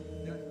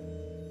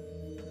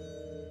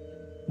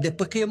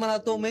 Después que yo me la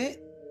tomé,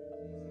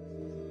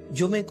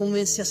 yo me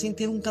comencé a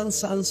sentir un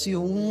cansancio,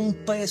 un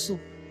peso.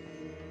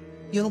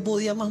 Yo no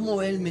podía más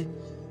moverme.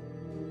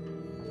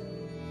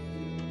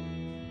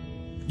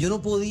 Yo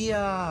no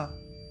podía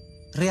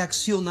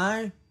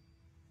reaccionar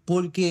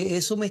porque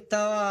eso me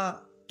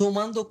estaba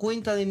tomando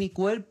cuenta de mi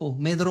cuerpo.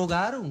 Me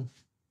drogaron.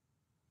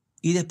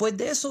 Y después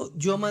de eso,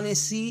 yo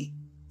amanecí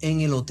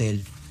en el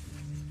hotel.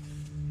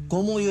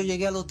 ¿Cómo yo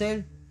llegué al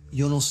hotel?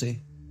 Yo no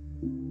sé.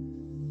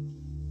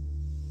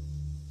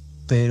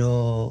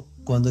 Pero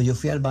cuando yo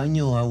fui al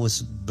baño, I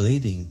was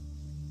bleeding.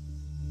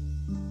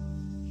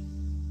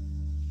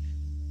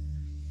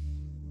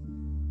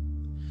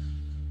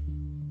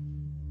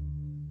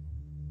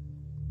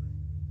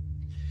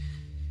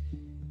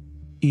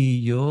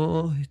 Y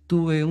yo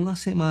estuve una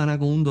semana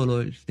con un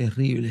dolor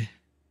terrible.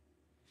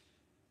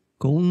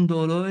 Con un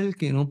dolor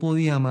que no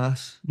podía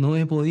más. No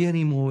me podía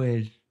ni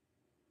mover.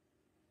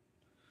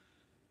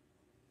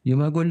 Yo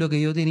me acuerdo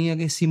que yo tenía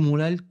que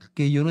simular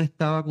que yo no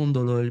estaba con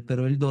dolor,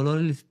 pero el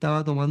dolor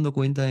estaba tomando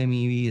cuenta de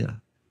mi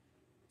vida.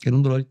 Que era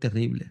un dolor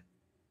terrible.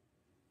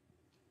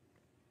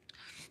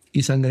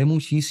 Y sangré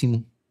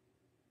muchísimo.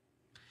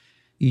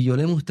 Y yo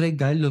le mostré a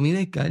Carlos,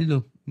 mira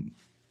Carlos,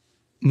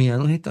 mi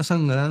ano se está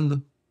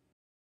sangrando.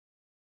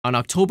 On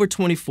October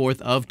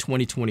 24th of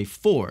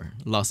 2024,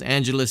 Los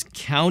Angeles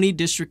County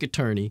District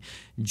Attorney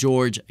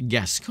George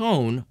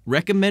Gascon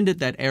recommended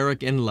that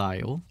Eric and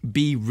Lyle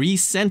be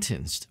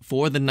resentenced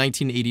for the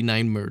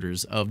 1989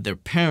 murders of their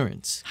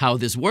parents. How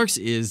this works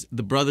is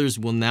the brothers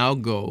will now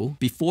go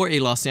before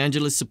a Los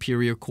Angeles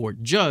Superior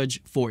Court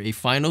judge for a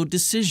final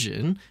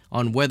decision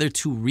on whether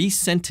to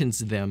resentence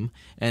them,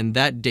 and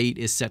that date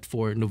is set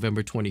for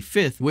November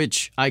 25th,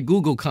 which I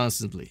Google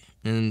constantly.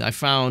 And I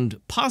found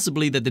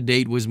possibly that the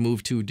date was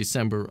moved to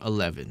December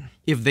 11.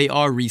 If they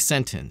are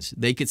resentenced,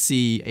 they could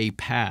see a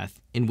path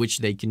in which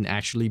they can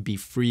actually be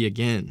free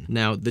again.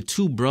 Now, the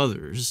two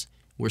brothers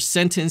were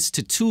sentenced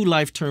to 2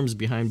 life terms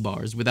behind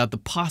bars without the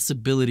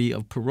possibility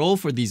of parole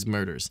for these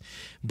murders.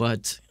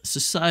 But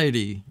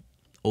society,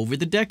 over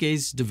the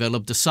decades,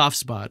 developed a soft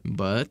spot.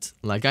 But,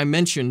 like I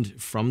mentioned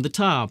from the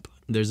top,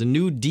 there's a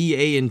new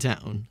DA in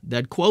town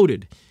that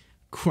quoted,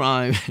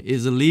 "Crime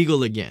is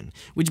illegal again,"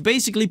 which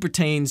basically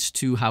pertains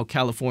to how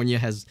California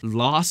has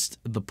lost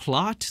the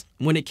plot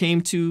when it came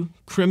to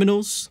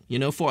criminals,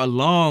 for a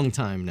long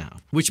time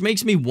now. Which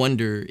makes me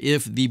wonder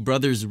if the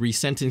brothers'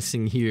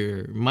 resentencing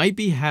here might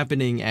be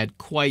happening at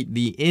quite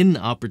the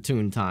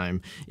inopportune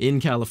time in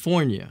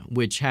California,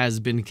 which has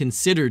been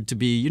considered to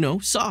be,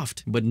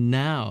 soft. But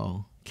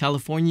now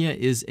California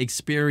is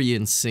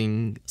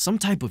experiencing some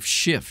type of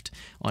shift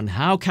on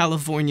how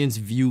Californians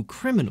view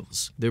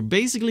criminals. They're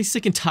basically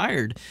sick and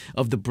tired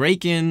of the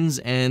break-ins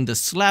and the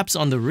slaps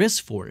on the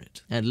wrist for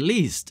it. At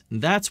least,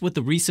 that's what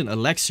the recent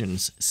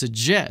elections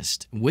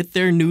suggest with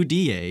their new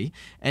DA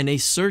and a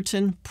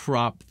certain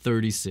Prop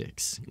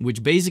 36,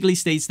 which basically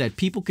states that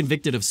people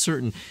convicted of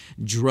certain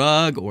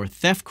drug or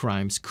theft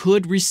crimes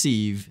could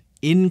receive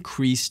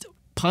increased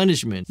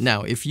punishment.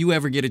 Now, if you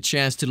ever get a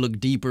chance to look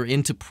deeper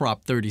into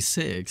Prop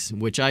 36,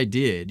 which I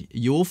did,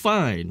 you'll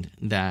find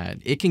that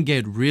it can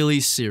get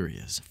really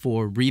serious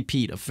for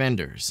repeat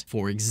offenders.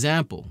 For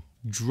example,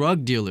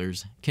 drug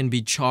dealers can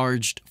be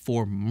charged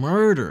for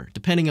murder,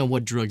 depending on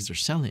what drugs they're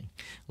selling,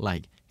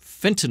 like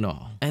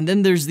fentanyl. And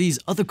then there's these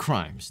other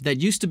crimes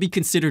that used to be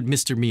considered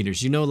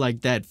misdemeanors,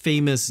 like that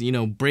famous,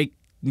 break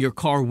your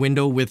car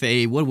window with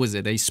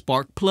a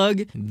spark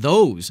plug?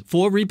 Those,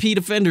 for repeat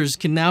offenders,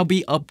 can now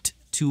be upped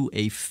to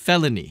a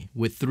felony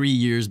with 3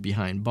 years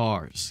behind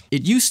bars.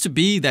 It used to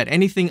be that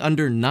anything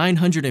under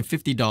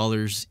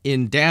 $950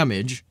 in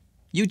damage,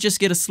 you just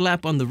get a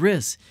slap on the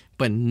wrist.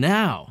 But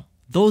now,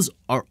 those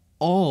are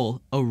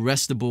all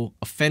arrestable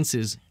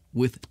offenses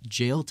with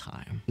jail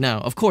time. Now,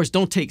 of course,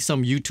 don't take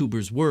some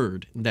YouTuber's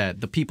word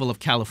that the people of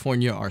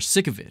California are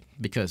sick of it,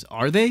 because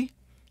are they?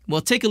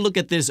 Well, take a look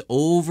at this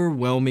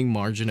overwhelming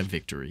margin of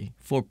victory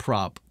for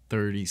Prop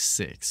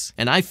 36.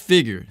 And I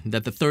figured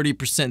that the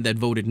 30% that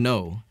voted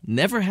no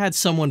never had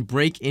someone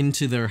break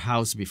into their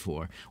house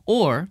before,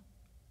 or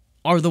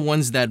are the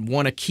ones that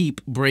want to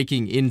keep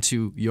breaking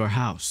into your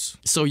house.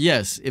 So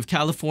yes, if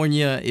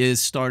California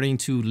is starting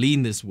to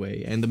lean this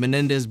way, and the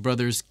Menendez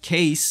brothers'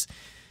 case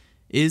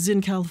is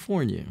in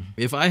California,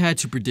 if I had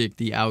to predict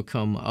the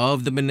outcome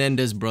of the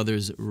Menendez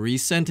brothers'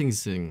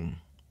 resentencing,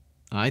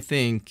 I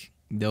think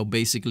they'll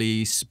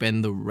basically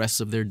spend the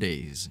rest of their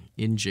days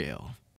in jail.